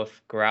don't know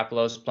if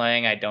Garoppolo's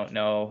playing. I don't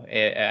know.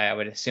 I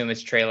would assume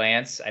it's Trey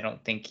Lance. I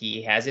don't think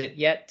he has it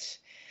yet.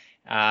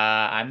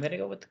 I'm going to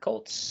go with the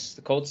Colts.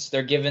 The Colts,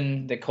 they're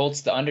giving the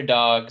Colts the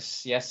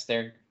underdogs. Yes,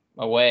 they're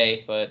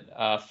away, but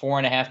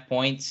 4.5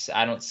 points.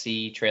 I don't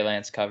see Trey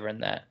Lance covering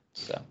that.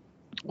 So,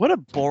 what a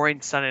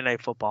boring Sunday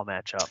Night Football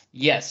matchup.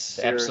 Yes,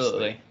 Seriously.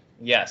 Absolutely.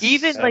 Yes.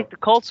 Even like the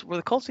Colts, were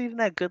the Colts even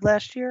that good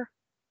last year?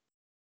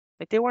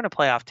 Like they weren't a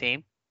playoff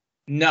team.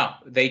 No,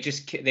 they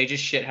just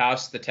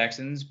shithoused the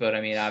Texans, but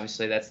I mean,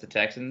 obviously that's the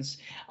Texans.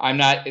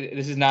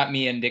 This is not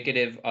me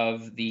indicative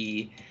of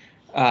the.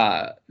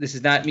 This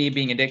is not me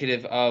being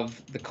indicative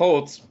of the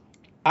Colts.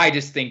 I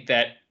just think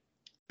that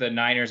the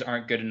Niners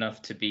aren't good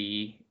enough to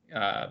be,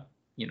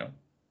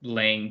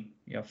 laying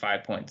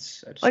 5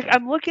 points.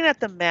 I'm looking at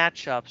the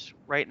matchups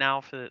right now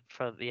for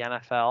the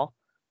NFL,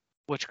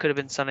 which could have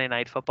been Sunday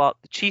Night Football.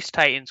 The Chiefs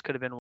Titans could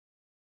have been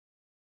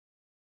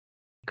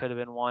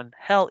one.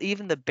 Hell,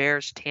 even the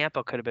Bears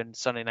Tampa could have been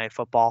Sunday Night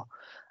Football.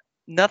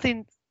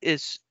 Nothing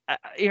is,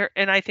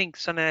 and I think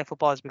Sunday Night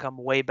Football has become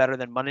way better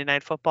than Monday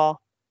Night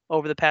Football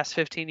over the past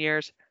 15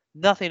 years.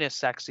 Nothing is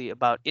sexy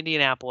about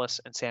Indianapolis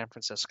and San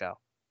Francisco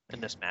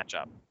in this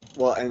matchup.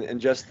 Well, and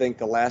just think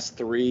the last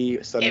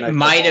 3 Sunday It Night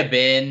might Football. have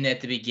been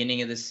at the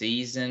beginning of the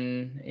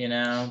season,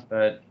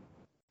 but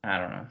I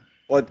don't know.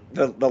 Well,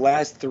 the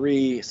last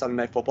 3 Sunday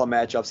Night Football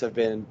matchups have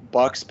been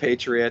Bucks,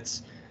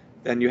 Patriots,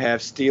 then you have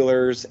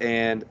Steelers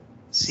and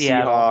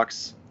Seattle.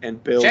 Seahawks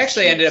and Bills. Which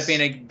actually ended up Chiefs.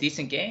 being a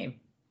decent game.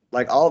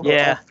 Like all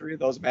 3 of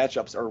those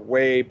matchups are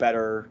way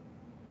better,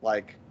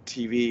 like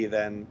TV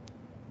than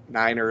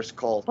Niners,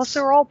 Colts. Plus,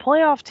 they're all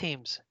playoff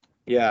teams.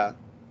 Yeah.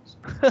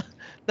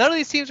 None of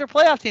these teams were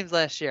playoff teams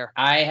last year.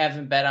 I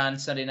haven't bet on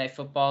Sunday Night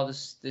Football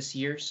this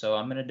year, so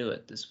I'm gonna do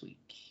it this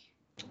week.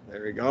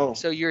 There we go.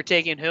 So you're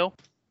taking who?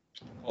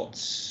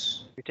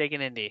 Colts. You're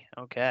taking Indy.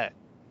 Okay.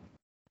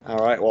 All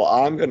right. Well,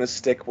 I'm gonna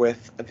stick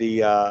with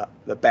the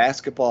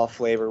basketball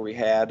flavor we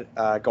had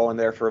going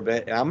there for a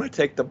bit, and I'm gonna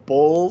take the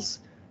Bulls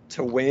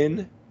to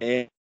win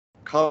and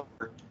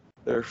cover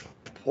their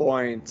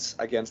points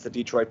against the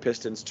Detroit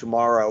Pistons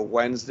tomorrow,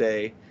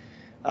 Wednesday,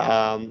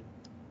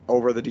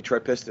 over the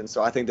Detroit Pistons.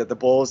 So I think that the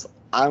Bulls.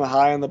 I'm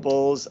high on the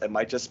Bulls. It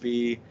might just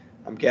be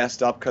I'm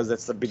gassed up because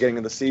it's the beginning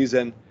of the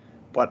season,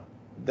 but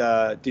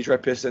the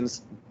Detroit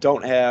Pistons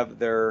don't have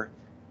their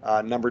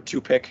number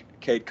 2 pick,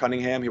 Cade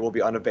Cunningham. He will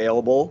be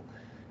unavailable.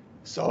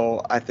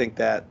 So I think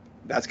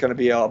that's going to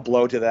be a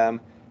blow to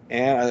them.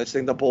 And I just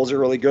think the Bulls are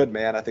really good,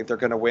 man. I think they're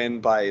going to win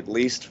by at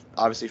least,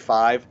 obviously,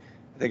 5.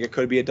 I think it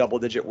could be a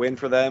double-digit win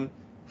for them.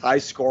 High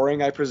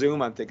scoring, I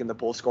presume. I'm thinking the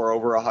Bulls score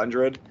over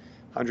 100,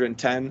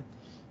 110.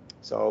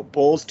 So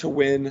Bulls to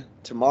win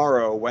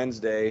tomorrow,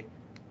 Wednesday,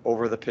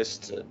 over the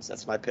Pistons.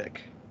 That's my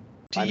pick.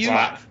 Do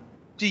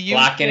you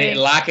locking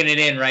it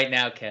in right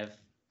now, Kev?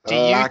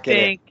 Lock it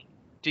in.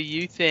 Do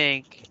you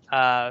think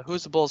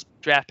who's the Bulls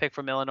draft pick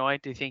from Illinois?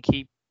 Do you think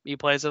he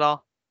plays at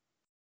all?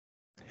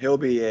 He'll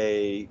be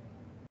a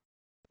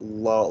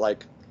low,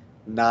 like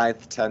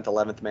 9th, 10th,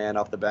 11th man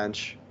off the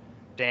bench,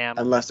 Damn.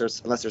 unless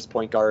there's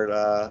point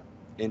guard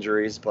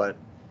injuries. But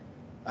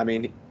I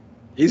mean,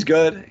 he's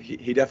good.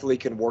 He definitely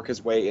can work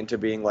his way into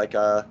being like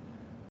a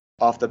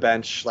off the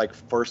bench, like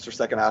first or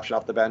second option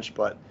off the bench.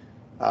 But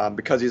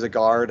because he's a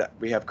guard,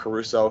 we have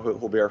Caruso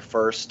who'll be our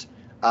first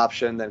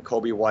option. Then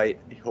Kobe White,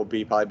 he'll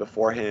be probably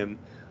before him.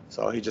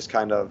 So he just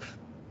kind of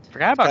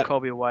Forgot about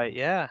Kobe White.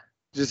 Yeah.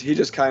 he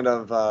just kind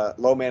of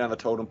low man on the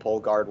totem pole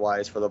guard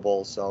wise for the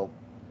Bulls. So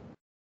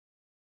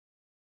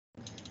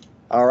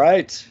all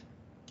right,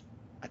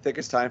 I think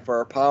it's time for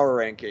our power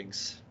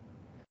rankings.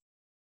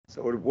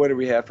 So what do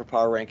we have for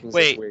power rankings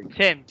Wait, this week?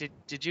 Tim,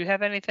 did you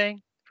have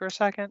anything for a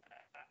second?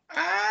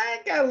 I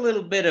got a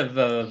little bit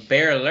of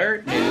Bear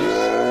Alert news.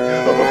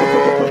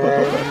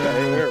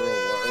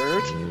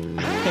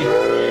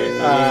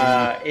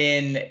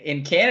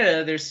 In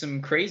Canada, there's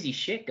some crazy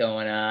shit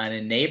going on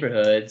in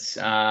neighborhoods.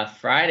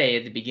 Friday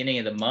at the beginning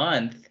of the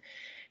month,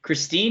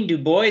 Christine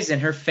Dubois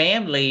and her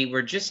family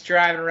were just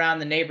driving around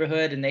the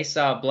neighborhood and they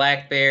saw a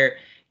black bear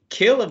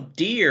kill a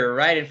deer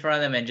right in front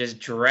of them and just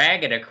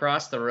drag it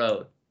across the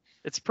road.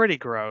 It's pretty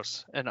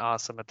gross and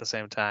awesome at the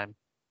same time.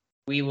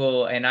 I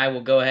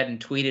will go ahead and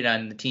tweet it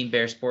on the Team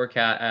Bear Sports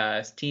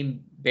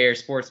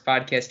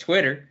Podcast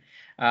Twitter.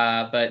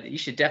 But you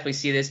should definitely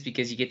see this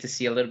because you get to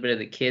see a little bit of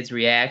the kids'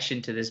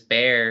 reaction to this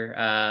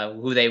bear,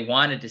 who they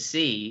wanted to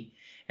see,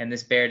 and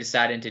this bear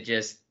decided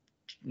to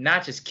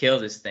not just kill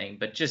this thing,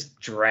 but just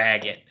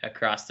drag it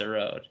across the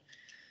road.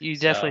 You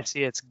definitely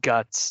see its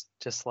guts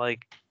just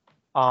like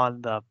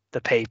on the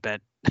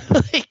pavement.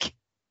 Like,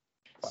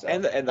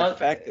 and the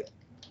fact that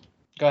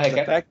go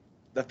ahead.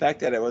 The fact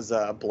that it was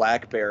a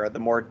black bear, the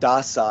more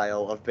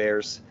docile of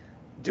bears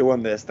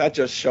doing this, that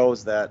just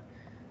shows that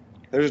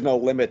there's no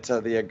limit to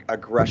the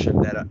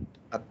aggression that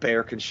a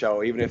bear can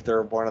show, even if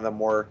they're one of the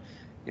more,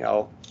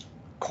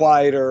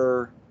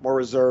 quieter, more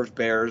reserved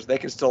bears. They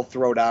can still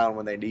throw down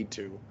when they need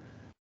to.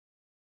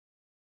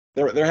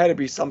 There had to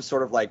be some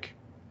sort of like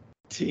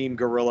team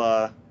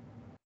gorilla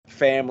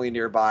family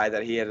nearby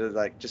that he had to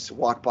like just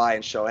walk by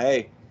and show,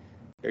 hey,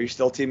 are you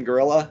still team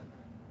gorilla?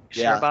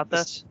 Sure about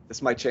this?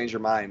 This might change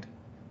your mind.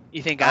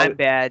 You think I'm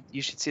bad?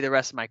 You should see the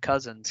rest of my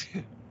cousins.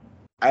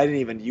 I didn't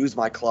even use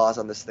my claws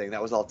on this thing.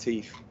 That was all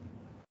teeth.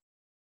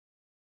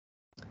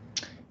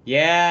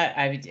 Yeah,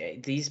 I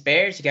mean, these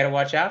bears, you got to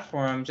watch out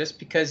for them. Just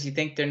because you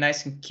think they're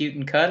nice and cute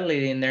and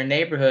cuddly in their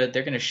neighborhood,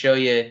 they're going to show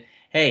you,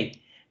 hey,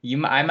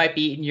 I might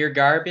be eating your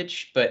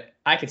garbage, but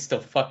I could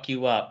still fuck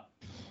you up.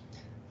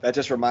 That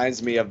just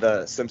reminds me of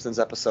the Simpsons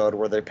episode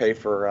where they pay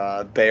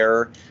for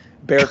Bear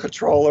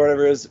Patrol or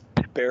whatever it is,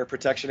 Bear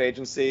Protection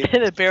Agency.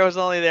 The bear was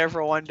only there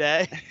for one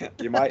day.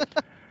 You might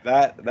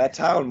that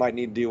town might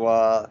need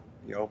to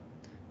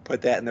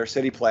put that in their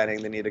city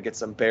planning. They need to get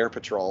some Bear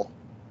Patrol.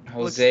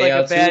 Jose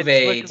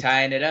Altuve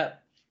tying it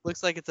up.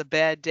 Looks like it's a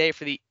bad day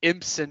for the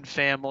Impson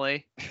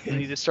family when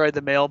he destroyed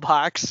the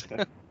mailbox.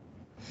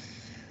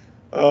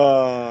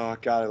 Oh,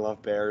 God, I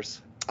love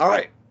bears. All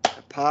right,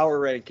 power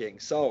ranking.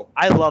 So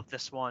I love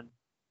this one.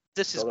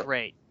 This is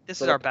great.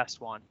 This is our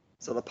best one.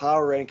 So the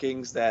power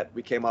rankings that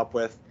we came up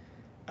with,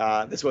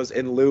 this was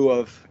in lieu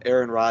of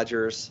Aaron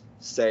Rodgers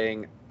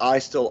saying, I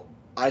still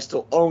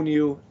own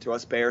you, to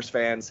us Bears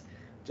fans,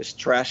 just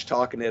trash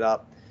talking it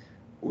up.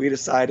 We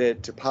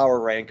decided to power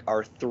rank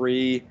our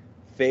 3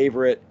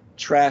 favorite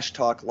trash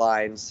talk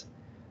lines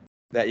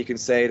that you can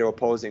say to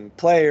opposing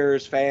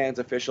players, fans,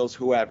 officials,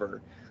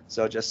 whoever.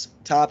 So just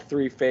top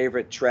 3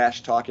 favorite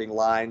trash talking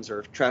lines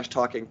or trash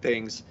talking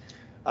things.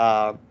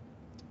 Who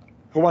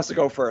wants to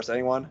go first?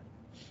 Anyone?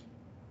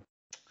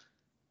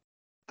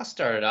 I'll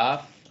start it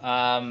off.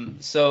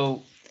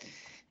 So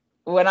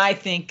when I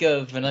think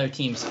of another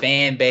team's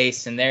fan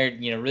base and they're,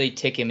 really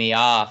ticking me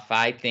off,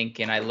 I think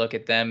and I look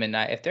at them and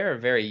if they're a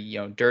very,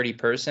 dirty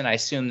person, I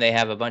assume they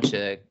have a bunch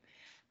of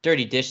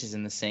dirty dishes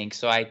in the sink.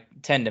 So I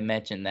tend to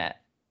mention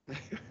that.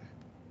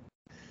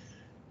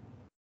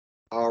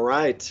 All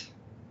right.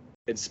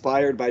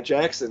 Inspired by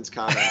Jackson's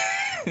comment.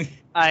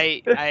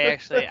 I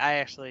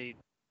actually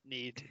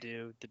need to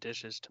do the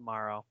dishes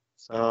tomorrow.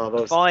 So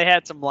I've only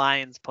had some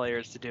Lions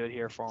players to do it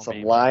here for me.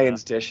 Some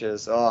Lions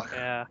dishes. Oh.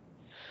 Yeah.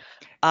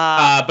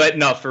 But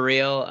no, for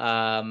real.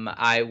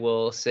 I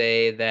will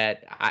say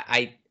that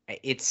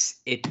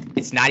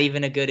it's not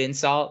even a good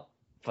insult,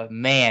 but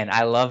man,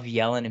 I love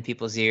yelling in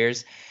people's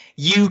ears.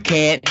 You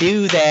can't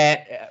do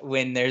that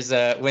when there's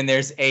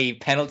a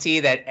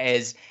penalty that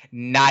is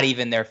not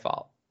even their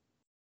fault.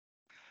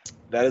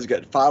 That is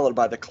good. Followed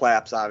by the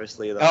claps,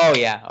 obviously. Though. Oh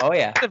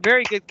yeah. It's a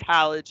very good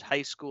college,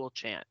 high school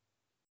chant.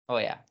 Oh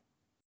yeah.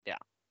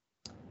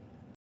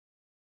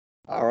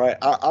 All right,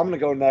 I'm gonna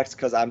go next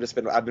because I've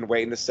been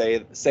waiting to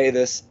say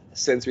this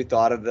since we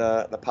thought of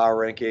the power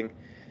ranking.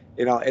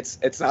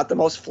 It's not the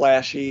most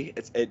flashy.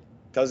 It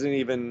doesn't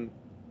even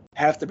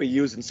have to be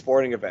used in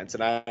sporting events.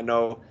 And I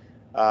know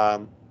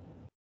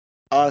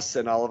us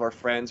and all of our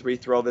friends, we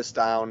throw this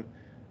down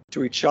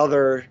to each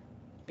other.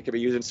 It can be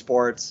used in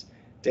sports,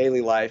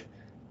 daily life.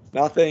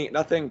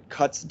 Nothing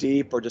cuts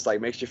deep or just like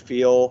makes you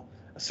feel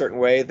a certain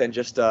way than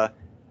just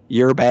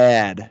you're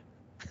bad.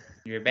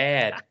 You're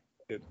bad.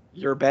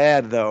 You're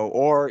bad though,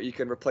 or you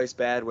can replace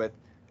bad with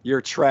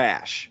you're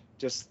trash.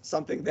 Just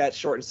something that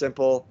short and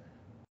simple.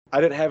 I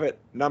didn't have it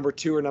number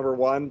 2 or number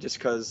 1 just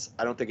because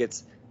I don't think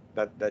it's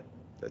the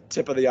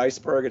tip of the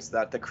iceberg. It's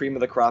not the cream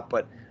of the crop,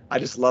 but I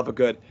just love a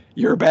good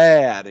you're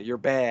bad. You're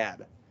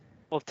bad.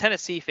 Well,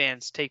 Tennessee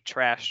fans take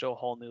trash to a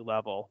whole new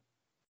level.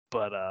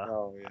 But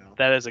Oh yeah.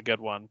 that is a good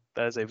one.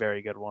 That is a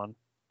very good one.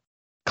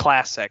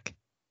 Classic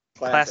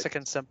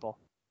and simple.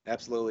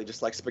 Absolutely,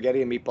 just like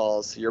spaghetti and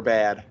meatballs. You're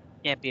bad.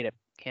 Can't beat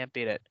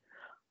it.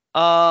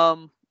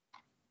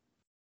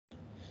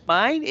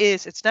 Mine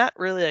is, it's not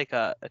really like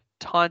a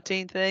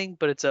taunting thing,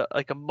 but it's a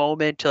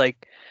moment to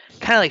like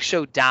kind of like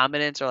show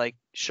dominance or like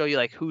show you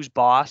like who's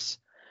boss.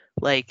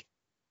 Like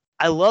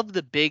I love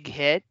the big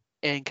hit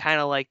and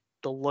kind of like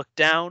the look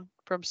down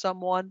from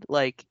someone,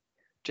 like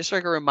just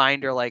like a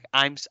reminder, like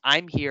I'm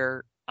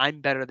here,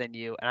 I'm better than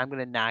you, and I'm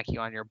gonna knock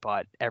you on your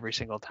butt every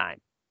single time.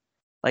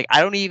 Like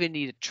I don't even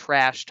need a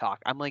trash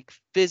talk. I'm like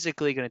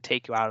physically gonna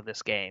take you out of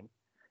this game.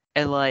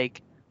 And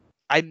like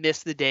I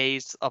miss the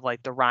days of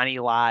like the Ronnie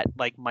Lott,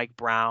 like Mike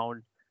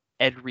Brown,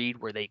 Ed Reed,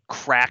 where they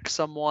crack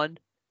someone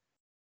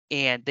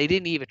and they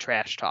didn't even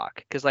trash talk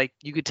because like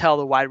you could tell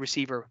the wide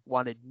receiver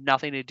wanted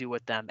nothing to do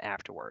with them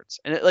afterwards.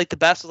 And like the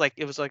best was like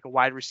it was like a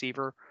wide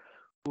receiver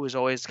who was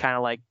always kind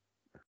of like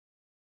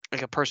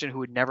a person who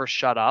would never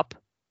shut up,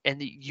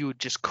 and you would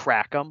just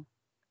crack them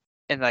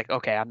and like,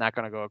 okay, I'm not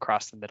going to go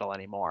across the middle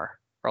anymore,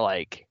 or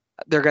like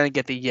they're going to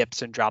get the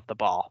yips and drop the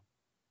ball.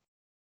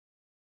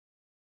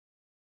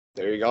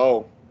 There you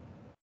go.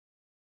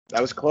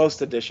 That was close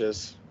to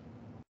dishes.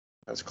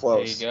 That was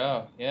close. There you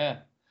go. Yeah.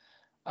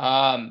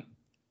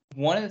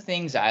 One of the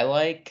things I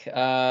like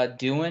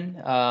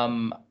doing,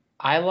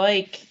 I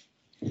like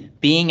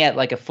being at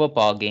like a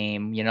football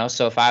game, you know.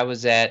 So if I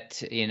was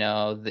at, you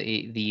know,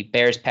 the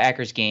Bears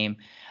Packers game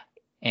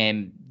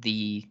and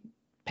the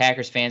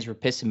Packers fans were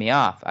pissing me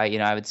off,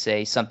 I would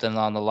say something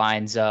along the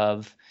lines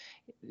of,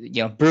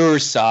 you know,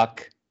 Brewers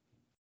suck.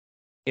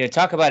 You know,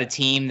 talk about a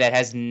team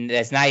that's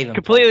not even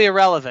completely playing.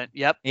 irrelevant.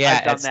 Yep.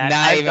 Yeah, I've done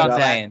that.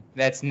 playing.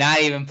 That's not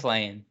even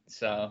playing.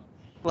 So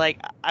like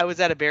I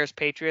was at a Bears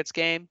Patriots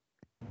game,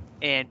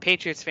 and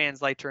Patriots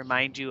fans like to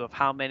remind you of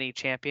how many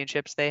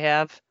championships they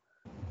have.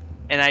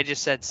 And I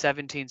just said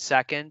 17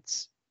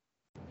 seconds,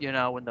 you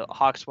know, when the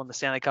Hawks won the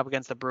Stanley Cup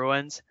against the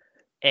Bruins.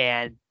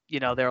 And, you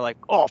know, they're like,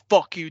 oh,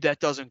 fuck you, that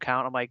doesn't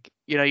count. I'm like,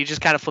 you know, you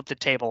just kind of flip the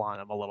table on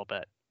them a little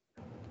bit.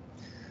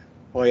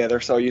 Well, yeah, they're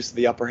so used to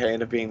the upper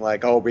hand of being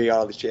like, oh, we got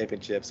all these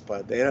championships,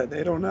 but they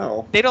don't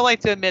know. They don't like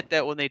to admit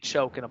that when they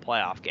choke in a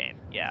playoff game.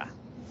 Yeah.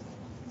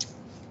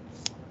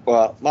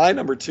 Well, my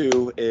number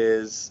 2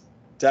 is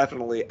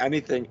definitely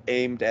anything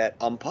aimed at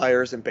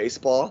umpires in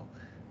baseball,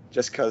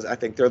 just because I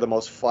think they're the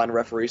most fun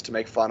referees to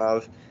make fun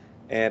of.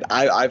 And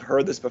I've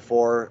heard this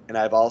before, and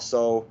I've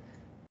also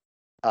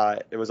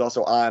it was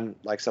also on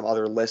like some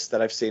other list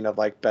that I've seen of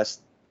like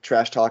best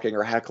trash talking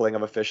or heckling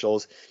of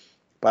officials.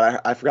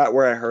 But I forgot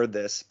where I heard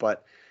this,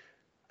 but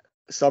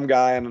some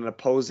guy on an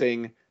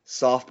opposing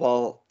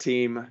softball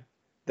team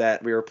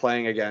that we were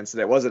playing against,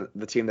 and it wasn't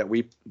the team that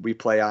we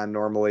play on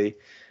normally,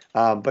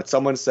 but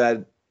someone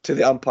said to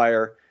the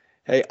umpire,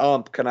 "Hey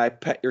ump, can I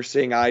pet your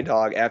seeing eye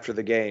dog after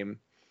the game?"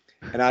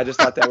 And I just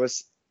thought that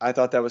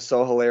was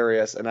so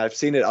hilarious, and I've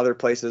seen it other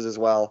places as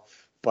well,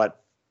 but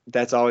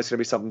that's always going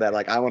to be something that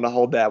like I want to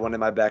hold that one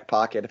in my back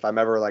pocket. If I'm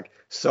ever like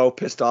so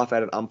pissed off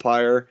at an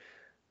umpire,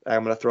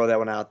 I'm going to throw that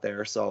one out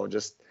there. So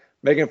just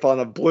making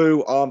fun of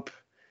blue ump,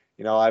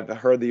 you know, I've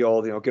heard the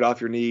old, you know, get off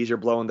your knees, you're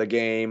blowing the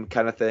game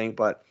kind of thing,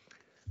 but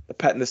the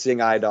petting the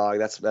seeing eye dog,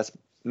 that's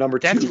number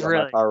 2 on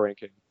my power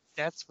ranking.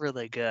 That's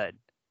really good.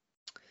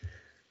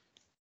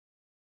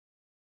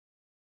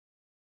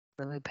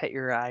 Let me pet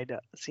your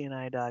seeing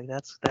eye dog.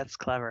 That's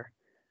clever.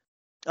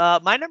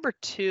 My number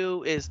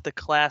 2 is the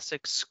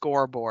classic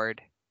scoreboard.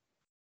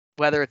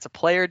 Whether it's a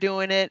player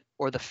doing it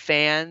or the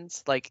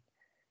fans, like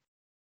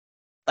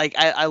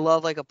I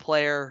love like a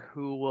player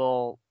who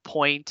will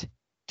point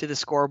to the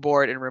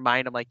scoreboard and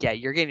remind them like, yeah,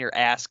 you're getting your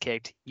ass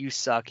kicked. You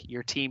suck.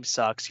 Your team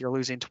sucks. You're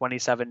losing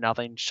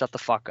 27-0. Shut the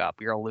fuck up.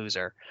 You're a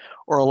loser.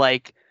 Or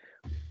like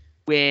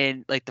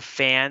when like the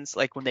fans,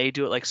 like when they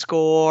do it like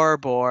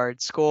scoreboard,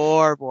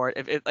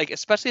 if it, like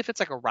especially if it's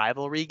like a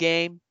rivalry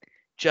game,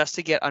 just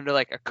to get under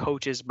like a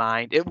coach's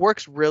mind. It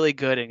works really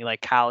good in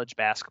like college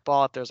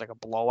basketball if there's like a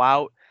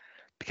blowout,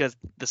 because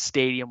the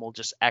stadium will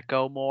just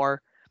echo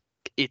more.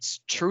 It's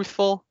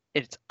truthful,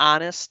 it's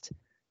honest,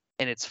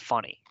 and it's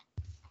funny.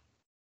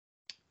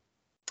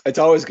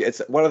 It's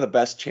one of the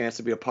best chants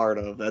to be a part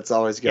of. That's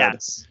always good.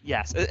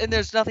 Yes. And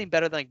there's nothing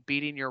better than like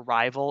beating your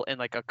rival in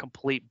like a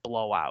complete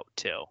blowout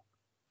too.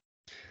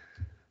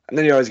 And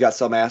then you always got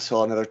some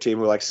asshole on another team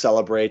who like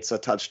celebrates a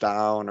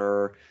touchdown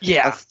or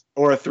a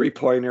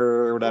 3-pointer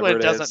or whatever it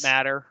is. It doesn't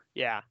matter.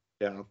 Yeah.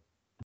 Yeah.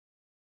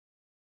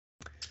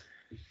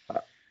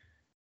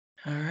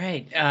 All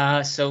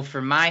right. So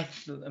for my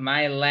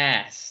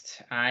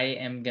last, I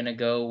am gonna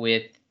go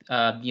with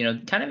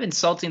kind of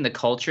insulting the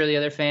culture of the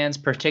other fans,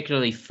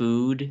 particularly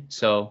food.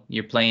 So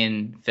you're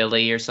playing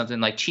Philly or something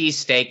like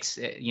cheesesteaks,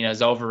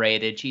 is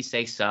overrated.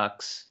 Cheesesteak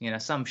sucks.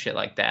 Some shit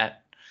like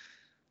that.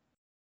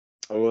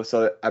 Oh,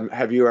 so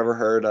have you ever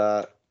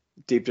heard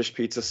deep dish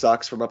pizza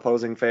sucks from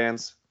opposing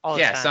fans? All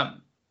the Yeah,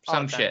 time. All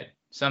some the time. shit,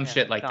 some Yeah,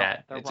 shit like no,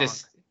 that. They're It's wrong.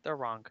 just They're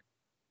wrong.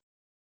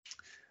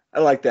 I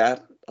like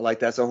that. I like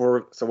that.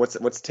 So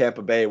what's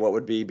Tampa Bay? What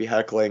would be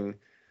heckling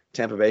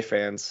Tampa Bay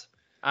fans?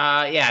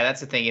 yeah,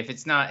 that's the thing. If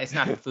it's not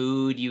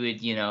food, you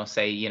would,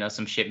 say,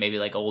 some shit, maybe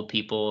like old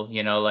people,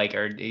 like,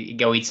 or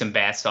go eat some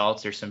bath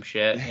salts or some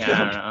shit. Yeah, I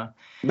don't know.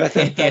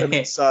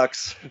 Methamphetamine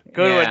sucks.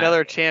 Go to Yeah.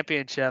 another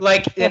championship.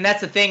 Like, and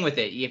that's the thing with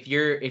it. If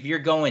you're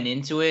going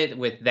into it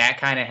with that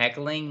kind of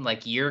heckling,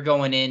 like you're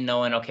going in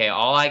knowing, okay,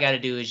 all I got to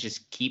do is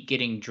just keep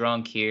getting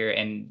drunk here,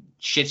 and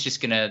shit's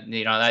just gonna,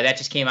 that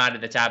just came out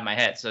of the top of my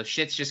head. So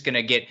shit's just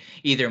gonna get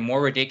either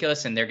more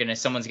ridiculous, and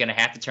someone's gonna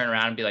have to turn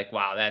around and be like,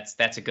 wow,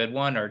 that's a good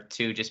one, or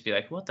two, just be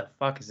like, what the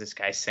fuck is this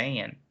guy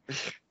saying?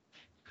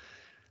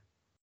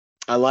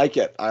 I like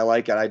it.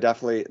 I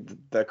definitely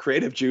the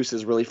creative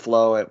juices really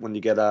flow when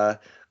you get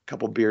a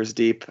couple beers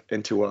deep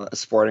into a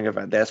sporting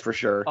event. That's for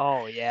sure.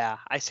 Oh yeah,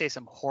 I say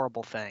some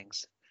horrible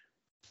things.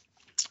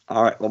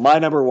 All right. Well, my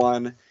number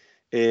one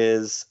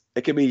is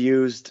it can be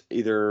used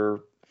either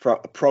from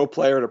a pro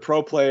player to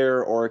pro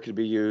player, or it could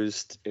be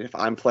used if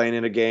I'm playing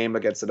in a game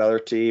against another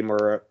team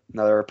or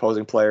another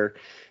opposing player.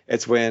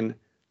 It's when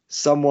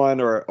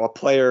someone or a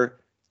player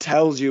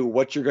tells you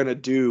what you're going to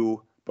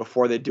do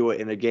before they do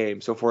it in a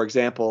game. So, for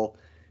example,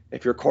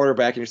 if you're a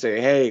quarterback and you say,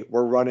 hey,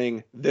 we're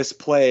running this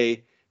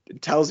play,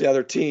 it tells the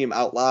other team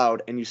out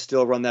loud, and you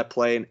still run that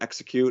play and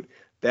execute,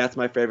 that's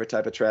my favorite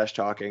type of trash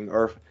talking.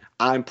 Or if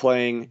I'm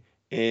playing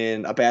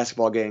in a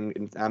basketball game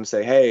and I'm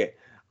saying, hey,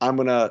 I'm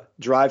going to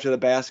drive to the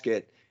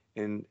basket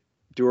and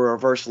do a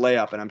reverse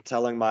layup, and I'm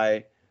telling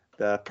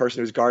the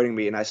person who's guarding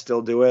me and I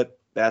still do it,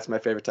 that's my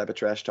favorite type of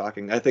trash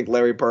talking. I think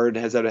Larry Bird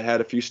has had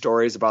a few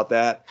stories about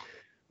that,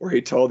 where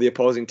he told the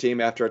opposing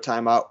team after a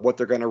timeout what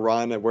they're going to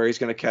run and where he's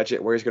going to catch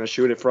it, where he's going to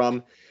shoot it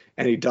from,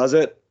 and he does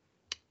it.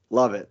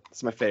 Love it.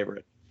 It's my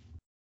favorite.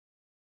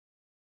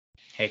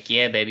 Heck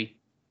yeah, baby.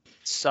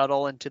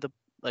 Subtle and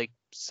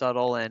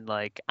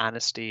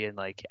honesty and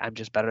like I'm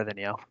just better than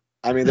you.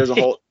 I mean, there's a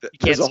whole You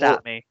can't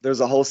stop me.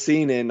 There's a whole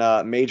scene in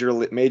Major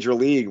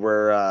League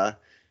where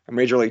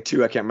Major League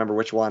 2, I can't remember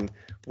which one,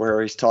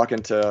 where he's talking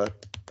to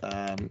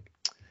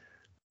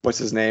what's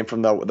his name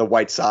from the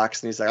White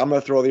Sox, and he's like, I'm gonna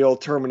throw the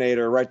old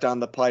Terminator right down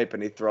the pipe,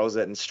 and he throws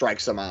it and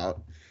strikes him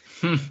out.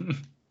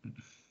 Good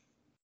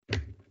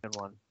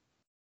one.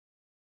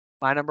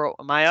 My number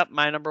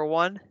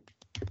one.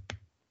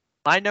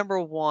 My number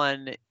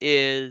one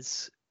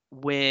is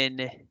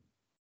when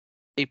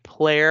a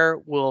player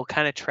will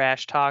kind of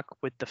trash talk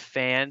with the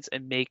fans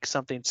and make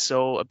something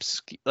so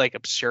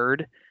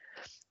absurd.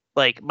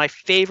 Like my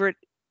favorite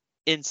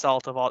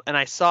insult of all, and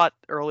I saw it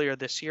earlier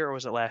this year, or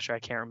was it last year? I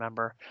can't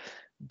remember.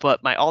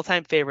 But my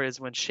all-time favorite is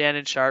when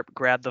Shannon Sharpe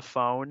grabbed the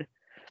phone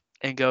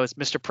and goes,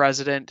 Mr.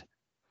 President,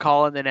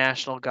 call in the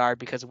National Guard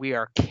because we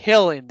are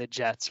killing the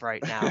Jets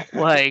right now.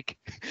 Like,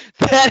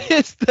 that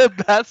is the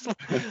best.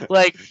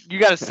 Like, you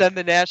got to send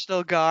the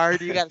National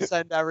Guard. You got to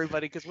send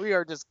everybody because we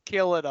are just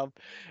killing them.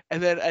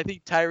 And then I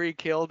think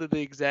Tyreek Hill did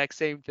the exact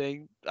same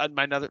thing on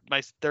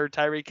my third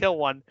Tyreek Hill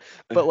one.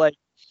 But, like,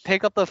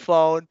 pick up the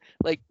phone,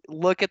 like,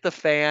 look at the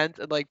fans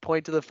and, like,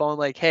 point to the phone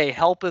like, hey,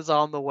 help is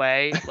on the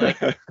way. Like,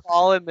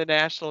 call in the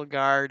National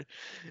Guard.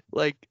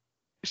 Like,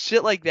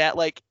 shit like that.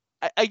 Like,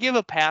 I give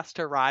a pass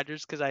to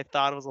Rodgers because I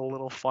thought it was a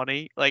little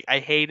funny. Like, I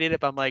hated it,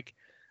 but I'm like,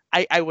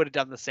 I would have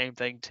done the same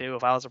thing too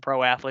if I was a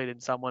pro athlete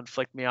and someone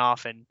flicked me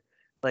off, and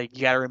like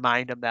you got to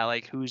remind them that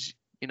like who's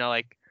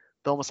like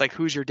almost like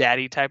who's your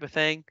daddy type of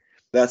thing.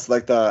 That's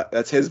like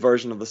that's his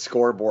version of the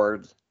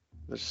scoreboard.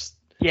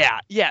 Yeah,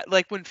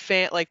 like when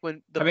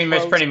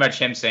it's pretty much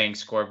him saying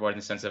scoreboard in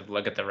the sense of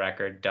look at the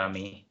record,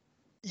 dummy.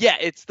 Yeah,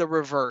 it's the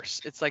reverse.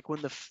 It's like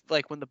when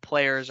the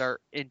players are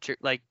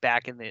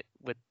back in the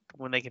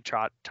when they can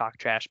talk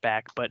trash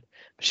back. But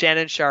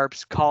Shannon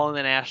Sharpe's calling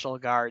the National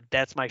Guard,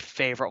 that's my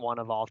favorite one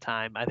of all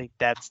time. I think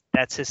that's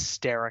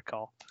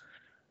hysterical.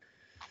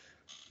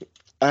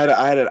 I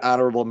had an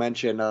honorable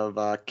mention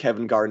of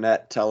Kevin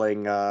Garnett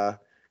telling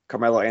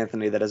Carmelo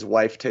Anthony that his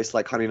wife tastes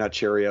like Honey Nut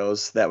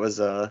Cheerios. That was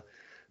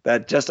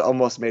that just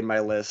almost made my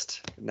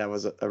list. And that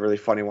was a really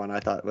funny one. I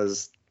thought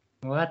was.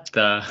 What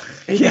the?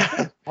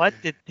 Yeah. What,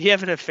 did he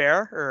have an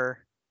affair or?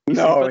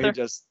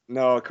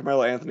 No,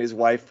 Carmelo Anthony's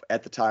wife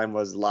at the time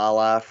was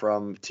Lala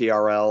from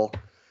TRL.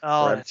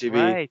 Oh, that's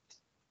MTV. Right.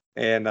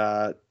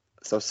 And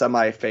so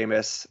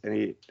semi-famous, and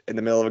he in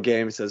the middle of a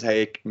game he says,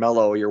 "Hey,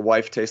 Melo, your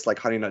wife tastes like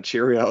Honey Nut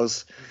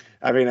Cheerios."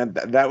 I mean,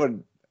 that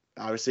would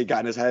obviously got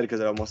in his head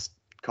because it almost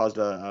caused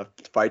a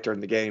fight during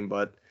the game.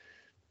 But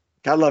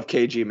gotta love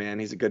KG, man.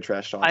 He's a good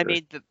trash talker. I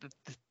mean,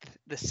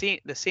 the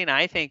scene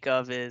I think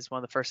of is one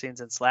of the first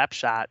scenes in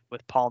Slapshot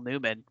with Paul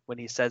Newman when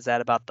he says that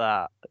about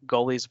the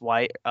goalie's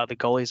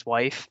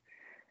wife,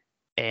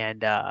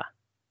 And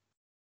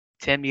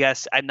Tim, you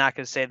guys, I'm not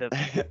going to say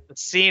the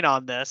scene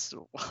on this.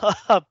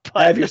 But,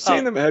 Have you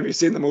seen them? Have you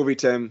seen the movie,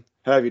 Tim?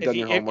 Have you done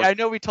your homework? I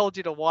know we told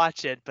you to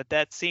watch it, but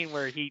that scene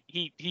where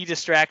he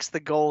distracts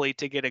the goalie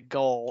to get a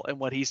goal, and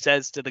what he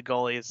says to the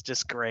goalie is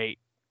just great.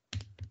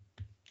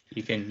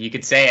 You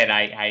could say it.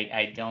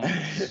 I don't.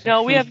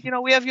 No, we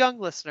have young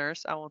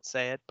listeners. I won't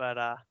say it, but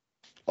I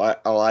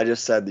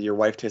just said that your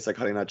wife tastes like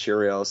Honey Nut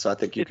Cheerios, so I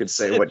think you could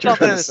say what you're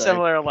going to say.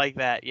 Similar like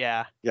that,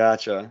 yeah.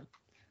 Gotcha.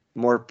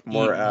 More.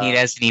 He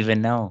doesn't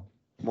even know.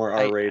 More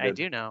R-rated. I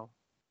do know.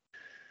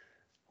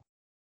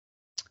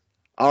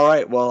 All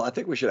right. Well, I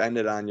think we should end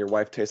it on your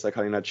wife tastes like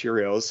Honey Nut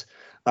Cheerios.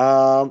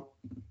 That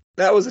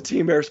was a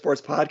Team Bear Sports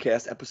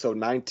Podcast, episode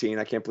 19.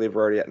 I can't believe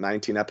we're already at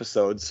 19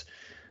 episodes.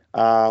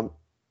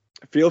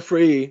 Feel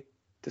free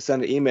to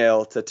send an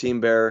email to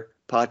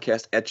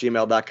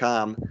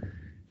teambearpodcast@gmail.com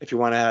if you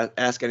want to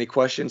ask any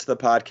questions to the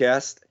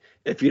podcast.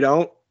 If you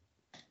don't,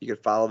 you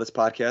can follow this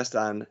podcast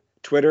on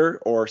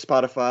Twitter or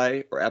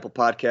Spotify or Apple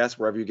Podcasts,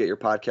 wherever you get your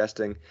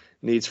podcasting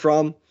needs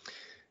from.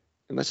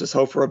 And let's just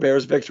hope for a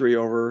Bears victory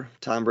over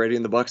Tom Brady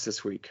and the Bucs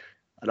this week.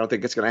 I don't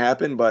think it's going to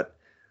happen, but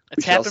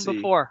it's happened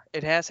before.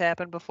 It has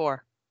happened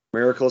before.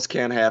 Miracles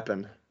can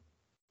happen.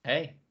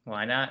 Hey,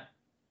 why not?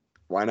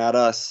 Why not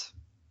us?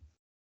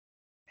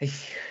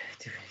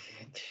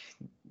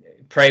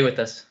 Pray with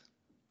us.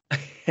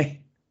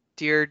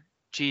 Dear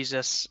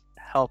Jesus,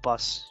 help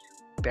us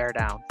bear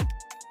down.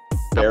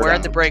 Bear I'm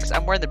wearing down. the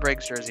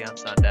Briggs jersey on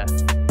Sunday.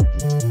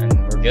 And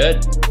we're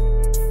good.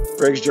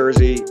 Briggs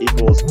jersey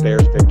equals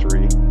Bears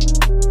victory.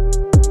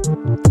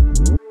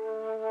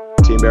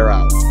 Team Bear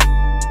out.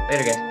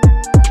 Later, guys.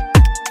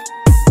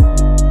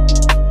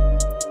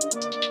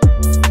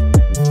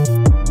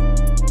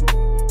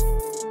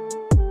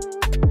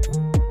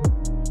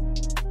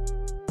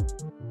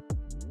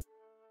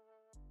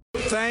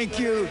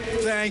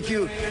 Thank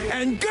you,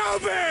 and go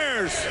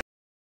Bears!